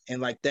wrong,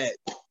 and like that,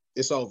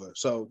 it's over.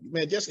 So,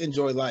 man, just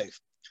enjoy life.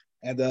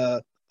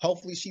 And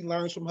hopefully she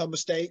learns from her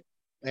mistake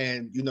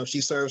and, she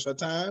serves her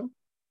time.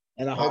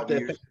 And I hope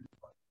that.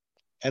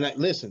 And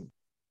listen,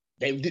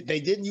 they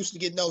didn't used to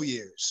get no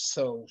years,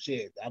 so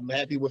shit. I'm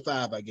happy with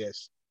 5, I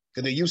guess,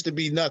 because there used to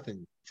be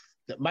nothing.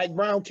 The Mike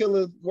Brown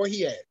killer, where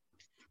he at?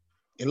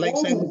 In Lake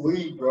St.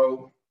 Louis,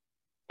 bro.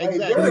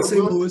 Exactly. Lake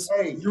St. Louis.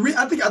 Hey,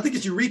 I think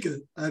it's Eureka.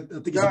 I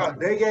think God,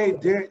 they gave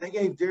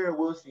Darren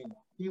Wilson.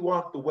 He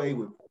walked away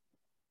with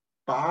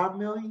 $5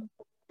 million.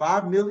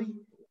 $5 million.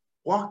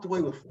 Walked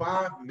away with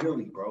 $5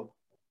 million, bro.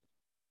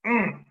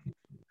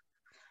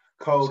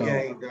 Cold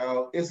game,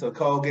 dog. It's a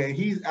cold game.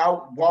 He's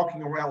out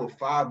walking around with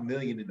 $5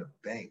 million in the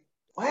bank.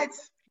 What?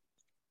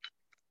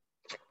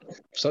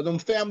 So them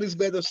families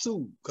better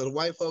sue, because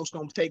white folks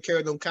gonna take care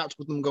of them cops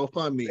with them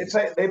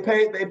GoFundMes. They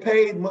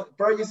paid.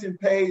 Ferguson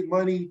paid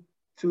money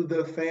to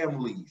the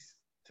families,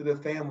 to the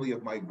family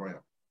of Mike Brown.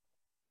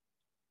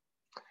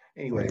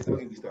 Anyway, don't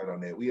get me started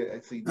on that.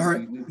 All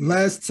right.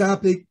 Last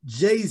topic.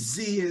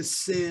 Jay-Z has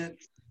said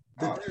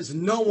that there's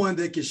no one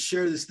that can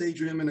share the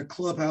stage with him in a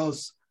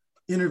clubhouse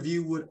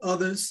interview with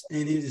others,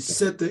 and he just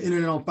set the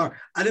internet on fire.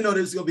 I didn't know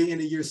this was gonna be the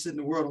end of the year setting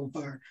the world on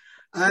fire.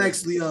 I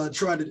actually I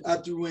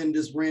threw in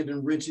just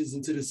random wrenches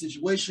into the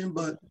situation,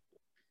 but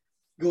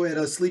go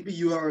ahead, Sleepy.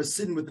 You are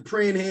sitting with the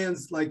praying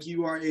hands like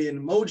you are an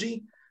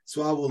emoji,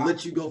 so I will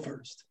let you go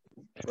first.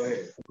 Go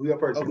ahead. We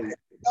got first. Okay.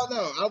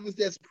 No, I was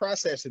just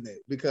processing it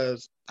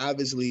because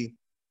obviously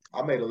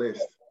I made a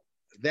list.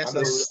 I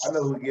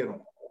know who to get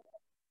them.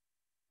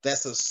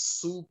 That's a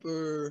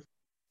super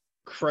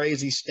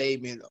crazy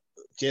statement,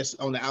 just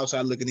on the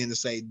outside looking in to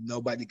say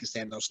nobody can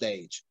stand on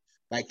stage.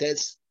 Like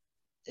it's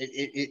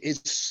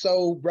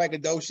so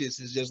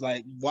braggadocious. It's just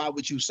like, why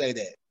would you say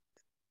that?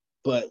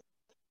 But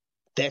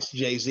that's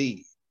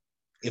Jay-Z.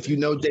 If you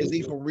know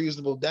Jay-Z from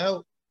Reasonable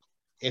Doubt,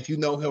 if you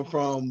know him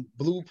from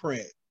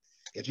Blueprint,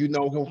 if you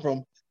know him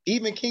from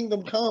even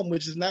Kingdom Come,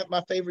 which is not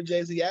my favorite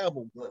Jay-Z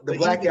album. The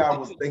Black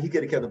Album, he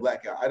could have kept the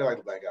Black Album. I don't like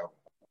the Black Album.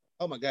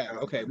 Oh my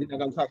God. Okay, we're not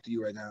gonna talk to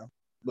you right now,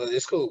 but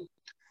it's cool.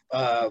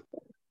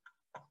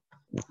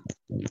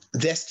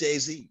 That's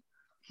Jay-Z.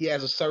 He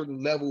has a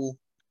certain level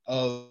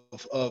of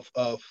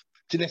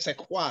je ne sais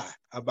quoi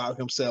about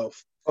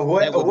himself. Of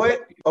what?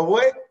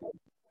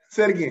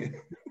 Say it again.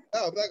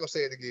 No, I'm not gonna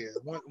say it again.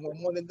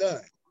 One and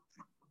done.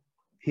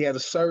 He had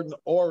a certain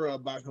aura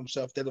about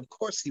himself that, of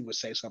course, he would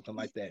say something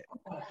like that.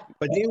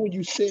 But then when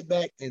you sit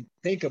back and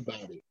think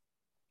about it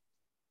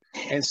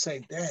and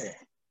say, "Dang,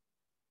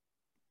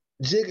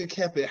 Jigga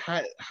kept it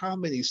hot how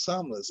many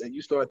summers?" And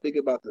you start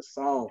thinking about the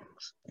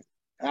songs.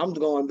 I'm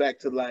going back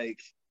to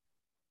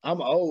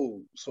I'm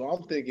old, so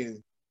I'm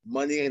thinking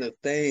Money Ain't a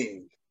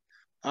Thing.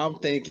 I'm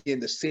thinking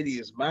The City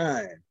Is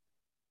Mine.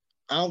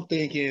 I'm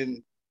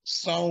thinking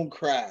Song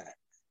Cry.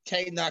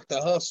 Can't Knock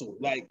the Hustle.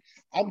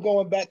 I'm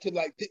going back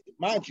to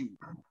mind you,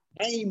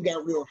 I ain't even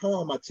got real hair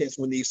on my chest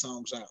when these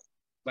songs out.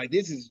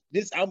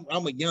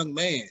 I'm a young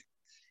man.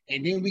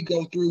 And then we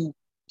go through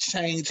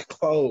Change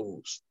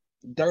Clothes,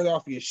 Dirt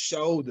Off Your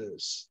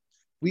Shoulders.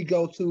 We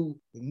go to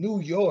New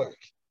York.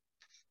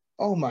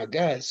 Oh my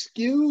God,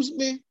 excuse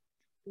me.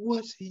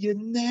 What's your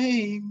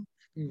name?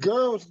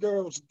 Girls,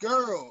 girls,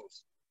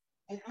 girls.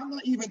 And I'm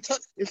not even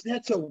touching. It's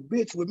That Your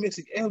Bitch with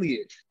Missy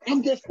Elliott.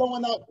 I'm just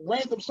throwing out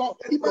random songs.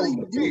 He might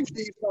even use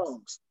these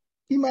songs.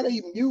 He might have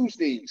even used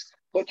these.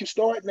 But you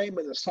start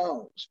naming the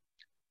songs.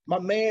 My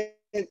man,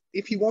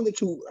 if he wanted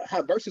to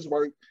have verses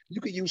work,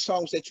 you could use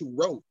songs that you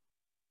wrote.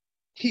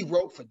 He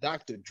wrote for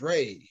Dr.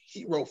 Dre.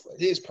 He wrote for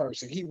this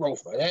person. He wrote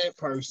for that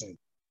person.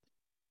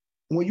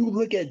 When you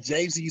look at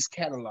Jay-Z's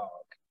catalog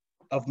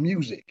of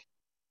music,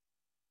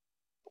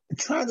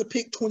 trying to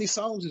pick 20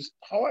 songs is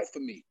hard for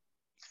me.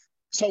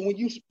 So when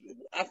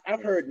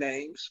I've heard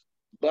names,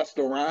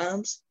 Busta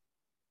Rhymes.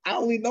 I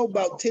only know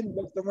about 10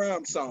 Busta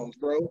Rhymes songs,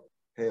 bro.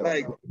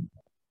 Hell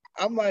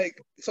I'm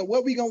like, so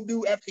what we gonna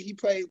do after he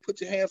played Put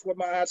Your Hands Where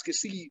My Eyes Can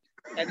See?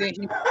 And then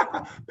he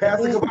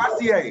Pastor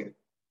Cavassier.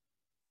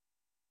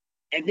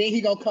 And then he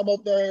gonna come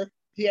up there.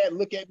 He had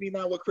Look At Me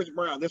Now with Chris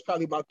Brown. That's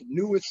probably about the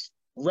newest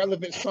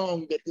relevant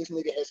song that this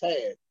nigga has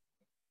had.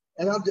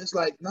 And I'm just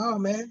like, no,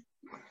 man.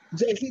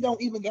 Jay-Z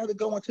don't even got to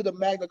go into the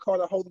Magna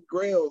Carta Holy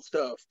Grail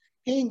stuff.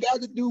 He ain't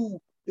got to do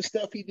the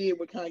stuff he did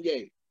with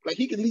Kanye.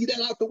 He can leave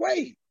that out the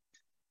way.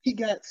 He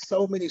got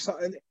so many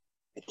songs. And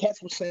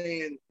cats was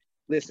saying,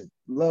 listen,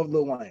 love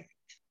Lil Wayne.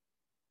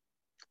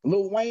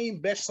 Lil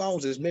Wayne best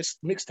songs is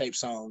mixtape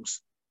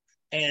songs.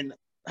 And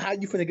how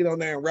you finna get on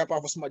there and rap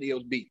off of somebody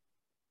else's beat?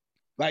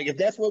 If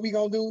that's what we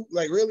gonna do,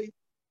 really?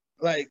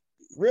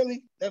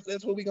 Really?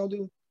 That's what we gonna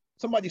do?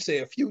 Somebody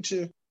said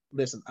Future.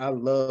 Listen, I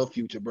love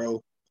Future,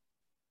 bro.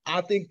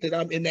 I think that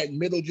I'm in that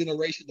middle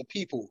generation of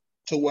people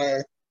to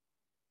where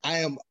I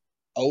am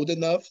old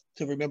enough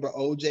to remember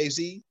old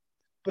Jay-Z,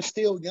 but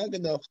still young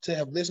enough to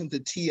have listened to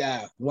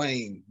T.I.,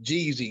 Wayne,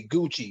 Jeezy,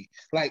 Gucci.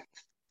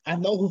 I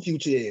know who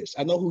Future is.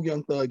 I know who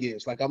Young Thug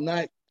is. I'm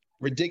not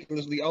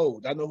ridiculously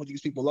old. I know who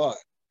these people are.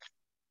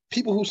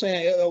 People who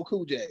saying LL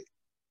Cool J.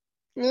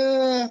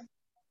 I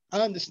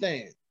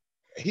understand.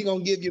 He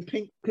gonna give you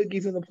pink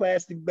cookies in a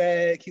plastic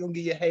bag. He gonna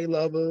give you Hey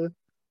Lover.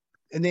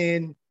 And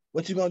then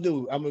what you gonna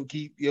do? I'm gonna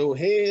keep your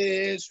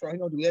head strong. He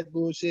gonna do that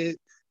bullshit.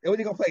 And when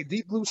you gonna play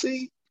Deep Blue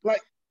Sea?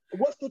 Like,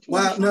 what's the 20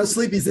 Wow, no, songs?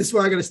 Sleepy, this is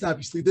where I gotta stop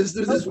you, Sleep. This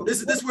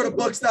is where the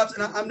buck stops,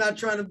 and I'm not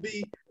trying to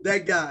be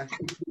that guy.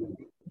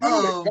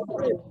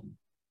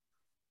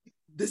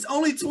 There's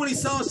only 20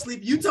 songs, Sleep.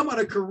 You talking about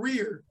a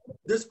career.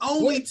 There's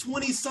only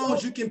 20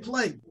 songs you can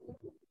play.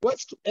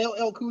 What's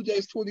LL Cool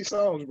J's 20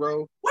 songs,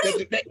 bro?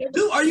 Wait,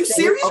 dude, are you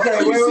serious? Okay,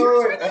 Are you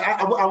serious? wait.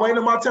 I'm waiting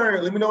on my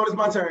turn. Let me know when it's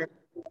my turn.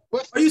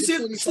 Are you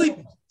serious?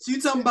 Sleepy. So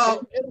you talking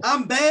about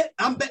I'm bad?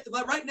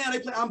 Like right now they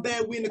play I'm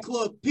bad, we in the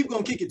club. People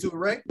gonna kick it to it,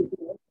 right?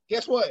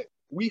 Guess what?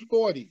 We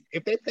 40.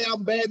 If they play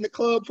I'm bad in the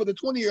club for the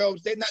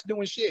 20-year-olds, they're not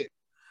doing shit.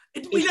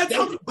 We not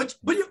talking, but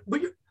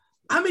you're,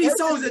 how many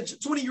songs that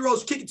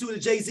 20-year-olds kick it to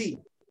Jay-Z?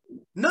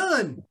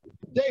 None.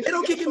 They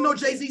don't kick in no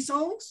Jay-Z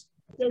songs.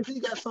 Jay-Z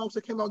got songs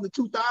that came out in the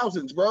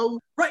 2000s, bro.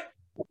 Right.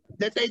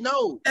 That they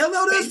know.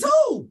 LL does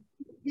too.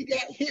 He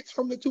got hits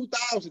from the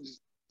 2000s,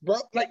 bro.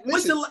 Like,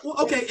 listen.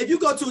 Okay, if you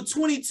go to a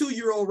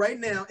 22-year-old right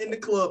now in the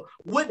club,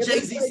 what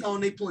Jay-Z song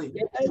they playing?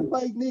 If they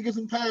play Niggas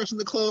in Paris in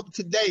the club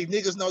today,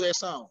 niggas know their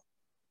song.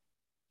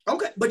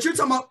 Okay, but you're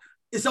talking about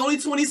it's only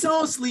 20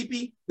 songs,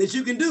 Sleepy, that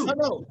you can do. I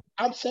know.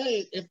 I'm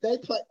saying if they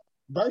play,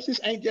 verses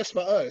ain't just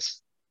for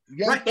us.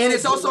 Right, and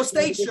it's also a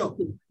stage show.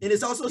 And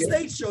it's also a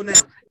stage show now.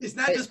 It's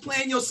not just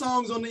playing your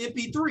songs on the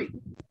MP3.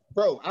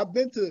 Bro, I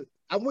went to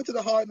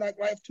the Hard Knock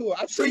Life tour.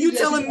 So you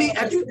telling me,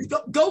 if you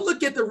go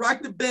look at the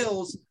Rock the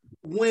Bells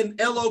when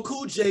LL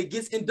Cool J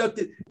gets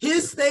inducted,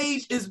 his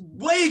stage is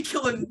way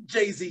killing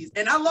Jay-Z's.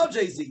 And I love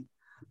Jay-Z.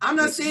 I'm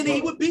not saying that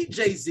he would beat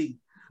Jay-Z.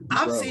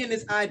 I'm saying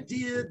this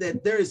idea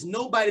that there is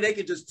nobody that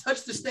can just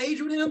touch the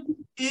stage with him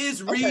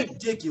is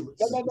ridiculous.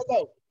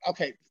 No.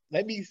 Okay,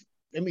 let me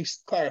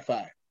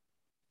clarify.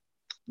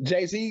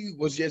 Jay-Z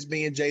was just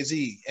being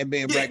Jay-Z and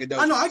being braggadocious.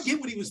 I know, I get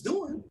what he was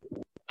doing.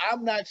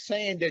 I'm not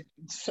saying that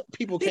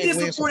people can't win. He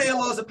win. did some 48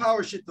 Laws of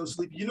Power shit though,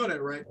 Sleepy. You know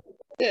that, right?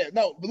 Yeah,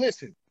 no, but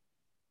listen.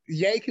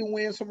 Ye can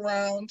win some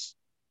rounds.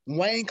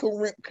 Wayne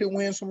could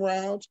win some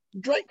rounds.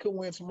 Drake could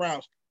win some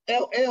rounds.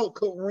 LL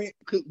could win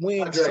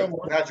not Drake, some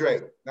rounds.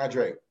 Not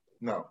Drake.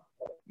 No.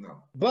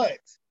 But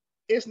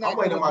it's not. I'm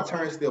waiting on my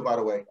turn still, by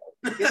the way.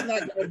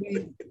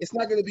 It's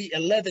not gonna be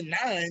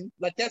 11-9.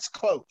 Like, that's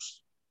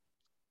close.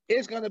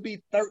 It's gonna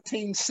be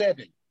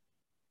 13-7,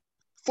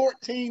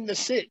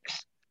 14-6.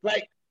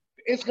 Like,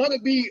 it's gonna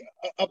be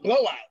a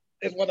blowout,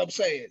 is what I'm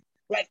saying.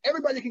 Like,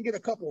 everybody can get a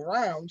couple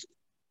rounds.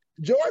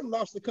 Jordan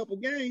lost a couple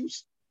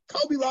games.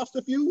 Kobe lost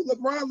a few.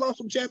 LeBron lost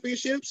some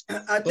championships.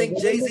 I think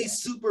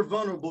Jay-Z's super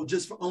vulnerable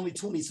just for only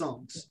 20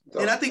 songs.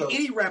 And I think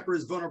any rapper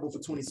is vulnerable for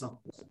 20 songs.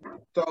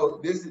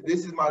 So this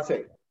is my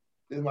take.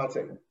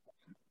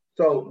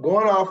 So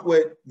going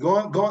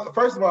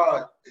first of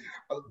all,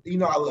 you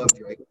know I love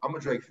Drake. I'm a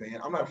Drake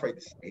fan. I'm not afraid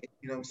to say it.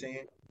 You know what I'm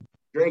saying?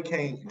 Drake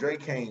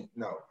can't,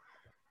 no.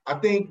 I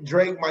think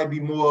Drake might be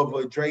more of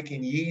a Drake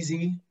and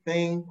Yeezy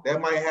thing. That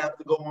might have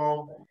to go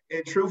on.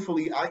 And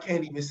truthfully, I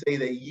can't even say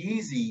that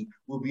Yeezy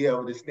will be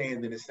able to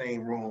stand in the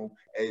same room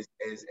as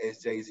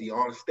Jay-Z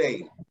on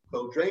stage.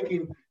 So Drake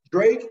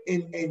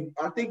and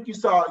I think you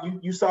saw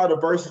the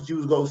verses you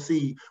was gonna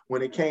see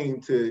when it came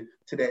to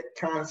that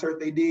concert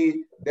they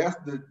did.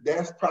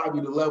 That's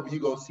probably the level you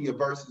gonna see a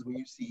verses when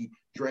you see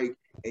Drake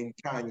and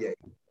Kanye.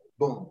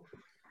 Boom.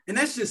 And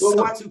that's just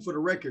sucked too, for the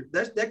record.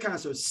 That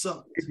concert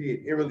sucked. It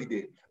did. It really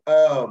did.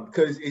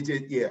 Because it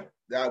just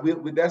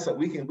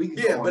we can.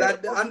 Yeah,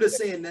 but I'm just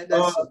saying that.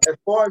 That's as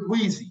far as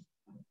Weezy,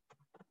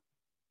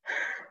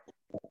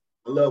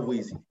 I love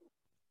Weezy.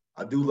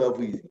 I do love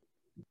Weezy,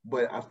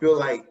 but I feel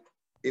like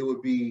it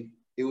would be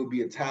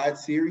a tied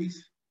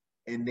series,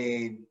 and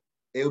then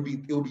it would be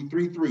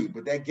 3-3.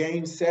 But that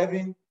game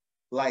 7,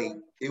 like,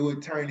 it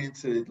would turn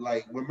into,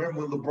 like,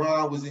 remember when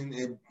LeBron was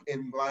in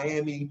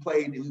Miami, he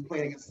was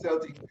playing against the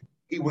Celtics,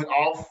 he went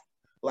off.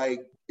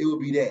 Like, it would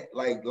be that.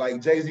 Like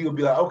Jay-Z would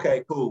be like,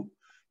 okay, cool.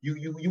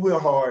 You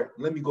went hard.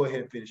 Let me go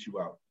ahead and finish you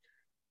out.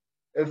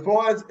 As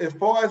far as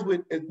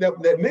with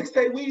that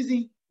mixtape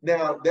Weezy,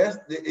 now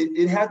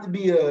it had to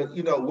be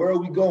where are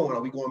we going?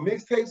 Are we going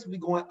mixtapes? Or are we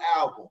going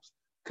albums?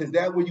 Because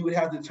that way you would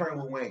have to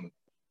turn with Wayne.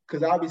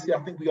 Because obviously, I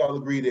think we all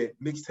agree that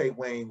mixtape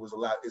Wayne is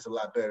a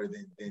lot better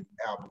than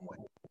album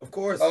Wayne. Of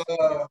course.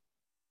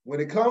 When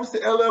it comes to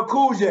LL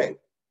Cool J,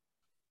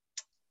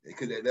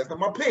 because that's not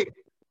my pick.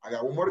 I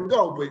got one more to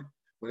go, but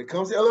when it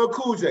comes to LL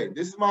Cool J,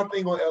 this is my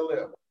thing on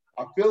LL.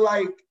 I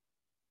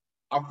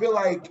feel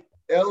like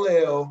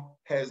LL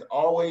has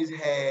always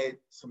had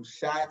some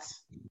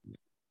shots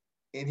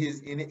in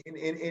his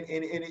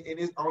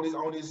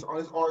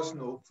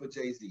arsenal for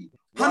Jay-Z.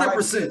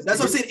 100%. That's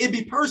what I'm saying. It'd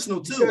be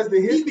personal too. Because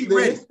the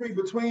history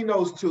between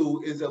those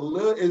two is a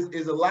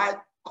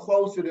lot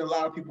closer than a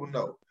lot of people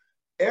know.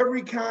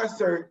 Every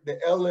concert that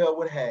LL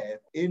would have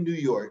in New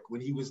York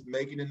when he was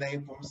making a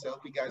name for himself,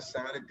 he got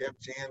signed to Def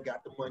Jam,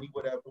 got the money,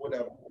 whatever.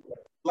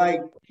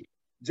 Like,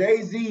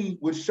 Jay-Z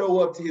would show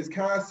up to his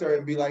concert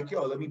and be like,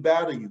 yo, let me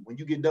battle you. When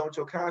you get done with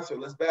your concert,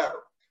 let's battle.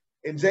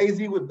 And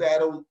Jay-Z would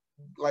battle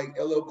like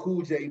LL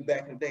Cool J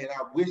back in the day. And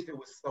I wish there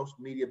was social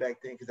media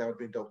back then because that would have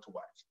been dope to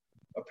watch.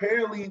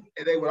 Apparently,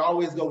 they would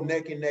always go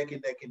neck and neck.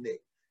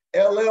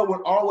 LL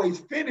would always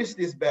finish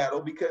this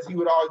battle because he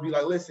would always be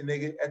like, listen,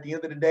 nigga, at the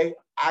end of the day,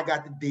 I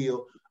got the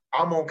deal.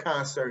 I'm on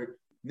concert.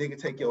 Nigga,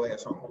 take your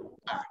ass home.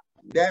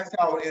 That's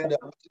how it ended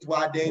up, which is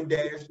why Dame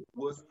Dash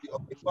was,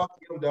 okay, fuck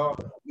him,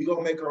 dog. We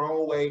gonna make our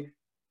own way.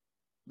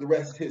 The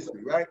rest is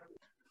history, right?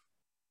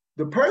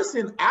 The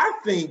person I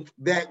think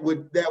that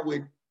would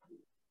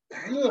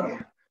I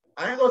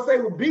ain't gonna say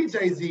would be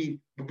Jay-Z,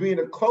 but be in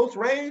a close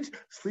range,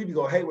 Sleepy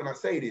gonna hate when I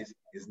say this,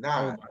 is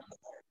Nas.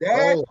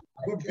 That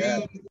would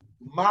be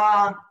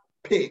my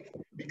pick.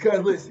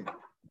 Because listen,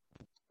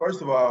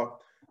 first of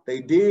all,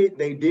 they did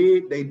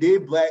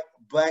Black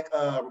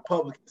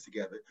Republicans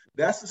together.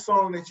 That's the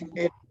song that you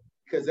edit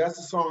because that's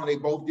the song they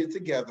both did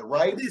together,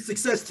 right? They did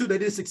Success too. They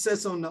did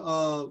Success on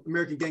the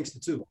American Gangster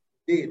too.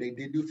 They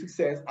did do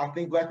Success. I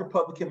think Black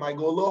Republican might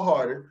go a little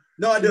harder.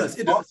 No, it does.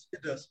 It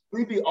does.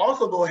 Sleepy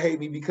also gonna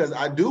hate me because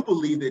I do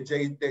believe that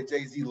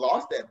Jay-Z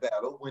lost that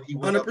battle when he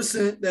went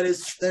 100%. That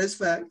is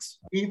facts.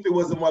 Ether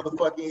was a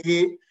motherfucking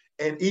hit,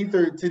 and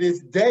Ether to this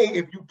day,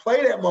 if you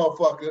play that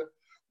motherfucker,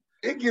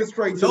 it gets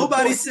straight to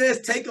nobody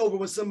says takeover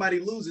when somebody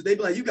loses. They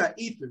be like, you got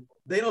Ether.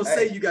 They don't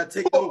say you got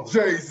takeover.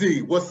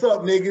 Jay-Z, what's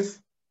up, niggas?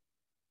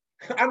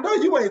 I know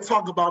you ain't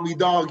talking about me,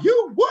 dog.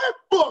 You what?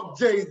 Fuck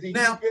Jay-Z.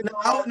 Now,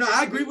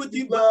 I agree with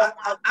you, but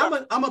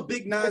I'm a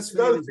big Nas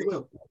fan as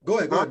well. Go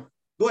ahead,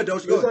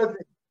 Doja. Go ahead.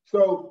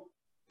 So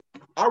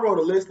I wrote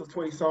a list of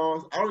 20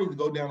 songs. I don't need to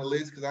go down the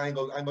list because I ain't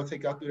gonna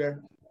take y'all through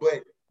there.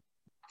 But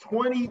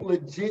 20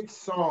 legit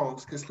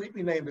songs, because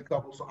Sleepy named a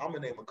couple, so I'm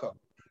gonna name a couple.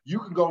 You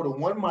can go to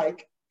one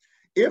mic.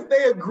 If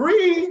they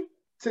agree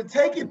to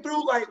take it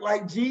through like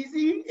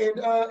Jeezy and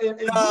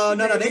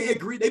no, they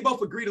agreed. They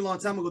both agreed a long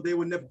time ago they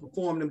would never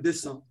perform them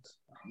diss songs.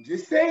 I'm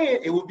just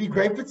saying it would be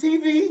great for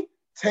TV.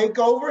 Take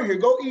over. Here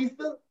go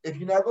Ether. If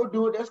you're not gonna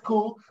do it, that's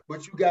cool.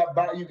 But you got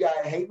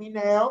Hate Me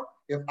Now.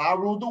 If I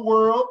Rule the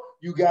World,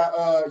 you got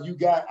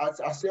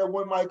I said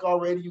one mic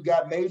already. You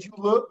got Made You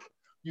Look.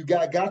 You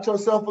got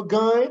Yourself a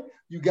Gun.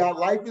 You got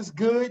Life Is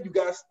Good. You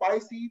got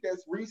Spicy.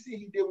 That's Reese.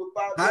 He did with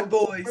Five. Hot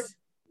Boys.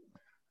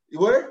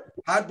 What?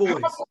 Hot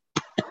Boys.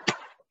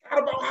 How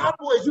about Hot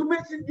Boys? You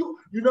mentioned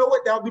you know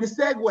what? That would be the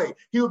segue.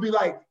 He would be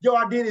like, yo,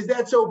 I did, is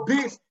that your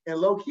bitch? And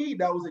low key,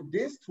 that was a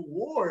diss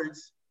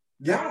towards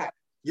God.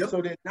 Yep.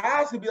 So then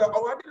Nas would be like,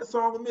 oh, I did a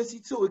song with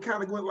Missy too. It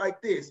kind of went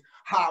like this.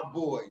 Hot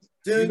Boys.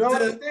 You know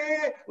what I'm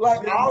saying?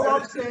 Like, all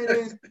I'm saying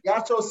is,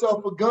 got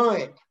yourself a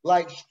gun.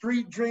 Like,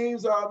 street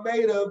dreams are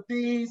made of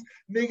these.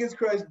 Niggas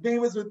crush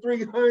demons with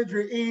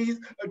 300 E's.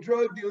 A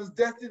drug dealer's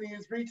destiny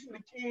is reaching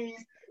the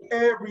keys.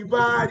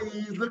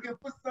 Everybody's looking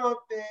for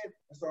something.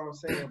 That's all I'm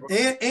saying, bro.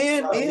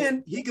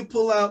 And he could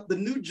pull out the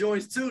new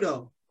joints too,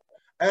 though.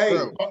 Hey,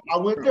 I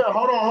went there.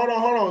 Hold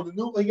on.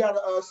 He got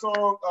a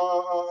song.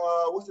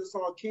 What's the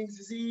song? King's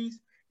Disease.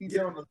 He did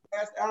on the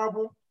last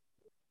album.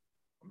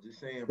 I'm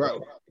just saying,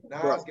 bro. Nas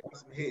got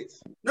some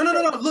hits. No.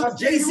 Look,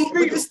 Jay-Z.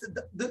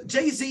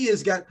 Jay-Z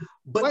has got,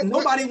 but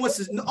nobody wants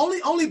to.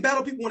 The only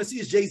battle people want to see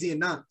is Jay-Z and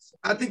Nas.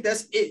 I think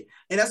that's it,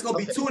 and that's gonna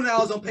be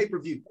 $200 on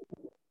pay-per-view.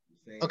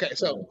 Okay,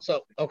 so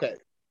okay.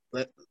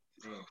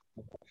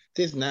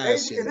 This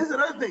Nas shit. And this is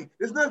another thing.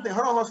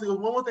 Hold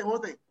on. One more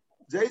thing.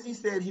 Jay-Z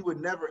said he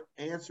would never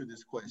answer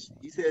this question.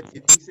 He said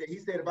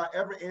if I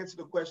ever answer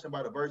the question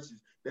about the verses,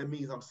 that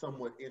means I'm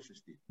somewhat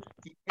interested.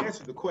 He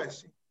answered the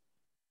question.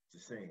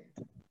 Just saying.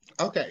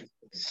 Okay,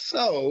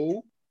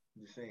 so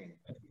just saying.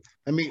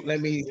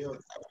 Let me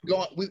go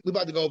on. We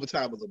about to go over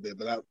time a little bit,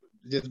 but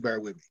just bear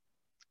with me.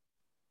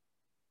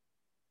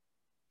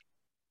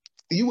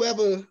 You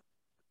ever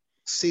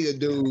see a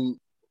dude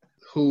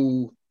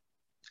who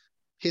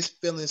his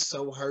feelings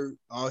so hurt,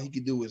 all he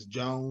could do is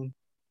Joan?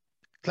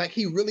 Like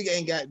he really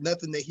ain't got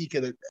nothing that he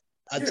could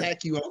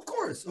attack you on. Of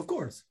course.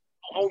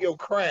 On your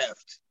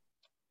craft.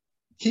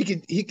 He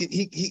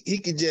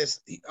could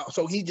just,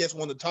 so he just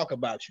want to talk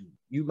about you.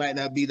 You might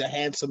not be the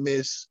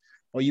handsomest,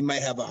 or you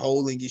might have a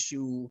hole in your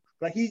shoe.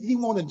 Like he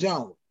want a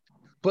Joan.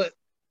 But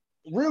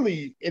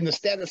really, in the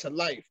status of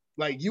life,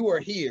 like you are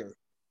here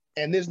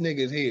and this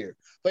nigga's here.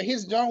 But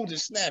his Jones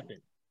is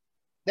snapping.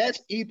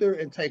 That's Ether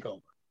and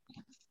Takeover.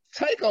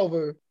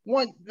 Takeover,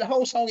 the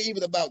whole song is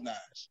even about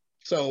Nas.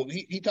 So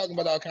he talking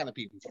about all kind of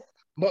people.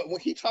 But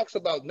when he talks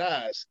about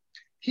Nas,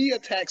 he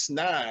attacks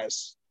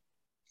Nas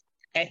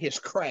at his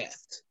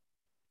craft.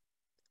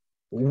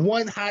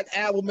 One hot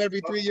album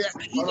every 3 years.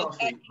 Hold on,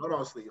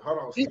 Sleep.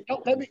 I'll let you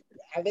talk. Okay,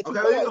 no,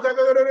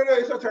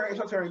 it's your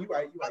turn. You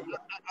right.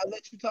 I'll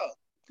let you talk.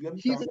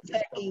 He's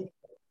attacking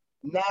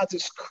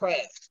Nas's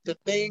craft, the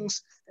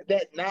things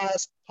that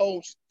Nas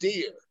holds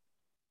dear.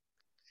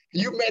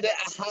 You made it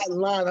a hot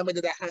line, I made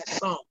it a hot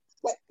song.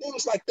 Like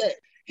things like that.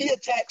 He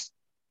attacks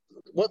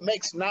what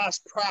makes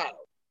Nas proud.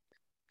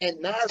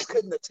 And Nas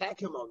couldn't attack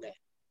him on that.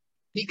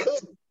 He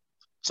couldn't.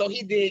 So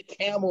he did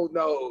Camel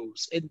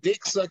Nose and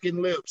Dick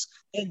Sucking Lips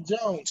and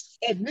Jones.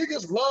 And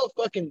niggas love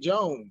fucking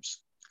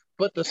Jones.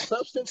 But the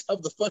substance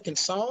of the fucking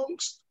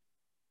songs,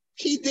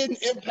 he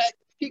didn't impact.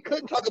 He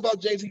couldn't talk about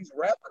Jay-Z's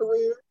rap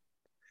career.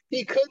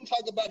 He couldn't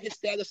talk about his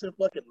status in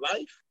fucking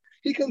life.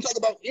 He couldn't talk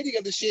about any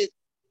of the shit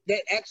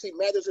that actually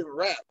matters in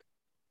rap.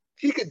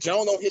 He could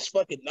joan on his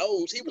fucking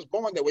nose. He was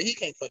born that way. He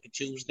can't fucking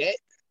choose that.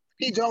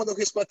 He joined on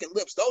his fucking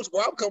lips. Those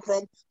where I come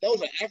from,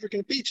 those are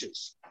African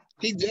features.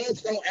 He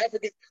judged on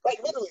African, like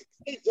literally,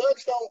 he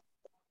judged on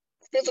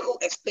physical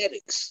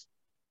aesthetics.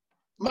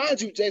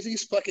 Mind you,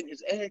 Jay-Z's fucking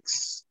his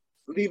ex,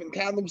 leaving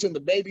condoms in the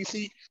baby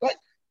seat. Like,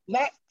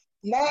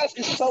 Nas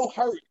is so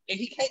hurt, and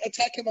he can't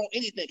attack him on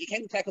anything. He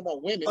can't attack him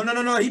on women. Oh,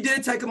 no. He did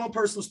attack him on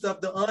personal stuff.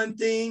 The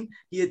thing,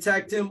 he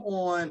attacked him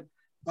on,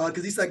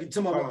 because he's like,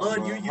 talking about, Hold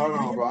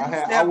on, bro.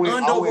 I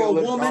went over a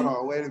woman. Hold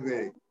on, wait a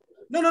minute.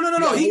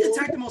 No. He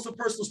attacked him on some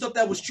personal stuff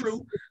that was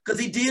true because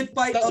he did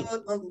fight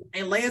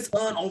and Lance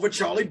over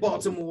Charlie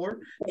Baltimore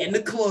in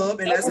the club,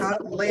 and that's how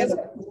Lance.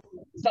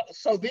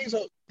 So these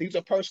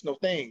are personal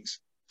things.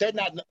 They're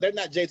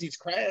not Jay-Z's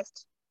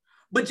craft.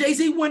 But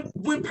Jay-Z went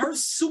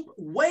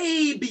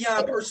way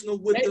beyond personal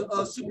with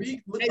the super.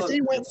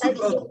 Jay-Z went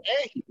personal.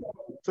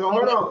 So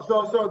hold on.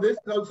 So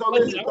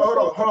listen.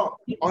 Hold on.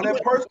 On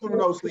that personal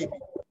note, Sleepy.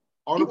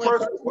 On the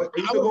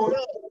personal,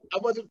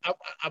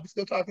 I'm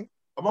still talking.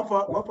 My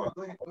fault.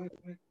 Go ahead.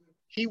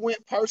 He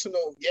went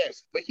personal,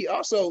 yes, but he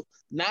also,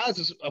 Nas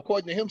is,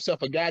 according to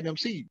himself, a God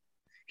MC.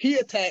 He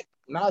attacked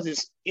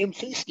Nas's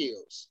MC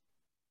skills.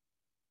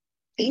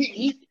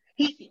 He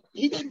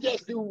didn't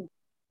just do,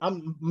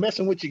 I'm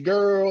messing with your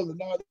girl and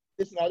all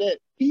this and all that.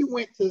 He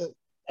went to,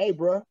 hey,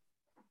 bro,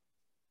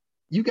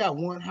 you got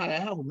one hot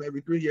album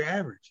every 3-year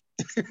average.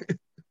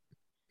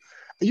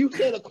 You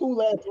said a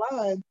cool ass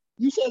line.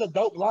 You said a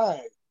dope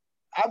line.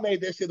 I made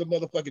that shit a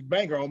motherfucking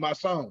banger on my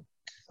song.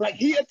 Like,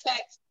 he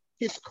attacked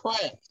his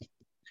craft,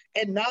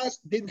 and Nas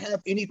didn't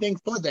have anything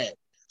for that.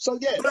 So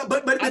yeah,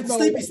 but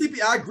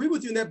Sleepy, I agree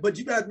with you in that. But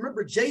you guys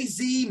remember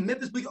Jay-Z,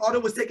 Memphis Bleek Auto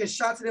was taking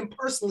shots at him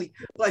personally,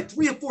 like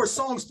 3 or 4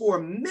 songs for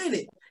a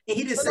minute, and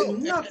he didn't say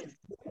nothing.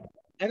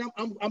 And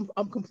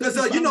I'm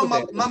completely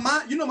because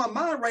my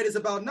mind right is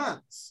about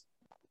Nas.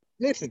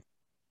 Listen,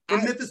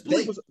 Memphis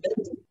Bleek.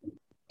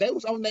 They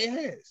was on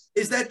their ass.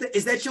 Is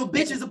that your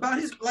bitch is about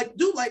his, like,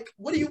 dude, like,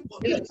 what do you,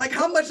 like,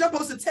 how much I'm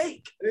supposed to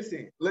take?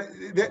 Listen,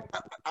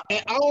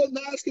 and all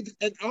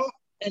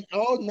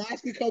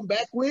Nas can come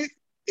back with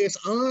is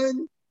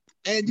on,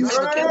 and you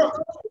have no.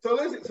 So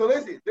listen.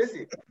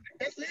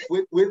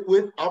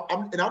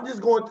 I'm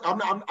just going.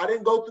 I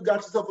didn't go through Got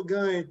Yourself a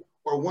Gun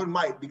or One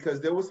Mic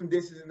because there was some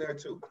dishes in there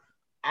too.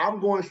 I'm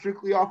going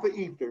strictly off of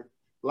Ether.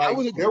 Like,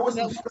 there was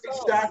some straight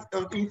shots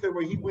of Ether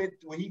where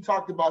he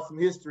talked about some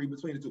history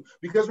between the two.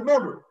 Because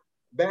remember,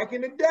 back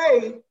in the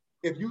day,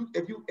 if you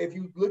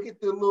look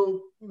at the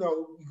little,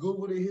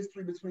 Google the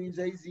history between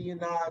Jay-Z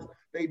and Nas,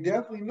 they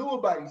definitely knew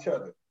about each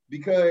other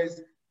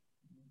because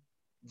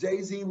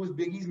Jay-Z was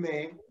Biggie's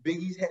man.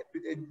 Nas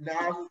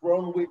was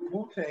rolling with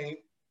Wu-Tang.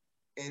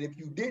 And if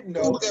you didn't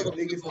know,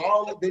 niggas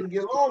all didn't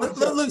get along with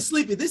each other. Look,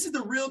 Sleepy, this is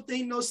the real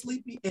thing, no,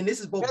 Sleepy, and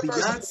this is both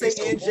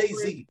Beyonce and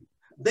Jay-Z.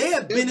 They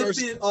have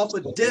benefited off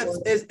of deaths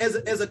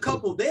as a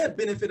couple. They have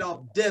benefited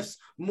off deaths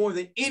more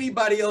than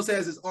anybody else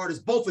has as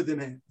artists. Both of them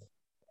have.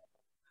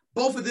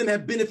 Both of them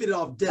have benefited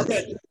off deaths.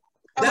 Okay.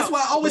 That's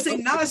why I always say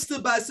Nas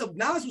stood by himself.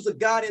 Nas was a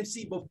God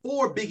MC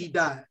before Biggie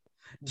died.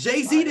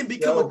 Jay-Z didn't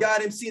become a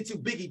God MC until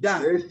Biggie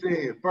died.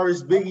 Listen,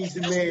 first Biggie's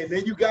the man.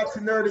 Then you got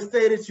the nerve to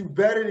say that you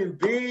better than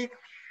Big.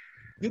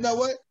 You know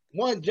what?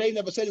 One, Jay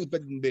never said he was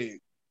better than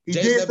Big. He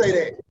did say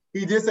that.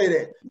 He did say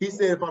that. He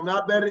said, if I'm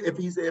not better, what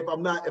did he say? If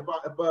I'm not, it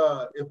was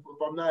a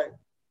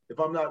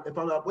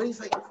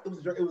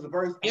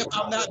verse. If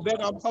I'm not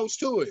better, I'm close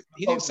to it.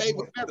 He didn't say it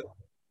was better.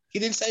 He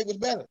didn't say it was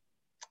better.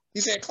 He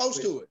said close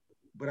to it.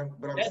 But I'm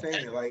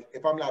saying, like,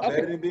 if I'm not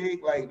better than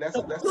Big, like, that's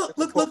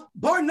look.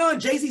 Bar none,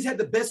 Jay-Z's had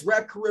the best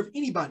rap career of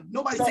anybody.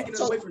 Nobody's taking it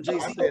away from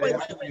Jay-Z.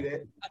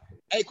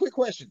 Hey, quick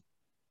question.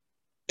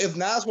 If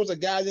Nas was a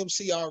guy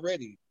MC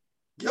already,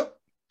 yep.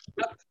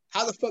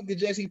 How the fuck did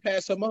Jay-Z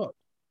pass him up?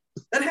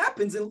 That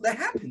happens. No,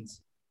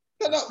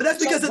 but that's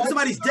because of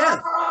somebody's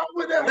death.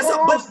 But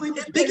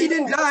if Biggie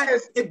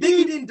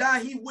didn't die,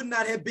 he would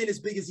not have been as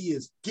big as he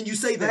is. Can you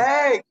say that?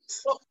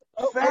 Facts.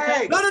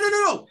 Facts.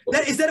 No.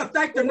 Is that a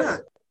fact or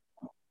not?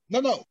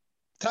 No.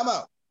 Come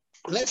out.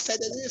 Let's say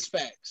that is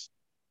facts.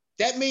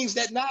 That means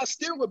that Nas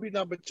still would be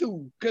number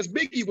 2 because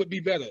Biggie would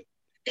be better.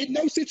 In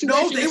no situation.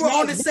 No, they were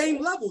on the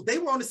same level. They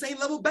were on the same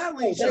level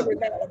battling each other.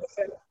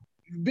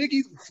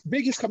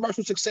 Biggie's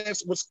commercial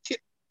success was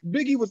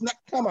Biggie was not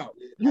come out.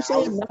 You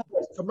saying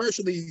Nas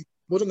commercially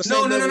was on the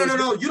same level?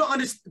 No. You don't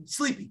understand,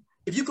 Sleepy.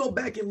 If you go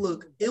back and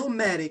look,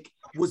 Illmatic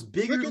was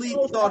biggerly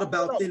thought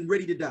about than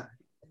Ready to Die.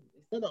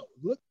 No.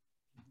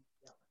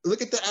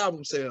 Look at the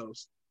album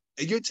sales,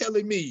 and you're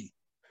telling me,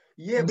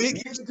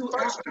 Biggie.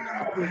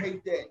 I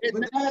hate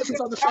that. Nas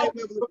is on the same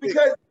level.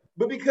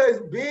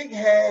 Because Big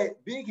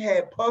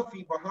had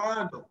Puffy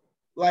behind him.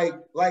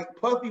 Like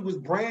Puffy was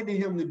branding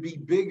him to be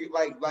bigger,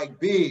 like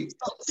big.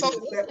 So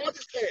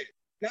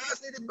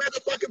Nas needed better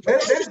fucking that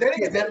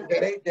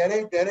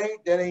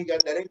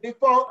ain't Big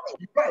fault.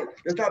 You're right.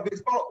 That's not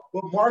Big's fault.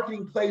 But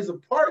marketing plays a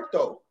part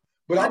though.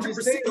 But I'm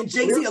just saying,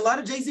 Jay-Z, a lot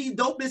of Jay-Z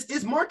dopeness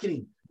is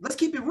marketing. Let's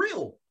keep it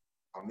real.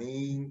 I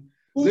mean,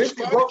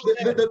 listen, bro,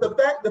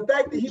 the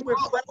fact that he went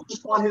platinum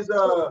on his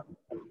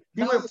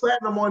He went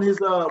platinum on his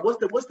what's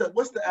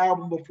the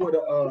album before the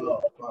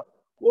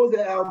what was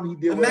the album he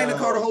did? The Magna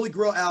Carta Holy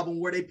Grail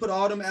album where they put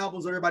all them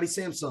albums on everybody's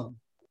Samsung.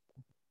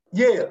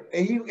 Yeah,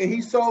 and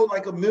he sold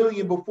like 1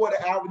 million before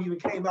the album even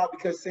came out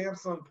because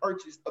Samsung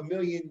purchased 1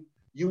 million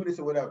units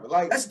or whatever.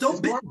 Like that's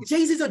dope.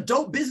 Jay-Z's a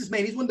dope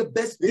businessman. He's one of the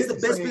best. He's the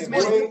best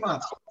businessman.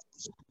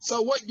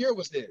 So what year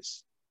was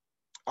this?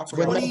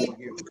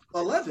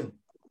 2011.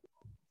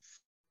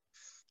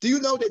 Do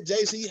you know that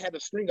Jay-Z had a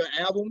string of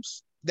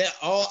albums that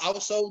all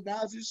outsold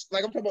Nas's?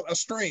 Like I'm talking about a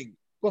string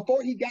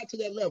before he got to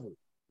that level.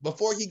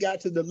 Before he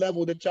got to the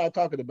level that y'all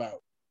talking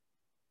about.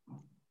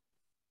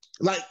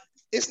 Like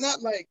it's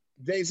not like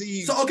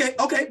Jay-Z. So okay.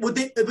 Well,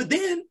 but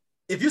then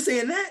if you're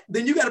saying that,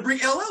 then you got to bring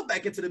LL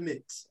back into the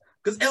mix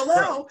because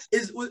LL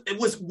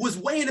was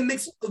way in the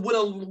mix with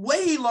a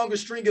way longer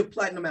string of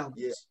platinum albums.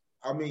 Yeah,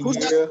 I mean, Come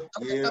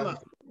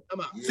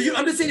on. So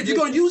I'm just saying, if you're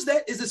gonna use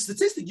that as a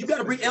statistic, you got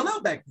to bring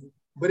LL back.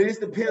 But it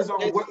just depends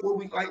on what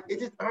we like.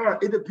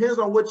 It depends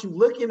on what you're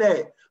looking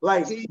at.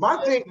 Like my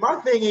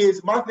thing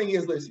is,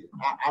 listen,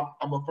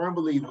 I'm a firm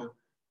believer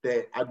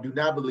that I do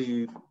not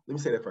believe. Let me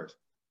say that first.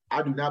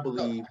 I do not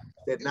believe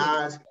that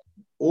Nas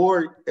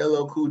or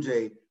LL Cool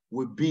J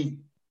would beat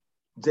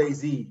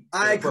Jay-Z.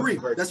 I agree.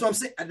 That's what I'm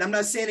saying. I'm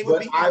not saying it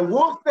would beat. I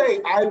will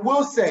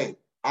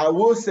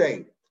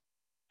say,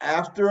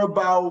 after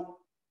about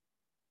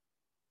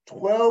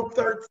 12,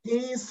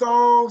 13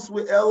 songs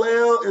with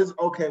LL is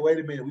okay. Wait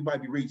a minute, we might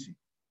be reaching.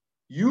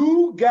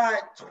 You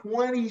got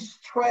 20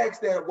 tracks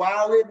that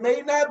while it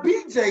may not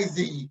be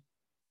Jay-Z,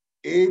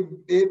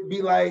 it'd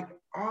be like,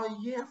 oh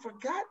yeah, I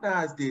forgot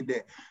Nas did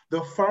that.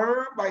 The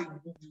Firm, like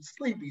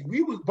Sleepy,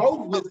 we was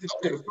both listening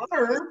to The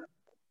Firm.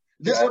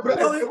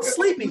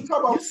 Sleepy,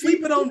 you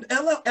sleeping on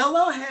LL.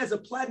 LL has a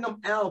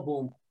platinum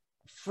album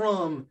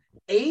from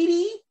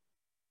 80.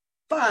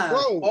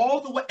 All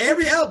the way,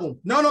 every album.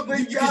 No, but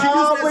see,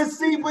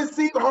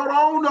 hold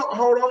on,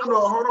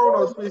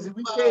 Squeezy.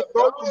 We can't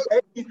go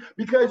to 80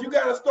 because you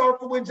got to start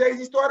from when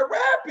Jay-Z started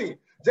rapping.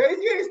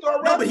 Jay-Z ain't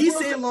started rapping. No, but he's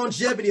saying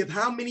longevity of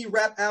how many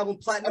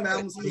platinum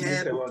albums he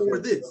had before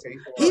this.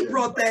 He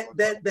brought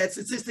that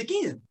statistic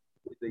in.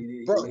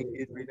 Bro,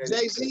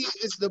 Jay-Z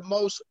is the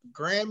most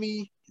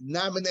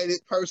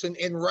Grammy-nominated person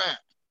in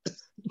rap.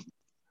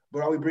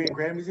 But are we bringing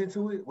Grammys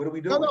into it? What are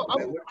we doing? No,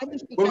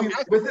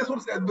 but that's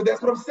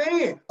what I'm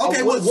saying.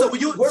 Okay, well, I'm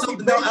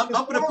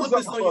gonna put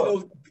this on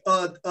you,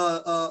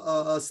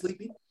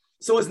 Sleepy.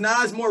 So is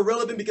Nas more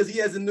relevant because he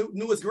has the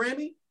newest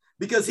Grammy?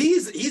 Because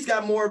he's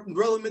got more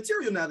relevant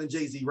material now than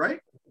Jay-Z, right?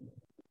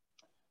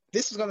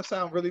 This is gonna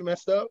sound really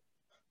messed up.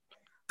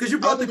 Because you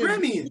brought the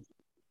Grammy in.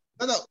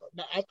 No,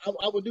 I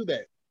would do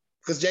that.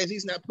 Because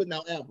Jay-Z's not putting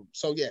out albums,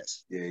 so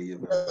yes. Yeah.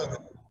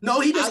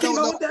 No, he just came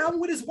out with the album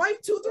with his wife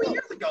 2-3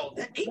 years ago.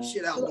 That ain't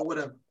shit album or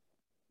whatever.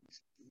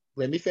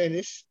 Let me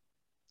finish.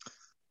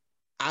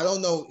 I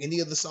don't know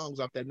any of the songs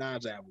off that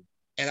Nas album,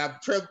 and I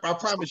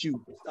promise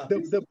you,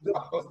 come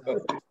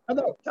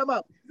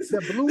out. This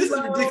is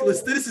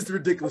ridiculous. This is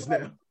ridiculous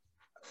now.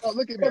 Oh,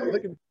 look at me. I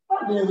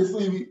didn't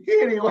sleepy.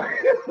 Anyway,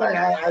 like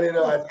I didn't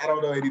know. I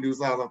don't know any new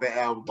songs off that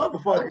album.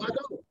 Motherfucker.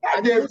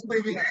 I didn't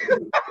sleepy.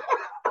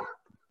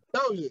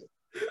 Told you.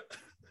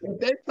 If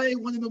they play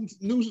one of them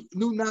new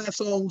Nas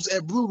songs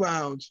at Blue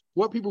Lounge,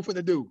 what people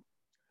finna do?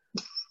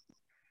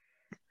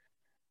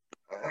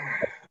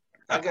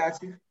 I got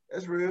you.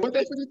 That's real. What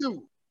they finna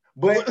do?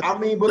 But I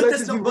mean, let's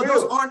just be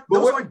real.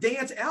 Those aren't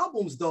dance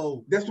albums,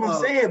 though. That's what I'm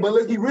saying. But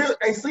let's be real.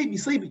 Hey,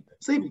 Sleepy.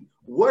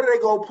 What are they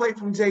gonna play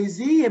from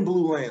Jay-Z in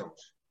Blue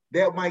Lounge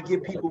that might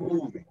get people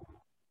moving?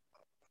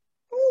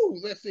 Ooh,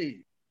 let's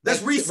see.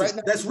 That's recent. Right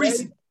now, that's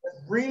recent. That's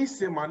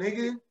recent, my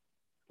nigga.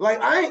 Like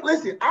I'm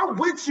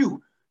with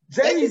you.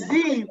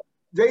 Jay-Z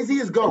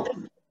is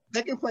gone.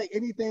 They can play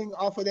anything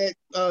off of that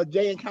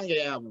Jay and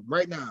Kanye album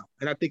right now,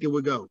 and I think it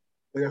would go.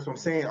 But that's what I'm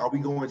saying. Are we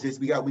going just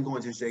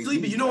Jay-Z?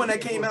 Sleepy, you know when that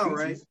came out,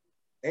 right?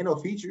 Ain't no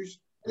features.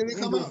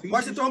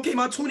 Watch the Throne came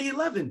out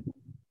 2011.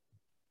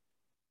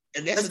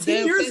 And that's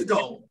 10 years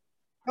ago.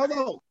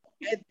 No.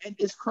 And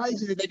it's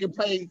crazy that they can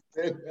play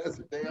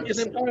it's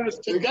in Paris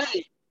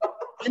today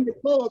in the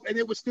club and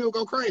it would still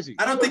go crazy.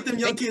 I don't think them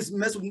young kids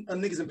mess with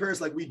niggas in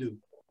Paris like we do.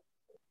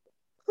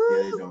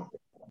 Yeah, they don't.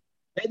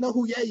 They know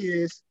who Ye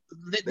is.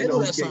 They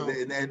know that song.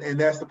 And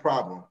that's the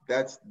problem.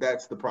 That's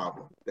the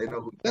problem. They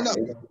know who. No.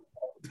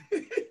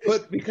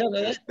 But because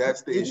of that,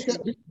 that's the issue.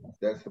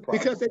 That's the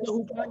problem. Because they know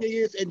who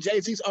Kanye is and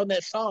Jay-Z's on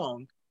that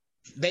song.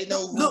 They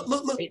know. Look.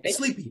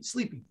 Sleepy.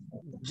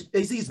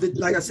 Jay-Z's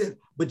like I said,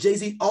 but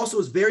Jay-Z also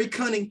is very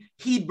cunning.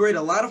 He bred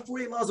a lot of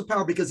 48 Laws of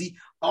Power because he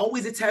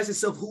always attached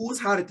himself who was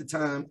hot at the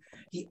time.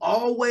 He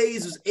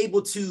always was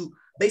able to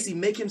basically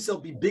make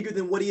himself be bigger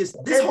than what he is.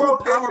 This whole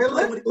power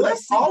play with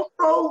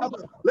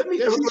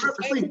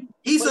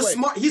he's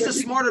a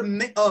smarter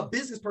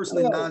business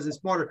person than Nas, and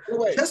smarter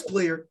chess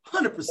player,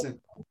 100%.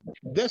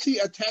 Does he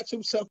attach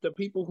himself to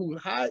people who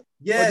hide?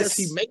 Yes. Or does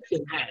he make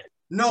them hide?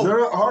 No.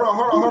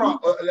 Hold on.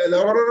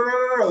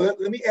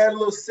 Let me add a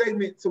little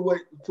segment to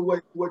what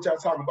y'all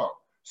talking about.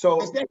 So,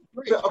 okay,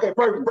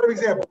 perfect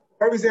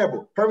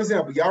example.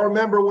 Y'all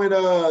remember when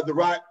The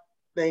Rock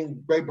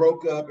thing, they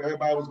broke up.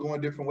 Everybody was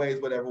going different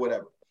ways,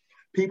 whatever.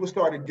 People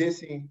started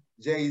dissing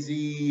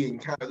Jay-Z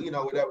and kind of,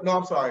 whatever. No,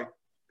 I'm sorry.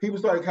 People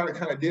started kind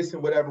of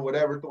dissing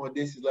whatever, throwing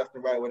disses left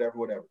and right,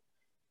 whatever.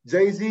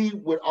 Jay-Z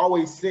would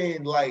always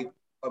send like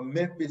a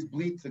Memphis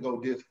Bleak to go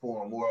diss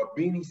for him, or a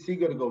Beanie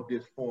Sigel to go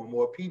diss for him,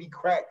 or a PD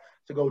Crack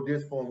to go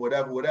diss for him,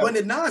 whatever. When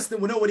the Nas,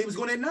 when he was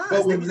going at Nas.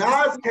 But when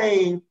Nas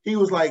came, he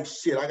was like,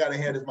 shit, I gotta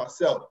handle this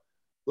myself.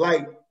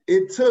 Like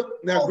it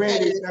took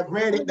granted,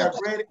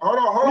 hold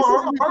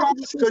on.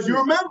 Because you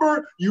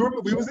remember,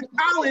 we was in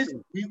college.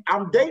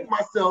 I'm dating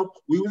myself.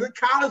 We was in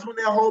college when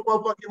that whole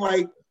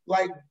motherfucking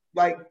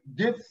like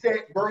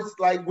Dipset verse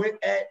like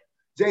went at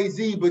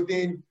Jay-Z, but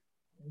then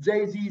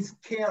Jay-Z's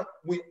camp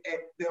went at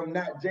them,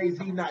 not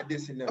Jay-Z not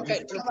dissing them.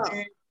 Okay,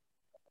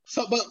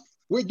 so but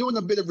we're doing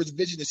a bit of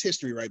revisionist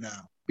history right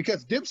now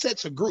because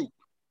Dipset's a group.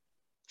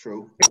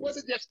 True. It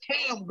wasn't just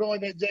Cam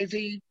going at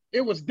Jay-Z.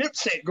 It was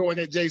Dipset going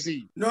at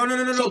Jay-Z. No.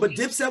 But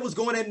Dipset was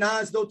going at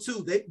Nas though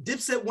too.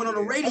 Dipset went on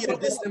the radio to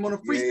diss them on a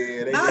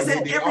freestyle. Nas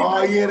had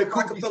everybody. The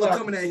Rockefeller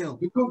coming at him.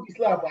 The Cookie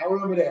Slapper. I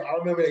remember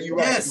that. You're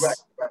right.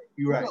 Yes.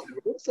 You're right.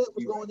 Dipset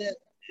was going at.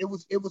 It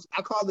was.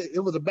 I call it.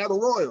 It was a battle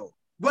royal.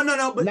 But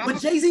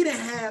but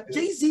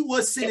Jay-Z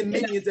was sending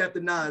minions after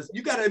Nas.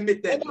 You gotta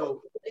admit that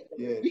though.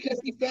 Yeah. Because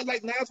he felt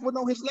like Nas wasn't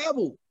on his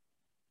level.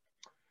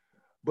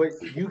 But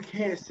you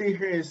can't sit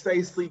here and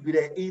say, Sleepy,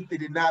 that Ether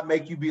did not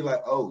make you be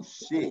like, oh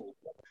shit.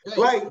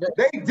 Like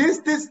they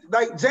dissed this,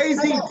 like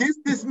Jay-Z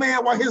dissed this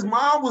man while his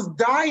mom was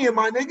dying,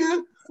 my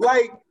nigga.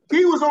 Like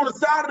he was on the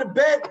side of the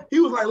bed. He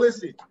was like,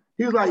 listen,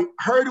 he was like,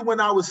 heard it when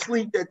I was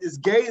asleep that this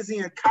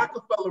Gazy and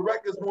Rockefeller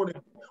records wanted.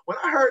 When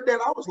I heard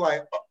that, I was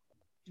like,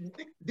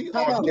 the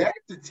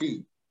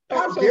audacity.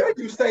 How dare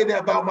you say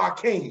that about my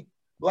king?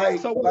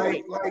 Like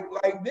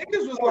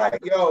niggas was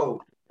like,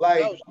 yo,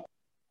 like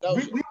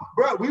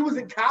we was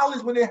in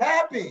college when it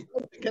happened.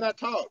 Can I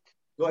talk?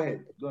 Go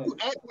ahead. You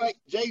act like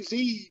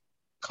Jay-Z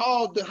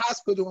called the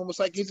hospital and was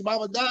like, his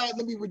mama died,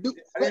 let me reduce.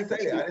 I didn't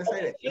say that.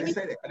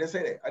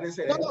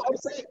 No, I'm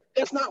saying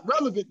it's not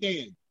relevant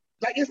then.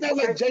 Like it's not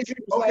like Jay-Z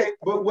was okay,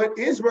 but what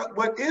is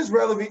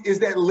relevant is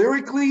that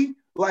lyrically,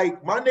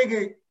 like my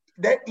nigga,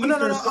 that no.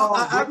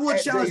 I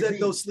would challenge that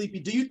though, Sleepy.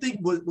 Do you think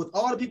with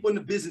all the people in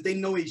the business, they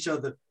know each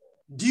other?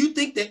 Do you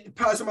think that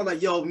probably somebody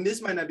like, yo,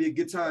 this might not be a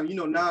good time? You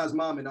know, Nas'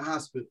 mom in the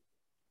hospital.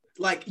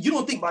 Like, you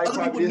don't think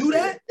other people knew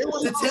that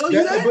to tell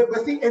you that?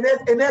 But see, and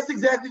that's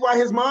exactly why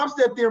his mom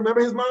stepped in.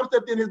 Remember, his mom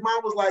stepped in. His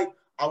mom was like,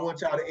 I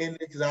want y'all to end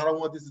it because I don't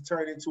want this to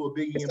turn into a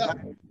Biggie impact.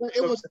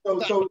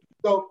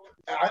 So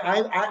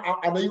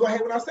I know you're gonna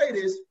hate when I say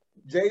this.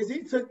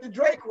 Jay-Z took the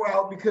Drake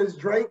route because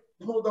Drake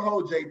pulled the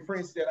whole Jay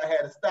Prince said I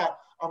had to stop.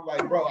 I'm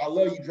like, bro, I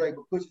love you, Drake,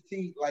 but Pusha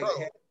T, like,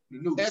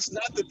 that's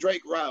not the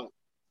Drake route.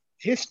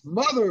 His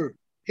mother,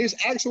 his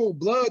actual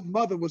blood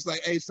mother was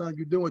like, hey, son,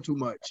 you're doing too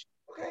much.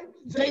 Okay.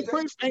 Jay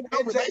Prince ain't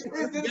over. Jay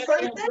Prince did the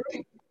same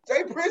thing.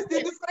 Jay Prince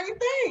did the same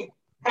thing.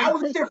 How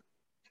was it different?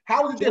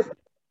 How was it different?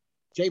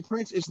 Jay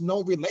Prince is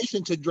no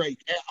relation to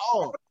Drake at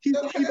all.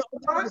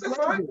 That's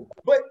fine.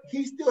 But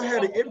he still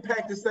had an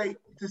impact to say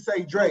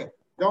Drake,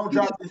 don't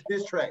drop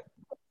this track.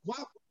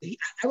 Why? I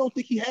don't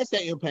think he has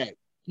that impact.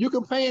 You're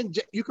comparing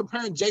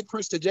Jay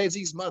Prince to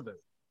Jay-Z's mother.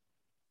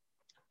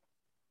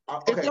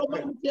 If your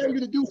mama tell you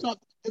to do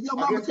something, if your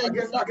mama tell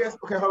you I guess,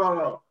 okay, hold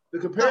on. The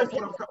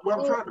comparison what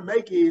I'm trying to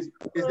make is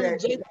that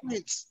Jay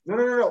Prince.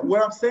 No.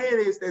 What I'm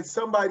saying is that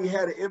somebody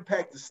had an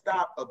impact to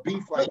stop a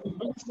beef like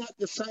that. It's not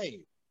the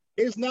same.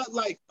 It's not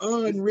like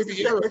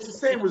Riviera. It's the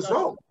same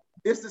result.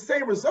 It's the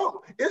same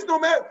result. It's no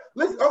matter.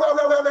 Listen,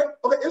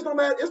 okay. It's no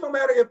matter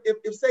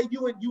if say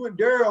you and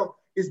Daryl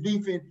is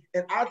beefing,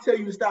 and I tell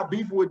you to stop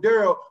beefing with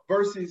Daryl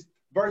versus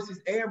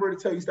Amber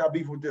to tell you to stop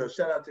beefing with Daryl.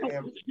 Shout out to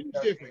Amber.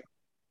 Different.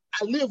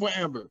 I live with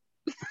Amber.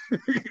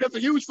 That's a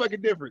huge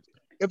fucking difference.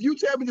 If you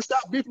tell me to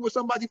stop beefing with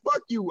somebody,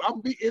 fuck you.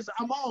 I'm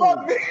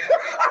on.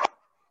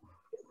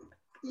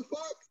 The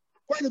fuck?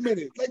 Wait a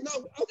minute. Like, no,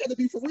 I gotta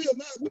be for real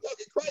now. We're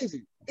talking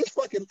crazy. It's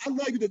fucking, I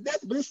love you to death,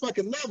 but it's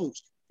fucking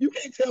levels. You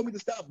can't tell me to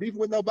stop beefing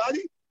with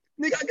nobody.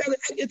 Nigga,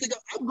 I get to go.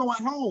 I'm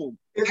going home.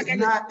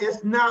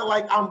 It's not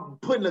like I'm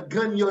putting a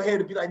gun in your head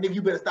to be like, nigga,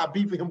 you better stop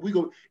beefing him.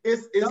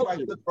 It's like,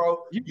 look,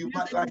 bro,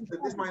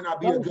 this might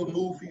not be a good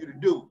move for you to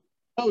do.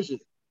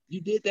 You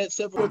did that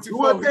several times. We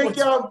want to thank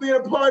y'all for being a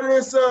part of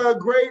this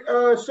great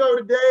show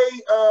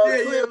today.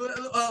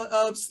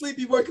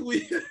 Sleepy, where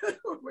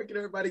can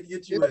everybody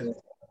get you in?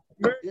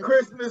 Merry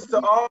Christmas to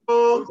all.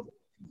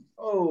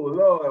 Oh,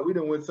 Lord, we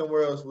done went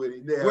somewhere else with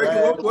it.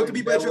 Yeah, what could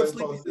be better if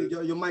Sleepy?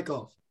 Your mic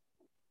off.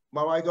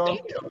 My mic off?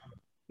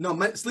 No,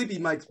 Sleepy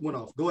mic went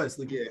off. Go ahead,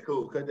 Sleepy. Yeah,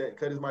 cool. Cut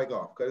his mic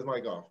off.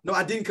 No,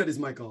 I didn't cut his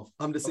mic off.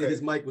 I'm just saying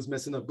his mic was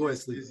messing up. Go ahead,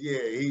 Sleepy.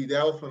 Yeah,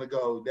 that was gonna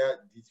go.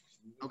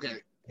 Okay.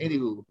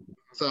 Anywho,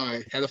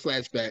 sorry, had a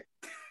flashback.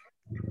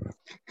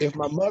 If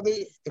my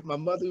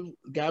mother,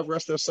 God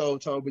rest her soul,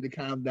 told me to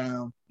calm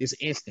down, it's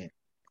instant,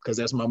 because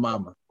that's my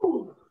mama.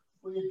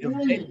 If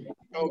they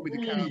told me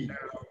to calm down,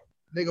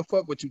 nigga,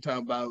 fuck what you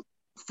talking about.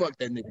 Fuck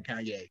that nigga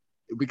Kanye.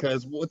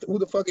 Because who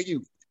the fuck are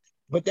you?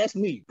 But that's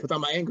me, because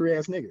I'm an angry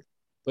ass nigga.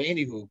 But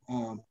anywho,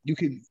 you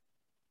can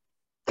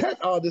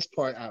cut all this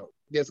part out.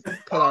 Just cut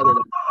out of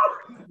it.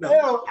 No.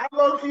 Hell, I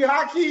low-key,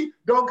 high-key,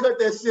 don't cut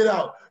that shit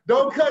out.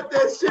 Don't cut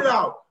that shit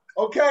out.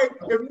 Okay?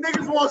 If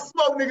niggas want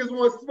smoke, niggas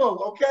want smoke.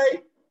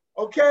 Okay?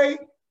 Okay?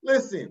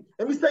 Listen,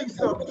 let me tell you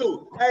something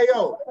too. Hey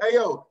yo,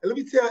 and let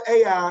me tell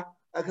AI,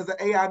 because the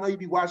AI, I know you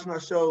be watching our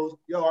shows.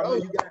 Yo, I know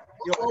you got,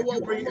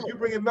 if you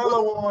bringing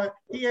Mello on,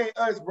 he ain't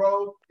us,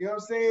 bro. You know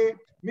what I'm saying?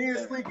 Me and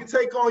Sleep can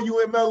take on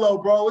you and Mello,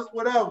 bro. It's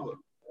whatever.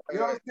 You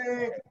know what I'm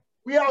saying?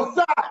 We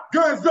outside,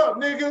 guns up,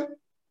 nigga.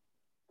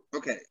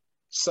 Okay,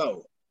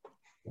 so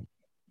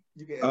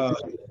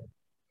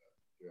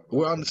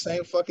we're on the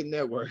same fucking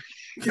network.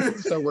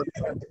 So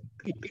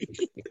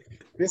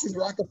this is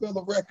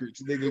Rockefeller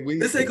Records, nigga.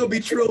 This ain't gonna be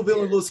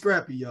Trillville and Lil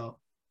Scrappy, y'all.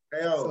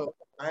 Hell,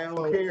 I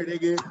don't care,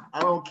 nigga.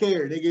 I don't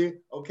care, nigga.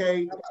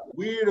 Okay,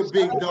 we're the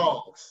big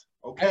dogs.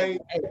 Okay.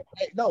 Hey,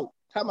 no,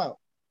 time out.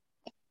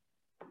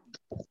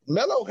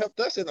 Mello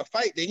helped us in a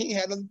fight that he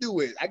had nothing to do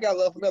with. I got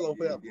love for Mello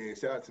for him. Yeah,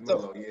 shout out to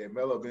Mello. Yeah,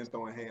 Mello been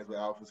throwing hands with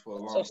Alphas for a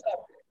long time.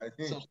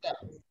 So stop.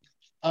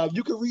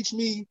 You can reach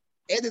me.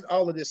 Edit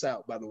all of this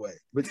out, by the way.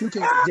 But you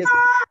can just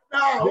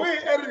no, we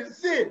ain't editing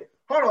shit.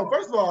 Hold on.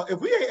 First of all, if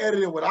we ain't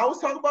editing what I was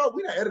talking about,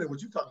 we not editing what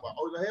you talking about.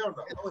 Oh, hell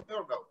no. Oh,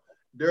 hell no.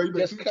 Daryl, you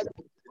better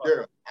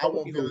Daryl, I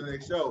won't be on the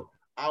next show.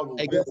 I will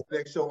miss the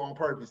next show on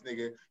purpose,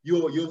 nigga.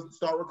 You'll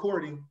start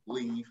recording,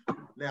 leave.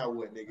 Now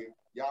what, nigga?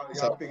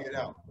 Y'all figure it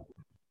out.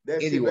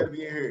 That shit better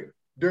be in here.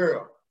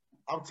 Daryl,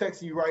 I'm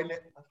texting you right now.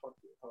 Hold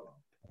on.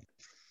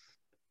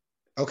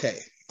 Okay,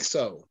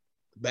 so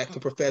back to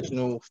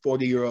professional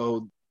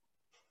 40-year-old.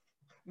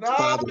 No.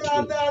 Don't be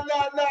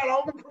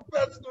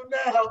professional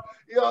now.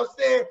 You know what I'm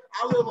saying?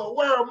 I live on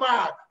Where Am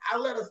I? I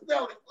let her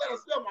smell it. Let her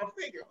smell my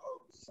finger.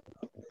 Oh,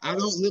 I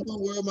don't live on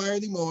Where Am I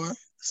anymore.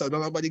 So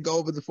don't nobody go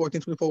over the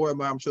 1424 Where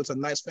Am I? I'm sure it's a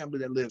nice family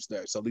that lives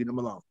there. So leave them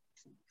alone.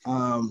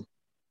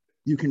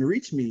 You can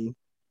reach me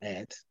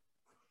at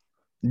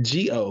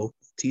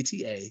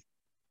GOTTA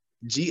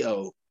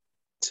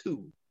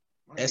GO2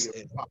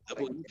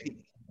 SNWP.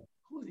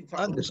 Who's he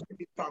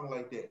talking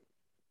like that?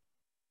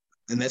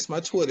 And that's my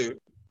Twitter.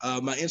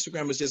 My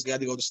Instagram is just got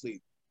to go to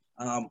sleep.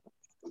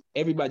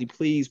 Everybody,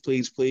 please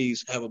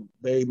have a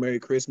very Merry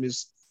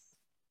Christmas.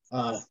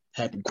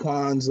 Happy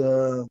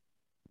Kwanzaa,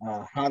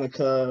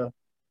 Hanukkah,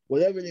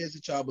 whatever it is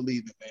that y'all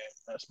believe in, man.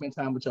 Spend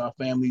time with y'all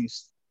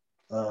families.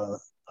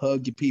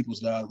 Hug your peoples,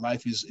 dog.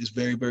 Life is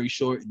very, very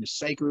short and it's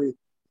sacred.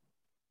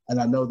 And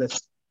I know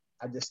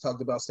I just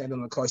talked about standing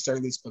on the car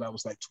shirtless, but I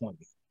was like 20.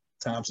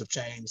 Times have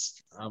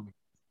changed. I'm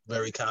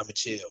very calm and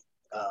chill.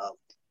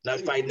 Not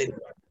fighting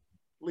anybody.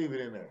 Leave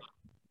it in there.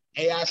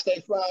 AI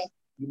stay fly.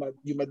 You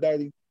my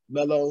dirty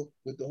Mello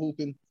with the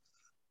hooping.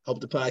 Hope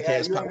the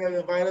podcast. You ain't gotta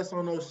invite us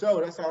on no show.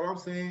 That's all I'm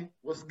saying.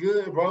 What's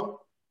good, bro?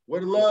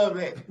 Where the love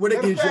at? What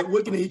can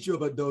they hit you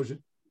about Doja?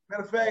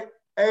 Matter of fact,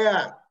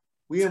 AI,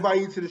 we invite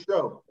you to the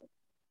show.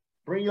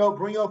 Bring your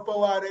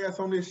 4-eyed ass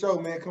on this show,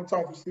 man. Come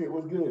talk some shit.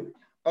 What's good?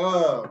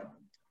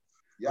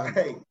 Yeah,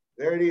 hey,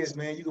 there it is,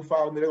 man. You can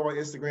follow me there on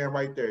Instagram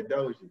right there,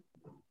 Doja.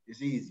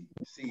 It's easy.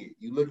 You see it.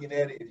 You looking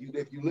at it.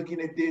 If you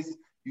looking at this,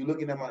 you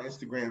looking at my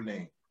Instagram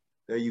name.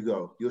 There you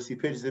go. You'll see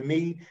pictures of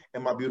me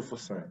and my beautiful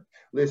son.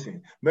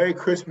 Listen, Merry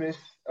Christmas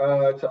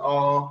to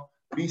all.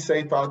 Be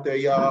safe out there,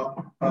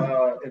 y'all.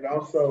 And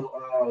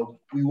also,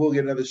 we will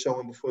get another show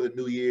in before the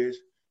New Year's.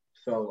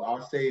 So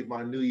I'll save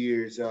my New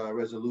Year's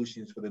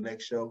resolutions for the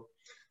next show.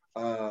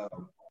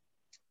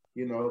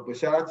 You know, but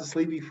shout out to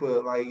Sleepy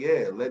for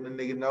letting the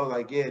nigga know,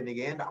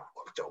 nigga, and I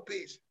fucked your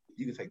bitch.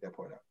 You can take that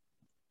part out.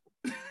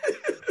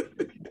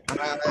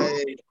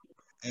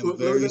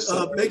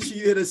 Make sure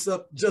you hit us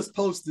up. Just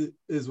posted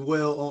as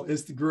well on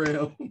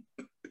Instagram.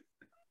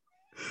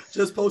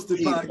 Just posted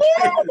podcast.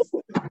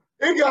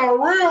 It got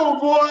real,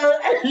 boy.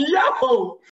 Hey, yo.